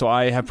tomorrow. So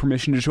I have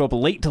permission to show up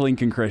late to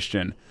Lincoln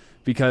Christian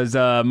because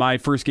my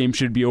first game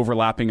should be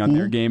overlapping on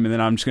their game, and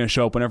then I'm just going to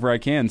show up whenever I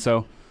can.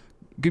 So.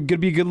 Going to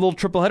be a good little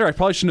triple header. I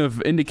probably shouldn't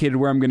have indicated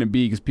where I'm going to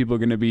be because people are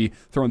going to be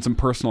throwing some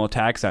personal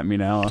attacks at me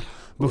now.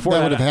 Before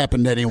that would have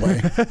happened anyway.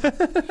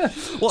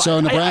 Well, so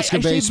Nebraska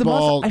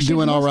baseball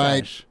doing all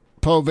right.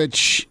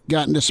 Povich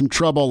got into some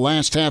trouble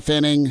last half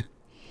inning,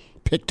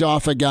 picked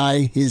off a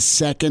guy, his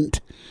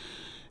second,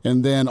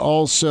 and then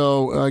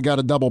also got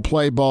a double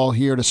play ball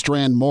here to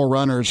strand more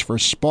runners for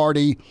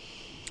Sparty.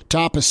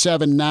 Top of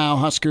 7 now.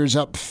 Huskers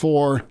up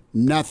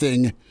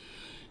 4-0.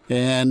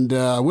 And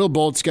Will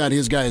Bolt's got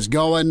his guys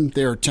going.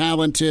 They're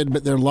talented,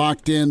 but they're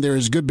locked in. They're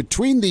as good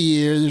between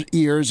the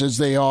ears as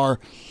they are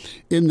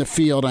in the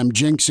field. I'm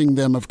jinxing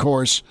them, of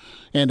course,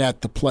 and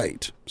at the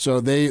plate.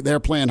 So they're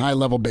playing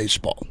high-level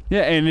baseball.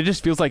 Yeah, and it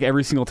just feels like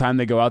every single time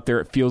they go out there,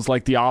 it feels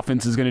like the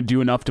offense is going to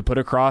do enough to put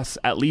across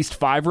at least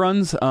 5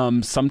 runs.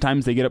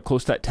 Sometimes they get up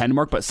close to that 10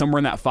 mark, but somewhere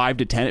in that 5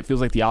 to 10, it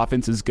feels like the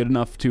offense is good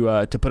enough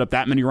to put up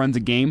that many runs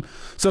a game.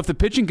 So if the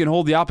pitching can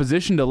hold the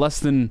opposition to less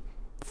than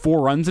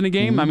 4 runs in a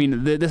game, I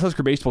mean, this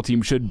Husker baseball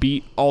team should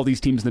beat all these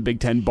teams in the Big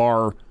Ten,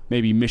 bar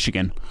maybe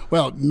Michigan.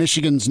 Well,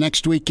 Michigan's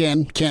next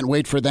weekend. Can't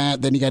wait for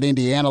that. Then you got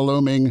Indiana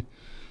looming,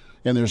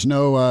 and there's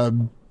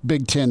no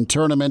Big Ten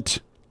tournament.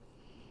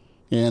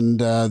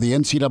 And the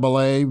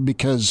NCAA,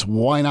 because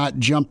why not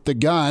jump the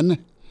gun,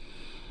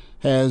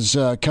 has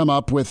come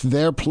up with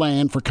their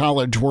plan for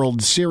College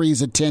World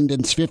Series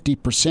attendance,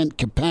 50%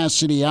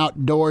 capacity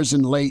outdoors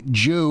in late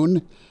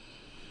June.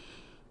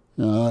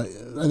 I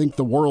think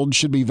the world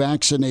should be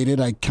vaccinated.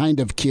 I kind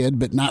of kid,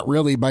 but not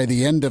really by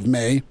the end of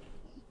May.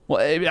 Well,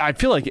 I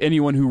feel like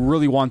anyone who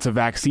really wants a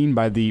vaccine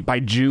by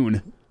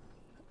June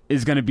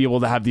is going to be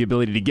able to have the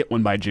ability to get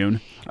one by June.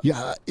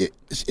 Yeah,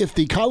 if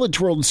the College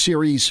World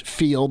Series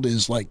field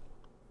is like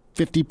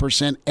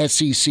 50%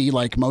 SEC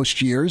like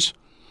most years,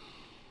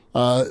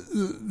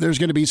 there's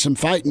going to be some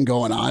fighting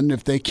going on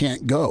if they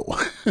can't go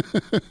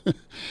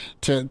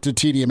to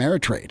TD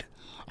Ameritrade.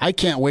 I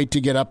can't wait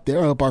to get up there.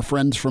 I hope our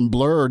friends from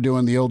Blur are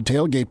doing the old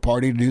tailgate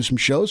party to do some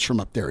shows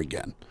from up there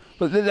again.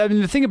 But I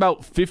mean, the thing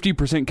about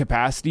 50%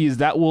 capacity is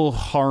that will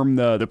harm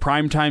the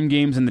primetime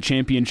games and the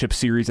championship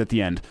series at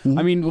the end. Mm-hmm.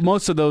 I mean,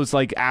 most of those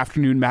like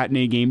afternoon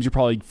matinee games, you're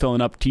probably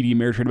filling up TD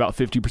Ameritrade about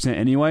 50%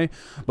 anyway.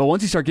 But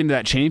once you start getting to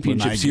that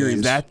championship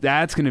series,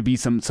 that's going to be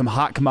some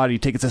hot commodity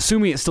tickets,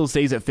 assuming it still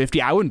stays at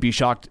 50. I wouldn't be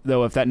shocked,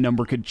 though, if that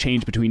number could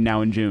change between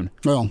now and June.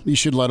 Well, you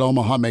should let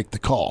Omaha make the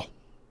call.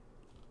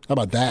 How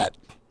about that?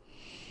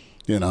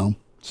 You know,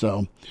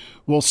 So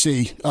we'll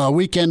see.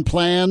 Weekend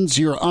plans,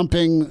 you're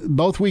umping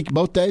both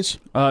days?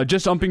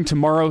 Just umping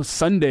tomorrow.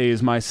 Sunday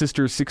is my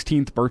sister's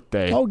 16th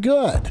birthday. Oh,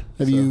 good.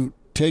 Have you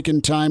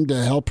taken time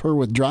to help her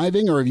with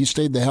driving, or have you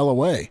stayed the hell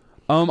away?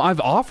 I've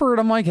offered.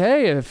 I'm like,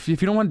 hey, if you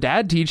don't want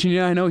Dad teaching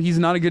you, I know he's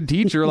not a good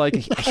teacher. Like,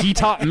 he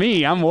taught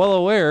me. I'm well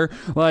aware.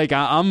 Like,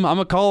 I'm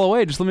a call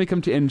away. Just let me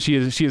come to. And she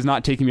is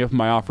not taking me up on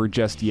my offer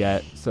just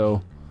yet.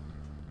 So,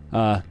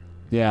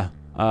 yeah.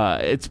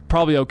 It's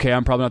probably okay.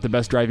 I'm probably not the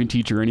best driving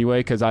teacher anyway,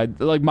 because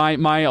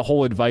my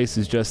whole advice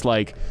is just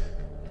like,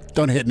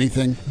 don't hit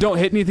anything. Don't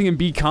hit anything and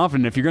be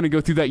confident. If you're going to go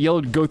through that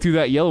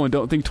yellow and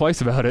don't think twice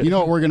about it. You know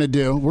what we're going to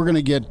do? We're going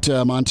to get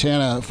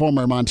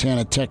former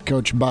Montana Tech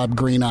coach Bob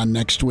Green on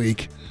next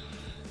week.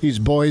 He's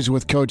boys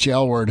with Coach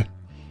Elward.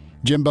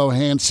 Jimbo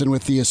Hansen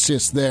with the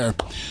assist there.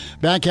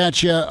 Back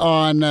at you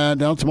on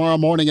tomorrow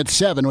morning at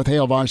 7 with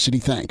Hail Varsity.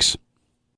 Thanks.